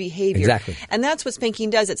stop behavior. Exactly. And that's what spanking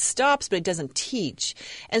does. It stops, but it doesn't teach.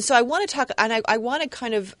 And so I want to talk, and I want to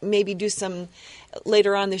kind of maybe do some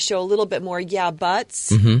later on the show a little bit more,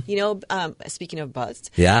 buts. Speaking of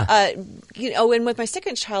butts. Yeah. And with my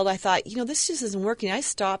second child, I thought, this just isn't working. I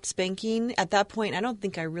stopped spanking at that point. I don't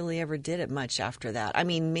think I really ever did it much after that. I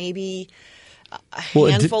mean, maybe a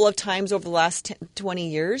handful of times over the last 20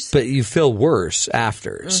 years. But you feel worse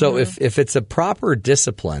after. So if it's a proper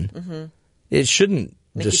discipline, it shouldn't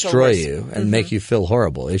destroy you and make you feel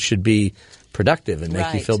horrible. It should be productive and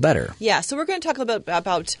make you feel better. Yeah, so we're going to talk a little bit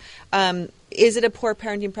about is it a poor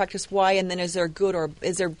parenting practice? Why? And then is there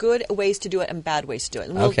good ways to do it and bad ways to do it?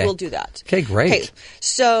 And we'll do that. Okay, great. Okay,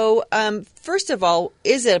 so first of all,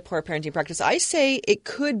 is it a poor parenting practice? I say it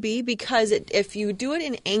could be because if you do it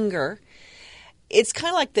in anger, it's kind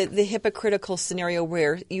of like the hypocritical scenario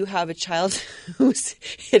where you have a child who's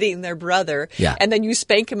hitting their brother, and then you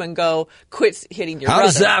spank him and go, quit hitting your brother. How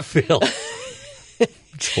does that feel?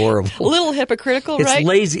 It's horrible. A little hypocritical, right? It's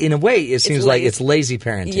lazy. In a way, it seems like it's lazy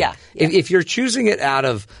parenting. Yeah. If you're choosing it out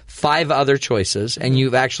of 5 other choices and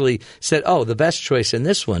you've actually said, the best choice in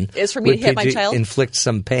this one is for me to hit my child, inflict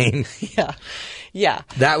some pain. Yeah.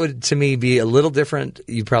 That would, to me, be a little different.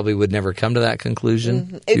 You probably would never come to that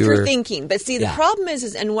conclusion. If you're thinking. But see, the problem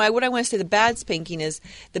is and what I want to say, the bad spanking is,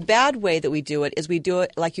 the bad way that we do it is we do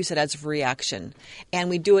it, like you said, as a reaction. And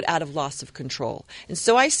we do it out of loss of control. And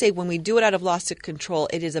so I say when we do it out of loss of control,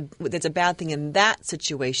 it's a bad thing in that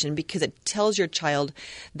situation because it tells your child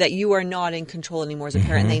that you are not in control anymore as a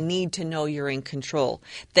parent. And they need to know you're in control.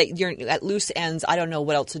 That you're at loose ends. I don't know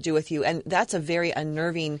what else to do with you. And that's a very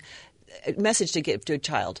unnerving message to give to a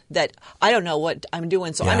child, that I don't know what I'm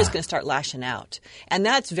doing, so I'm just going to start lashing out. And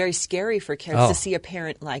that's very scary for kids to see a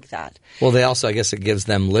parent like that. Well, they also, I guess it gives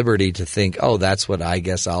them liberty to think, that's what I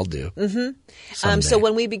guess I'll do. So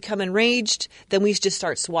when we become enraged, then we just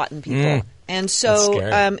start swatting people. And so,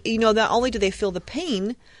 not only do they feel the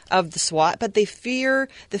pain of the SWAT, but they fear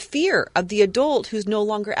the fear of the adult who's no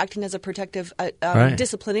longer acting as a protective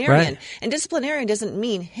disciplinarian. And disciplinarian doesn't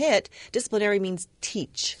mean hit. Disciplinarian means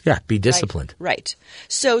teach. Yeah, be disciplined. Right.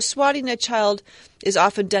 So swatting a child is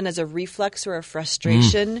often done as a reflex or a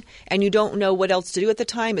frustration, and you don't know what else to do at the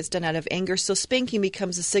time. It's done out of anger. So spanking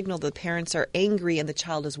becomes a signal that the parents are angry and the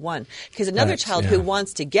child is won. Because another child who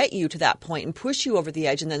wants to get you to that point and push you over the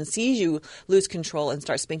edge and then sees you lose control and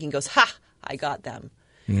start spanking goes, ha, I got them.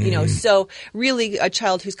 So really a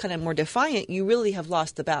child who's kind of more defiant, you really have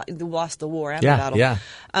lost the war and the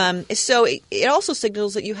battle. So it also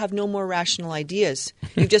signals that you have no more rational ideas.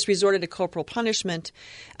 You've just resorted to corporal punishment.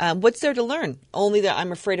 What's there to learn? Only that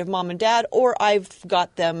I'm afraid of mom and dad, or I've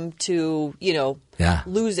got them to,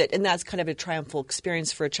 lose it. And that's kind of a triumphal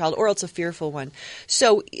experience for a child, or else a fearful one.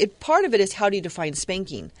 So part of it is, how do you define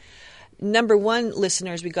spanking? Number one,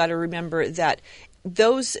 listeners, we got to remember that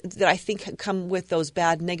those that I think come with those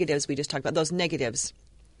bad negatives we just talked about, those negatives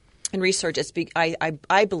in research,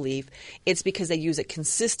 I believe it's because they use it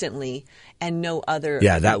consistently and no other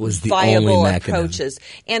that was the viable only approaches.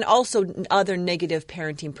 And also other negative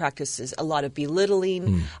parenting practices, a lot of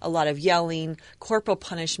belittling, a lot of yelling. Corporal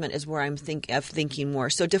punishment is where I'm thinking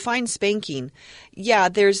more. So define spanking. Yeah,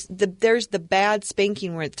 there's the bad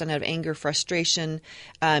spanking where it's done out of anger, frustration.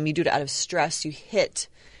 You do it out of stress. You hit.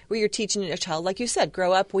 Where you're teaching a child, like you said,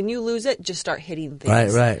 grow up. When you lose it, just start hitting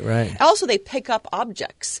things. Right. Also, they pick up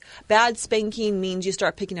objects. Bad spanking means you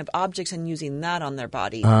start picking up objects and using that on their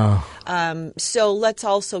body. So let's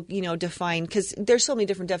also, define, because there's so many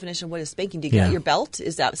different definitions of what is spanking. Do you get your belt?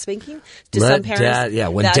 Is that spanking? Some parents,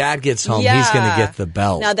 when dad gets home, he's going to get the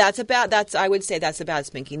belt. Now I would say that's a bad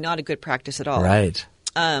spanking, not a good practice at all. Right.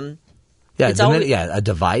 A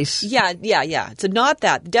device. Yeah. So not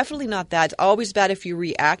that. Definitely not that. Always bad if you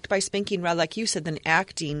react by spanking, rather, like you said, than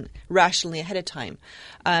acting rationally ahead of time.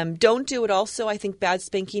 Don't do it also. I think bad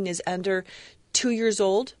spanking is under 2 years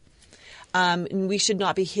old. And we should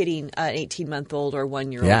not be hitting an 18-month-old or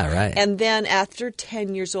 1-year-old. Yeah, right. And then after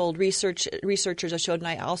 10 years old, researchers have showed, and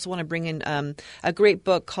I also want to bring in a great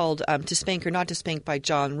book called To Spank or Not to Spank by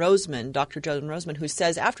John Roseman, Dr. John Roseman, who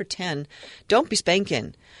says after 10, don't be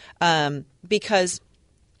spanking because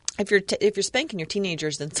if you're spanking your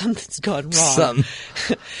teenagers, then something's gone wrong.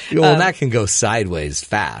 Well, that can go sideways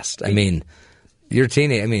fast. I mean, your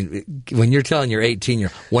teenage. I mean, when you're telling your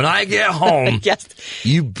 18-year-old, when I get home, yes.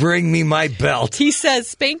 You bring me my belt. He says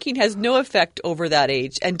spanking has no effect over that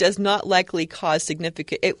age and does not likely cause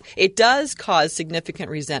significant. It does cause significant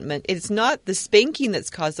resentment. It's not the spanking that's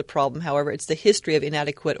caused the problem. However, it's the history of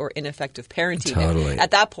inadequate or ineffective parenting. Totally.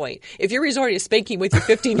 At that point, if you're resorting to spanking with your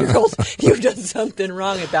 15-year-old, you've done something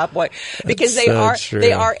wrong at that point because they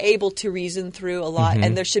are able to reason through a lot,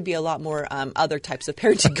 and there should be a lot more other types of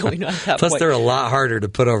parenting going on at that Plus, point. they're a lot harder to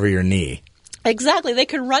put over your knee. Exactly. They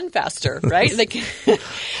can run faster, right? They can.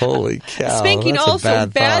 Holy cow. Spanking that's also, a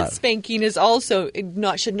bad thought. Spanking is also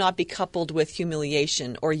should not be coupled with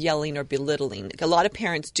humiliation or yelling or belittling. A lot of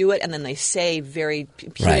parents do it and then they say very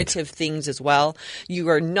punitive things as well. You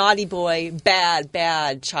are naughty boy,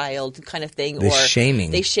 bad child kind of thing.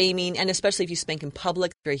 Shaming. They shaming, and especially if you spank in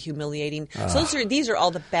public, very humiliating. So these are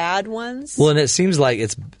all the bad ones. Well, and it seems like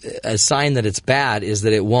it's a sign that it's bad is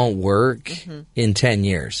that it won't work in 10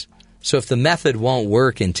 years. So if the method won't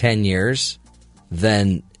work in 10 years,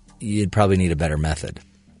 then you'd probably need a better method,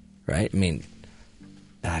 right? I mean,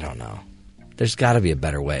 I don't know. There's got to be a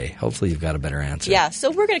better way. Hopefully you've got a better answer. Yeah, so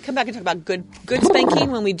we're going to come back and talk about good spanking.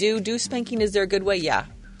 When we do spanking, is there a good way? Yeah.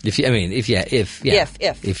 If you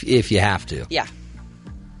have to. Yeah.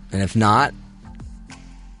 And if not,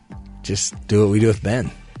 just do what we do with Ben.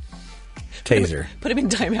 Taser. Put him in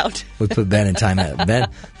timeout. We put Ben in timeout. Ben,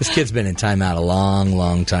 this kid's been in timeout a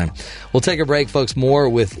long time. We'll take a break, folks. More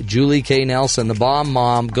with Julie K. Nelson, the bomb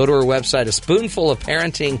mom. Go to her website,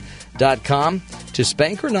 aspoonfulofparenting.com. To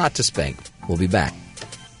spank or not to spank. We'll be back.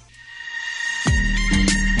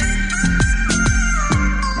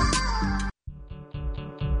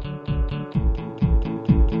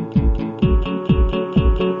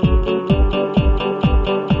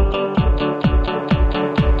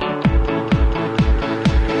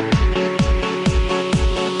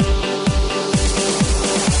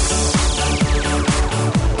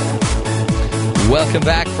 Welcome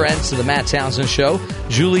back, friends, to the Matt Townsend Show.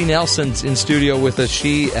 Julie Nelson's in studio with us.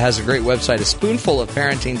 She has a great website,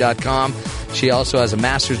 aspoonfulofparenting.com. She also has a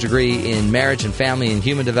master's degree in marriage and family and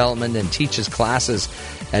human development and teaches classes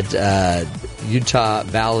at Utah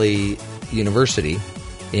Valley University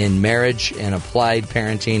in marriage and applied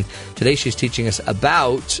parenting. Today she's teaching us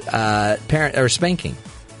about spanking.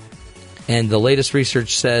 And the latest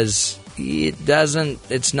research says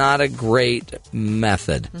it's not a great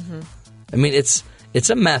method. I mean, it's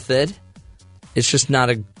a method. It's just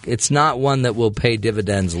it's not one that will pay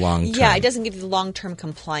dividends long term. Yeah, it doesn't give you the long-term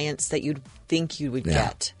compliance that you'd think you would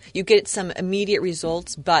get. You get some immediate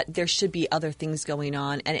results, but there should be other things going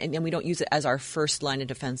on, and we don't use it as our first line of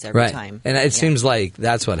defense every time. And it seems like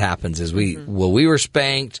that's what happens is we were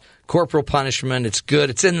spanked, corporal punishment, it's good,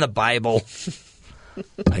 it's in the Bible,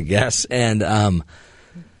 I guess. And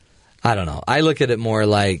I don't know. I look at it more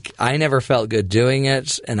like I never felt good doing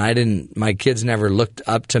it, and my kids never looked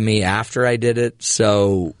up to me after I did it,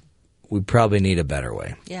 so we probably need a better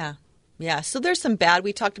way. Yeah. Yeah, so there's some bad.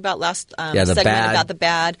 We talked about last segment about the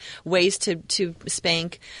bad ways to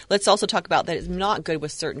spank. Let's also talk about that it's not good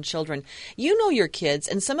with certain children. You know your kids,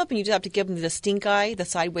 and some of them you just have to give them the stink eye, the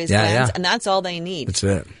sideways glance, and that's all they need. That's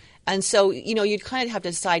it. And so, you'd kind of have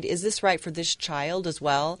to decide, is this right for this child as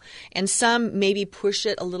well? And some maybe push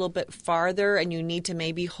it a little bit farther, and you need to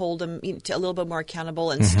maybe hold them to a little bit more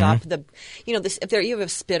accountable and stop the, if you have a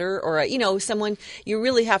spitter or someone, you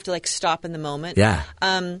really have to stop in the moment. Yeah.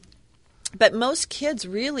 But most kids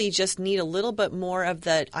really just need a little bit more of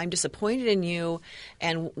the I'm disappointed in you,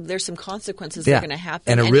 and there's some consequences that are going to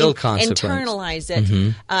happen. And a real consequence. Internalize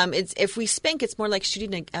it. If we spank, it's more like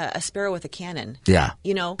shooting a sparrow with a cannon. Yeah.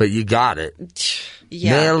 But you got it.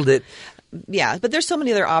 Yeah. Nailed it. Yeah, but there's so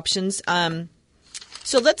many other options.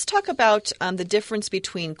 So let's talk about the difference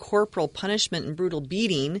between corporal punishment and brutal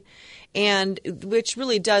beating, and which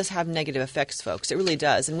really does have negative effects, folks. It really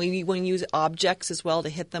does. And we want to use objects as well to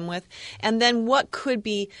hit them with. And then what could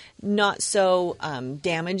be not so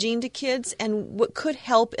damaging to kids and what could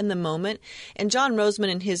help in the moment. And John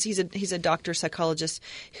Roseman, he's a doctor, psychologist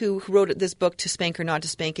who wrote this book, To Spank or Not to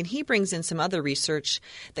Spank, and he brings in some other research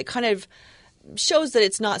that kind of shows that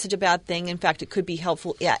it's not such a bad thing. In fact, it could be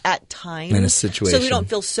helpful at times. In a situation. So we don't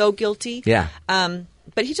feel so guilty. Yeah.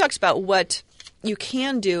 But he talks about what you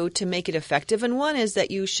can do to make it effective. And one is that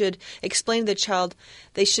you should explain to the child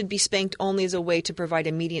they should be spanked only as a way to provide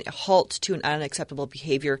immediate halt to an unacceptable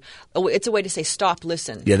behavior. It's a way to say, stop,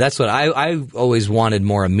 listen. Yeah, that's what I always wanted,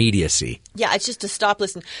 more immediacy. Yeah, it's just to stop,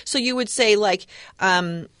 listen. So you would say, you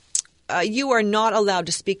are not allowed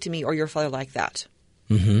to speak to me or your father like that.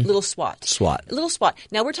 Little swat. SWAT. Little swat.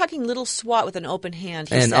 Now we're talking little swat with an open hand.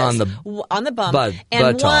 He And says, on the bum,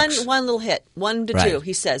 and one little hit, 1 to 2.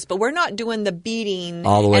 He says, but we're not doing the beating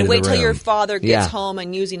all the way and to wait the till your room. father gets home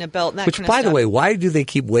and using a belt. And that Which, kind of by stuff. the way, why do they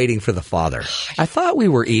keep waiting for the father? I thought we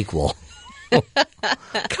were equal.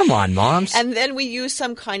 Come on, moms. And then we use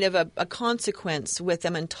some kind of a consequence with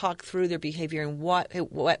them and talk through their behavior and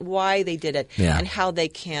why they did it and how they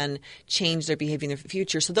can change their behavior in the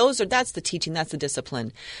future. So that's the teaching, that's the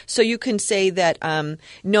discipline. So you can say that,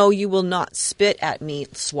 no, you will not spit at me,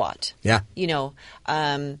 SWAT. Yeah.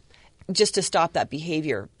 Just to stop that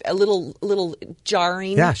behavior. A little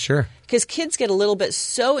jarring. Yeah, sure. Because kids get a little bit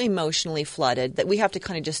so emotionally flooded that we have to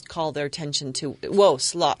kind of just call their attention to, whoa,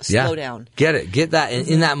 slow down. Get it. Get that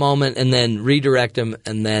in that moment and then redirect them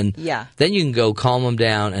and then then you can go calm them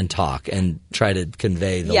down and talk and try to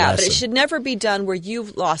convey the lesson. But it should never be done where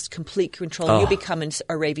you've lost complete control and you become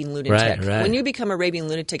a raving lunatic. Right. When you become a raving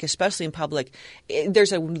lunatic, especially in public,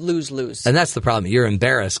 there's a lose-lose. And that's the problem. You're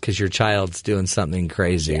embarrassed because your child's doing something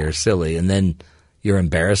crazy or silly, and then your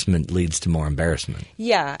embarrassment leads to more embarrassment.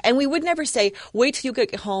 Yeah, and we would never say, wait till you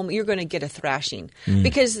get home, you're going to get a thrashing.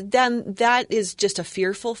 Because then that is just a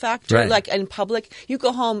fearful factor. Right. Like in public, you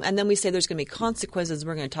go home and then we say there's going to be consequences.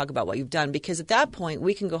 We're going to talk about what you've done. Because at that point,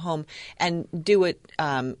 we can go home and do it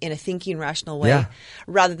in a thinking, rational way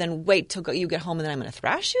rather than wait till you get home and then I'm going to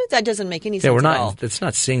thrash you. That doesn't make any sense at all. It's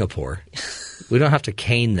not Singapore. We don't have to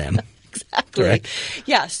cane them. Exactly. Right?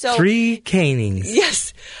 Yeah. So 3 canings.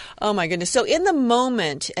 Yes. Oh my goodness. So in the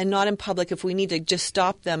moment and not in public, if we need to just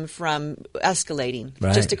stop them from escalating,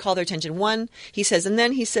 just to call their attention. One, he says, and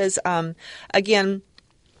then he says, again,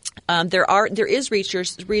 there is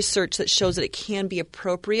research that shows that it can be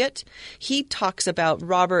appropriate. He talks about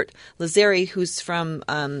Robert Lazare, who's from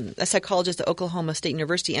a psychologist at Oklahoma State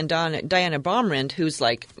University, and Diana Baumrind, who's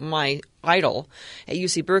like my idol at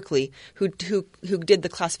UC Berkeley, who did the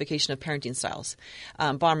classification of parenting styles.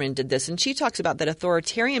 Baumrind did this, and she talks about that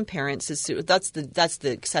authoritarian parents that's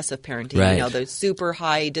the excessive parenting, the super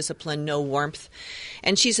high discipline, no warmth.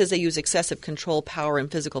 And she says they use excessive control, power,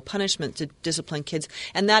 and physical punishment to discipline kids,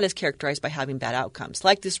 and that is characterized by having bad outcomes,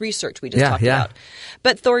 like this research we just talked about.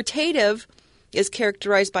 But authoritative is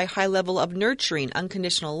characterized by high level of nurturing,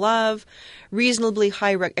 unconditional love, reasonably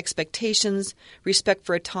high expectations, respect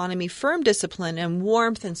for autonomy, firm discipline, and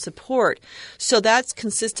warmth and support. So that's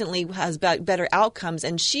consistently has better outcomes.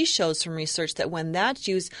 And she shows from research that when that's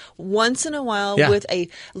used once in a while with a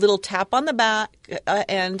little tap on the back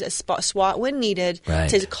and a swat when needed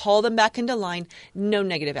to call them back into line, no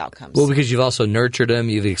negative outcomes. Well, because you've also nurtured them,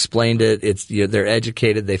 you've explained it. They're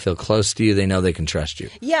educated, they feel close to you, they know they can trust you.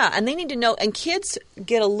 Yeah, and they need to know. And kids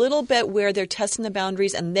get a little bit where they're testing the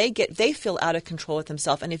boundaries and they feel out of control with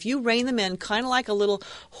themselves. And if you rein them in, kind of like a little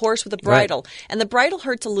horse with a bridle, and the bridle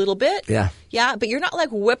hurts a little bit. Yeah, but you're not like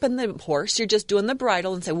whipping the horse. You're just doing the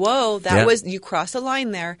bridle and say, whoa, you crossed the line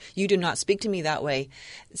there. You do not speak to me that way.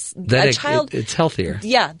 It's healthier.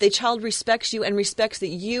 Yeah, the child respects you and respects that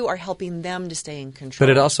you are helping them to stay in control.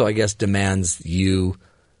 But it also, I guess, demands you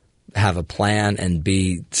have a plan and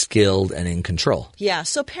be skilled and in control. Yeah.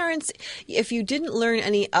 So parents, if you didn't learn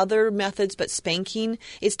any other methods but spanking,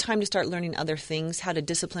 it's time to start learning other things, how to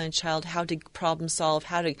discipline a child, how to problem solve,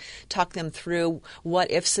 how to talk them through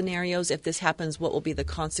what if scenarios. If this happens, what will be the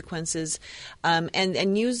consequences?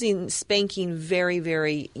 And using spanking very,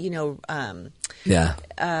 very,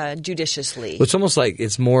 judiciously. Well, it's almost like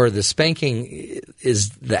it's more the spanking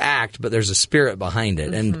is the act, but there's a spirit behind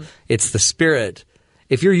it. And it's the spirit.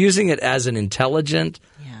 If you're using it as an intelligent,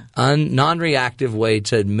 non-reactive way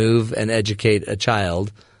to move and educate a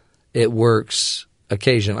child, it works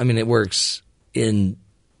occasionally. I mean, it works in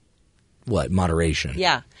moderation.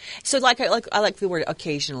 Yeah. So I like the word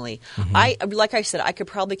occasionally. Like I said, I could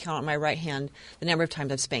probably count on my right hand the number of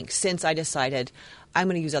times I've spanked since I decided I'm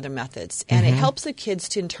going to use other methods. And it helps the kids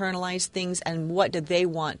to internalize things and what do they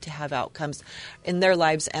want to have outcomes in their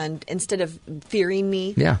lives, and instead of fearing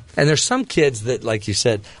me. Yeah. And there's some kids that, like you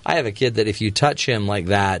said, I have a kid that if you touch him like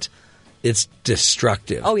that, it's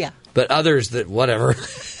destructive. Oh, yeah. But others that whatever.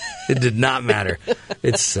 It did not matter.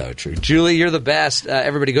 It's so true. Julie, you're the best.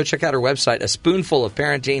 Everybody go check out her website,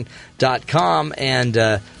 aspoonfulofparenting.com, and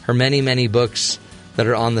her many, many books that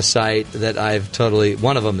are on the site that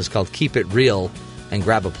one of them is called Keep It Real and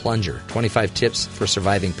Grab a Plunger, 25 Tips for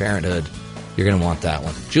Surviving Parenthood. You're going to want that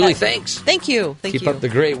one. Julie, thanks. Thank you. Keep up the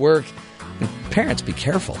great work. And parents, be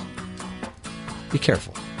careful. Be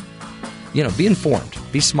careful. Be informed.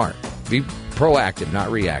 Be smart. Be proactive, not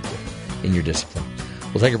reactive in your discipline.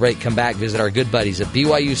 We'll take a break, come back, visit our good buddies at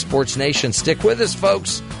BYU Sports Nation. Stick with us,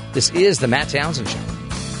 folks. This is the Matt Townsend Show.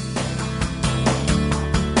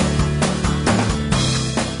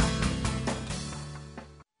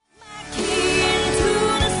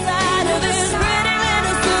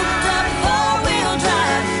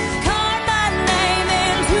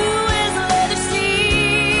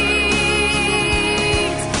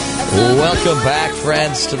 Welcome back,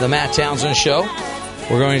 friends, to the Matt Townsend Show.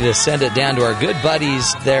 We're going to send it down to our good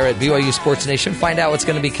buddies there at BYU Sports Nation, find out what's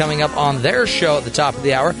going to be coming up on their show at the top of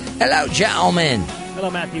the hour. Hello, gentlemen.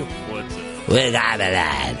 Hello, Matthew. What's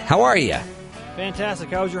up? How are you? Fantastic.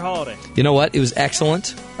 How was your holiday? You know what? It was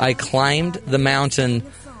excellent. I climbed the mountain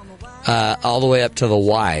all the way up to the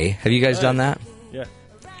Y. Have you guys done that? Yeah.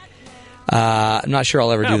 I'm not sure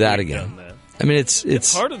I'll ever do that we've again. done that. I mean,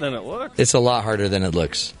 it's harder than it looks. It's a lot harder than it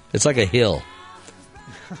looks. It's like a hill.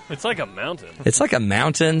 It's like a mountain. It's like a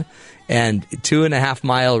mountain and 2.5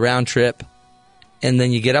 mile round trip. And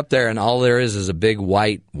then you get up there and all there is a big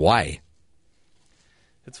white Y.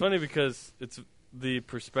 It's funny because it's the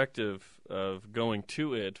perspective of going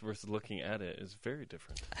to it versus looking at it is very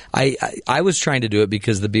different. I was trying to do it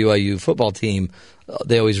because the BYU football team,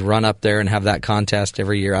 they always run up there and have that contest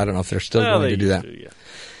every year. I don't know if they're still going to do that. Yeah.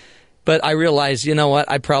 But I realized, you know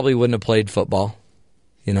what? I probably wouldn't have played football.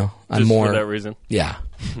 You know, I'm Just more for that reason? Yeah.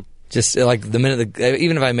 Just like the minute,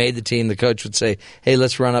 even if I made the team, the coach would say, "Hey,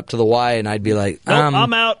 let's run up to the Y," and I'd be like, Nope,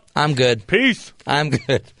 I'm out. I'm good. Peace. I'm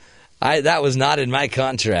good." That was not in my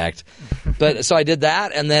contract, but so I did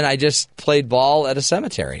that, and then I just played ball at a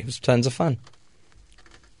cemetery. It was tons of fun.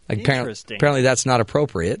 Interesting. Apparently, that's not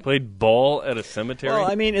appropriate. Played ball at a cemetery? Well,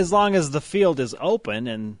 I mean, as long as the field is open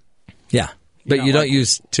and Yeah, but you don't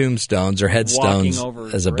use tombstones or headstones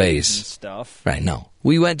over as a graves base and stuff. Right? No,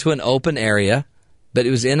 we went to an open area, but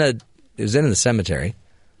it was in the cemetery.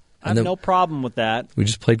 I have no problem with that. We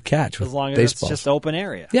just played catch with as long as baseballs. it's just open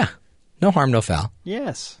area. Yeah, no harm, no foul.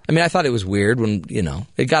 Yes. I mean, I thought it was weird when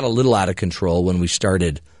it got a little out of control when we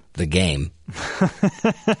started the game,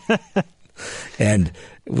 and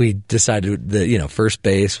we decided that first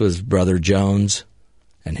base was Brother Jones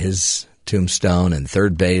and his tombstone, and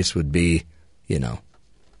third base would be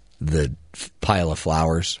the pile of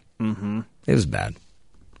flowers. Mm-hmm. It was bad,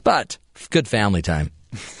 but good family time.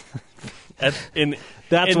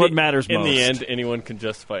 That's what matters most. In the end, anyone can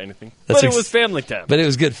justify anything. That's But it was family time. But it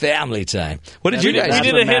was good family time. What did you guys?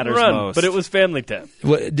 We did a hit and run, but it was family time.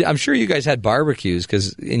 I'm sure you guys had barbecues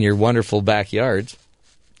because in your wonderful backyards.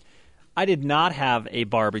 I did not have a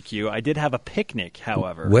barbecue. I did have a picnic,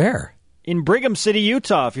 however. Where? In Brigham City,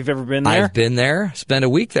 Utah, if you've ever been there. I've been there. Spent a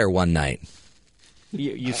week there one night.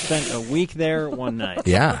 You spent a week there one night.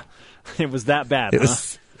 Yeah. It was that bad, It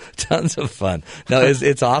was tons of fun. No, it's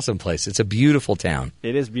an awesome place. It's a beautiful town.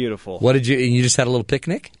 It is beautiful. What did you just had a little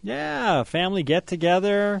picnic? Yeah, family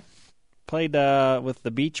get-together. Played with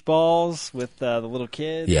the beach balls with the little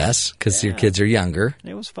kids. Yes, because your kids are younger.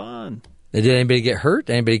 It was fun. Did anybody get hurt?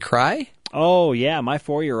 Anybody cry? Oh, yeah. My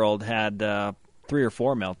 4-year-old had 3 or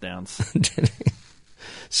 4 meltdowns.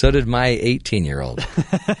 So did my 18-year-old.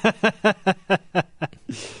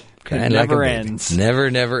 It never ends.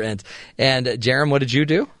 Never ends. And Jerem, what did you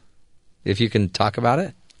do? If you can talk about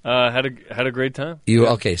it. Had a great time.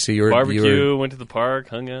 Okay? So you were barbecue, went to the park,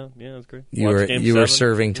 hung out. Yeah, it was great. You were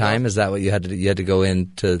serving time. Is that what you had to do? You had to go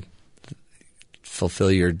in to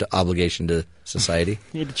fulfill your obligation to society?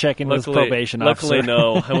 You had to check in with his probation officer. Luckily,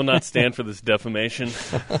 no. I will not stand for this defamation.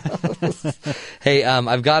 Hey,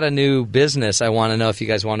 I've got a new business. I want to know if you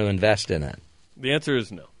guys want to invest in it. The answer is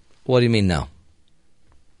no. What do you mean no?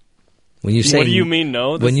 What do you mean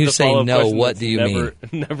no? When you say no, what do you mean?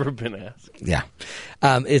 Never been asked. Yeah,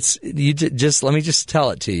 it's you just let me just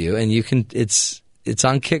tell it to you, and you can. It's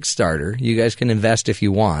on Kickstarter. You guys can invest if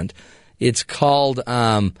you want. It's called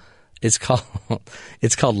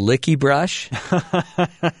Licky Brush,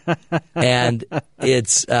 and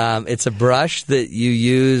it's a brush that you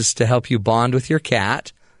use to help you bond with your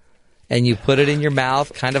cat, and you put it in your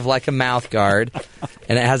mouth, kind of like a mouth guard,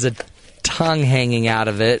 and it has a tongue hanging out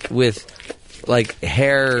of it with like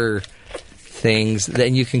hair things.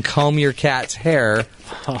 Then you can comb your cat's hair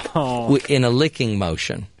in a licking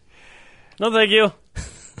motion. No, thank you.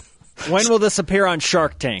 When will this appear on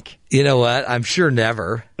Shark Tank? You know what? I'm sure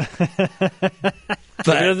never. But if it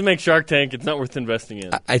doesn't make Shark Tank, it's not worth investing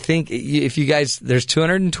in. I think if you guys, there's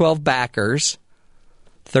 212 backers,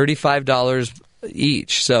 $35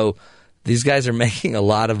 each. So these guys are making a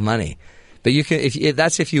lot of money. But you can, if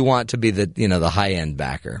that's if you want to be the high end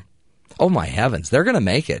backer. Oh my heavens, they're going to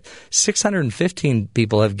make it. 615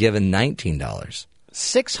 people have given $19.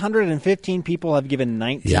 615 people have given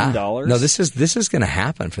 $19. Yeah. No, this is going to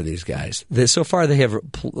happen for these guys. So far, they have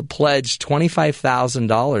pledged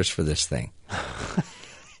 $25,000 for this thing.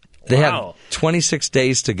 They have 26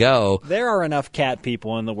 days to go. There are enough cat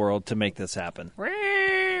people in the world to make this happen.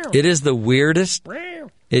 It is the weirdest.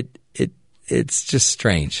 It's just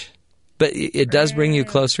strange. But it does bring you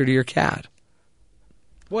closer to your cat.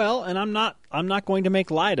 Well, and I'm not going to make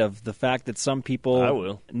light of the fact that some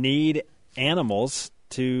people need animals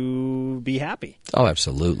to be happy. Oh,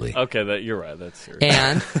 absolutely. Okay, you're right. That's serious.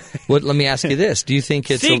 And let me ask you this: do you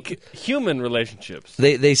think it's seek human relationships?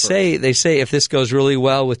 They say if this goes really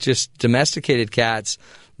well with just domesticated cats,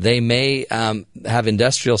 they may have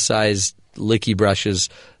industrial-sized licky brushes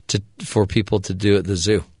for people to do at the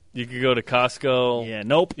zoo. You could go to Costco. Yeah,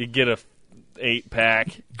 nope. You get a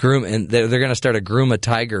 8-pack. Groom, and they're going to start a Groom a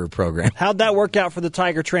Tiger program. How'd that work out for the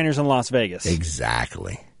tiger trainers in Las Vegas?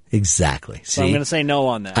 Exactly. So I'm going to say no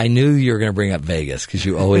on that. I knew you were going to bring up Vegas because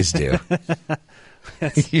you always do.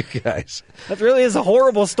 You guys. That really is a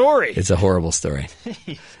horrible story. It's a horrible story.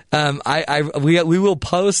 We will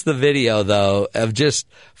post the video, though, of just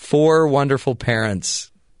 4 wonderful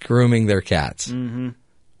parents grooming their cats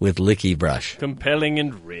with licky brush. Compelling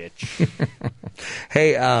and rich.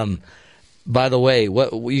 Hey, by the way,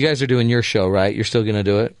 what you guys are doing your show, right? You're still going to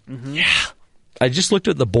do it? Mm-hmm. Yeah. I just looked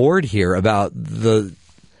at the board here about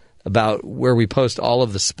where we post all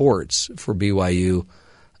of the sports for BYU,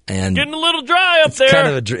 and getting a little dry up there. Kind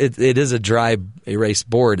of it is a dry erase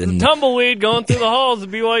board and tumbleweed going through the halls of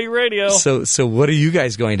BYU Radio. So what are you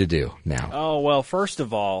guys going to do now? Oh well, first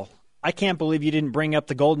of all, I can't believe you didn't bring up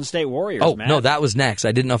the Golden State Warriors. Oh Matt. No, that was next.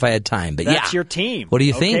 I didn't know if I had time, but that's your team. What do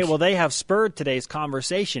you think? Okay, well they have spurred today's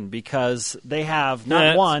conversation because they have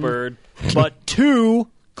not one but 2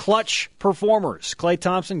 clutch performers. Klay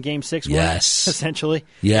Thompson, Game 6 winner, essentially.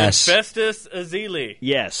 Yes. And Festus Ezeli.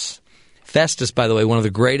 Yes. Festus, by the way, one of the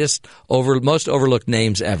greatest, most overlooked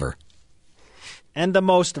names ever. And the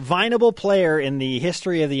most vineable player in the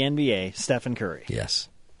history of the NBA, Stephen Curry. Yes.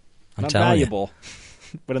 I'm not valuable,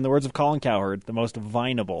 but in the words of Colin Cowherd, the most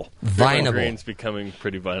vineable. Vineable. Green's becoming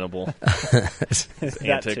pretty vineable.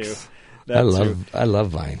 Antics. I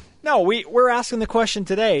love Vine. No, we're asking the question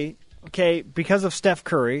today. Okay, because of Steph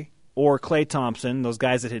Curry or Klay Thompson, those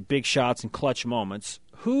guys that hit big shots and clutch moments,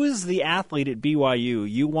 who is the athlete at BYU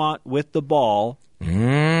you want with the ball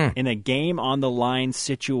in a game-on-the-line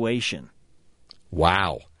situation?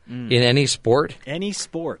 Wow. In any sport? Any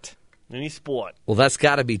sport. Any sport. Well, that's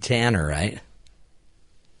got to be Tanner, right?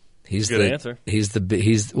 He's good answer. He's the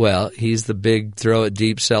big throw it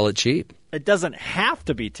deep, sell it cheap. It doesn't have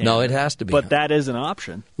to be Tanner. No, it has to be. But that is an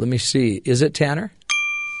option. Let me see. Is it Tanner?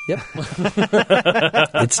 Yep.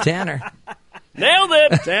 It's Tanner. Nailed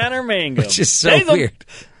it. Tanner Mangum. Which is so weird.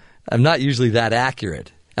 I'm not usually that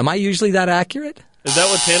accurate. Am I usually that accurate? Is that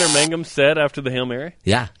what Tanner Mangum said after the Hail Mary?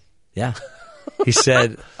 Yeah. He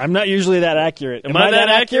said, I'm not usually that accurate. Am I that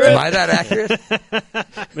accurate? Am I that accurate?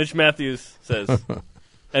 Mitch Matthews says.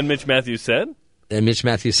 And Mitch Matthews said? And Mitch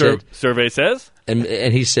Matthews said. Survey says? And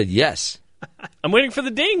he said yes. I'm waiting for the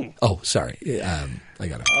ding. Oh, sorry. I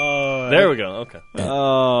got it. Oh, there we go. Okay.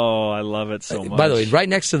 Oh, I love it so much. By the way, right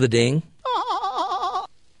next to the ding.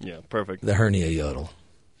 Yeah, perfect. The hernia yodel.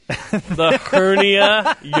 The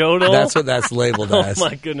hernia yodel? That's what that's labeled as. Oh,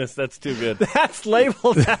 my goodness. That's too good. That's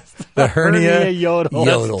labeled as the hernia yodel.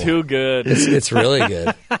 That's too good. It's really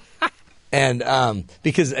good. And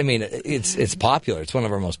because, I mean, it's popular. It's one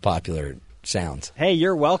of our most popular sounds. Hey,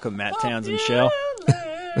 you're welcome, Matt Townsend Show.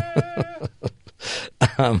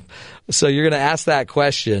 So you're going to ask that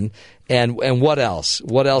question, and what else?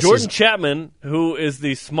 What else? Jordan Chapman, who is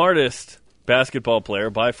the smartest basketball player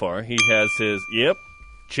by far, he has his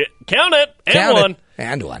count it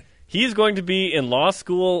and one. He's going to be in law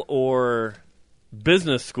school or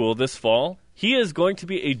business school this fall. He is going to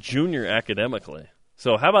be a junior academically.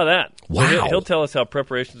 So how about that? Wow. He'll tell us how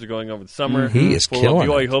preparations are going over the summer. He is killing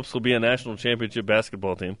BYU it. hopes will be a national championship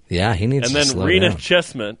basketball team. Yeah, he needs to slow Rena down.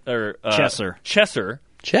 Chesser,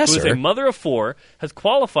 who is a mother of 4, has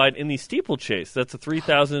qualified in the steeplechase. That's a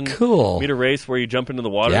 3,000 meter race where you jump into the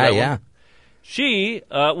water. Yeah. She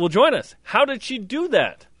will join us. How did she do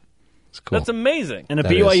that? Cool. That's amazing. And a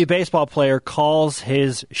BYU baseball player calls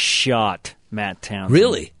his shot, Matt Townsend.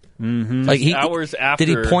 Really? Mm-hmm. Like hours after.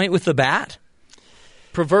 Did he point with the bat?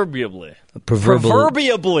 Proverbially.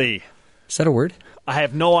 Proverbially. Is that a word? I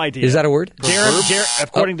have no idea. Is that a word?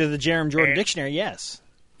 According to the Jerem Jordan Dictionary, yes.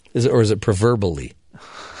 Is it, or is it proverbially?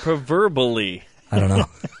 Proverbially. I don't know.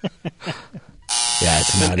 Yeah,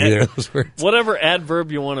 it's not either of those words. Whatever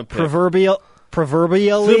adverb you want to pick.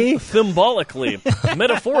 Proverbially? Symbolically.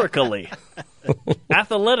 Metaphorically.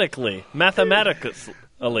 Athletically. Mathematically.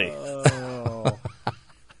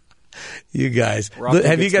 You guys.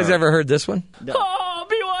 Have you guys ever heard this one? No. Oh,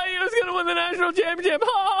 BYU is going to win the national championship.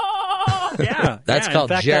 Oh! Yeah. That's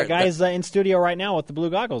called in fact, that guy's in studio right now with the blue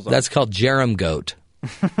goggles on. That's called Jerem Goat. I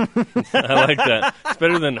like that. It's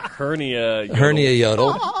better than hernia yodel. Hernia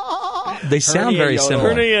yodel. They sound very similar.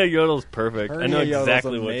 Hernia yodel's perfect. Hernia I know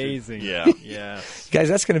exactly yodel's what amazing. Yeah. Yes. Guys,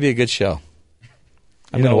 that's going to be a good show.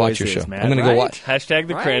 I'm It going to watch always your is, show. man, I'm going to go watch. Hashtag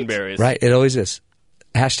the cranberries. Right, it always is.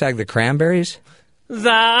 Hashtag the cranberries.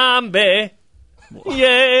 Zombie.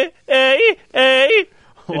 Yeah. Hey.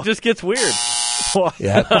 It just gets weird.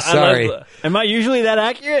 Yeah, sorry. Am I usually that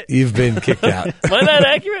accurate? You've been kicked out. Am I that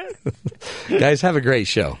accurate? Guys, have a great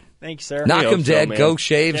show. Thank you, sir. Knock hope them dead. so, man. Go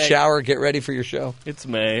shave, Okay. shower, get ready for your show. It's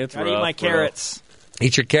May. It's Gotta rough. eat my carrots.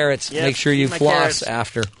 Eat your carrots. Yes, Make sure you eat my floss carrots.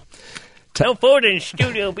 after. No food in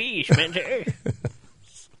Studio B, Spencer.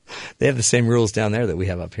 They have the same rules down there that we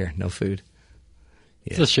have up here. No food.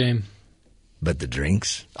 It's a shame. But the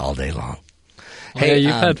drinks all day long. Well, yeah,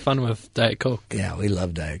 you've had fun with Diet Coke. Yeah, we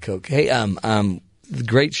love Diet Coke. Hey,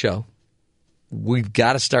 great show. We've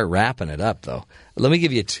got to start wrapping it up, though. Let me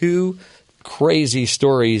give you 2 crazy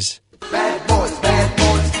stories in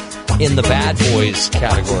the bad boys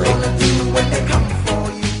category.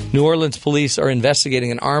 New Orleans police are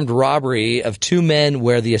investigating an armed robbery of 2 men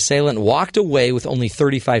where the assailant walked away with only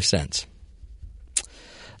 35 cents.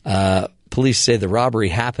 Police say the robbery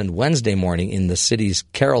happened Wednesday morning in the city's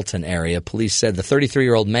Carrollton area. Police said the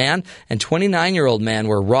 33-year-old man and 29-year-old man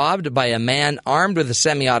were robbed by a man armed with a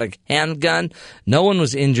semi-automatic handgun. No one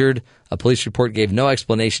was injured. A police report gave no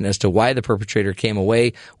explanation as to why the perpetrator came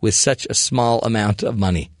away with such a small amount of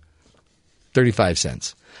money. 35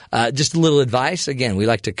 cents. Just a little advice. Again, we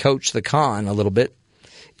like to coach the con a little bit.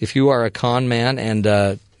 If you are a con man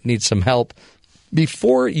and need some help,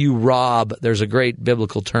 before you rob, there's a great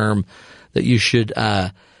biblical term that you should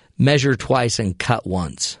measure twice and cut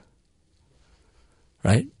once.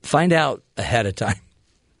 Right? Find out ahead of time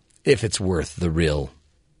if it's worth the real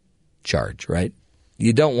charge, right?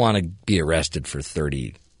 You don't want to be arrested for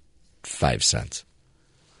 35 cents.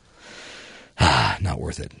 Not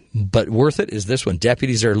worth it. But worth it is this one.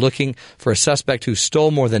 Deputies are looking for a suspect who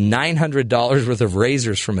stole more than $900 worth of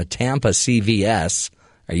razors from a Tampa CVS.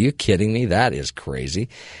 Are you kidding me? That is crazy.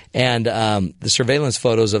 And the surveillance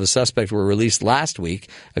photos of a suspect were released last week.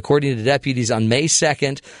 According to deputies, on May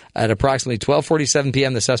 2nd at approximately 12:47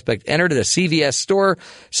 p.m., the suspect entered a CVS store,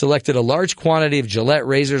 selected a large quantity of Gillette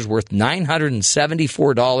razors worth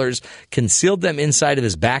 $974, concealed them inside of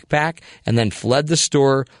his backpack, and then fled the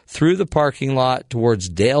store through the parking lot towards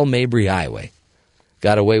Dale Mabry Highway.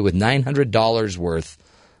 Got away with $900 worth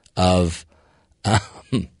of,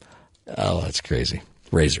 that's crazy.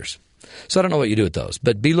 Razors. So I don't know what you do with those,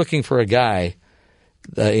 but be looking for a guy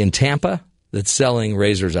in Tampa that's selling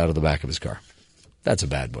razors out of the back of his car. That's a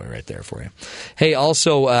bad boy right there for you. Hey,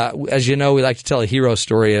 also, as you know, we like to tell a hero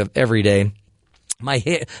story of every day. My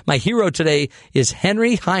hero today is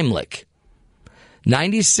Henry Heimlich,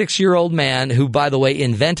 96-year-old man who, by the way,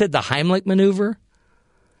 invented the Heimlich maneuver.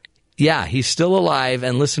 Yeah, he's still alive,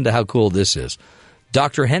 and listen to how cool this is.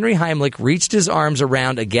 Dr. Henry Heimlich reached his arms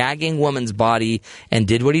around a gagging woman's body and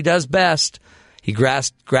did what he does best. He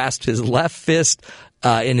grasped his left fist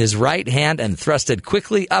in his right hand and thrust it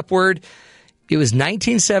quickly upward. It was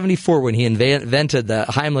 1974 when he invented the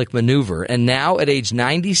Heimlich maneuver, and now at age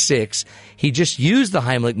 96, he just used the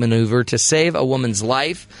Heimlich maneuver to save a woman's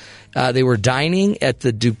life. They were dining at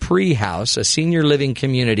the Dupree House, a senior living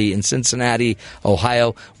community in Cincinnati,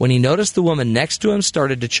 Ohio, when he noticed the woman next to him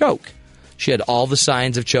started to choke. She had all the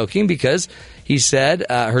signs of choking because, he said,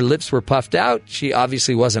 her lips were puffed out. She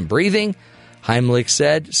obviously wasn't breathing, Heimlich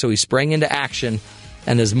said, so he sprang into action.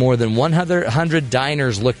 And as more than 100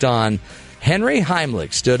 diners looked on, Henry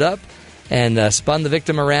Heimlich stood up and spun the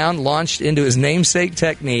victim around, launched into his namesake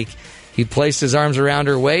technique. He placed his arms around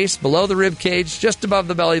her waist, below the rib cage, just above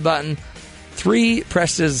the belly button.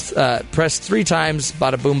 Pressed 3 times,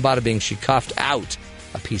 bada boom, bada bing. She coughed out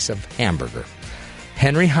a piece of hamburger.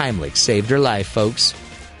 Henry Heimlich saved her life, folks.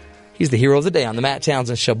 He's the hero of the day on the Matt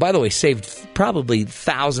Townsend Show. By the way, saved probably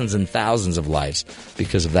thousands and thousands of lives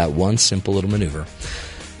because of that one simple little maneuver.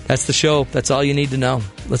 That's the show. That's all you need to know.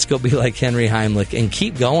 Let's go be like Henry Heimlich and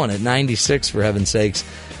keep going at 96, for heaven's sakes.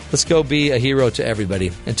 Let's go be a hero to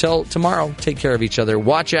everybody. Until tomorrow, take care of each other,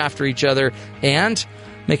 watch after each other, and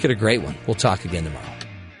make it a great one. We'll talk again tomorrow.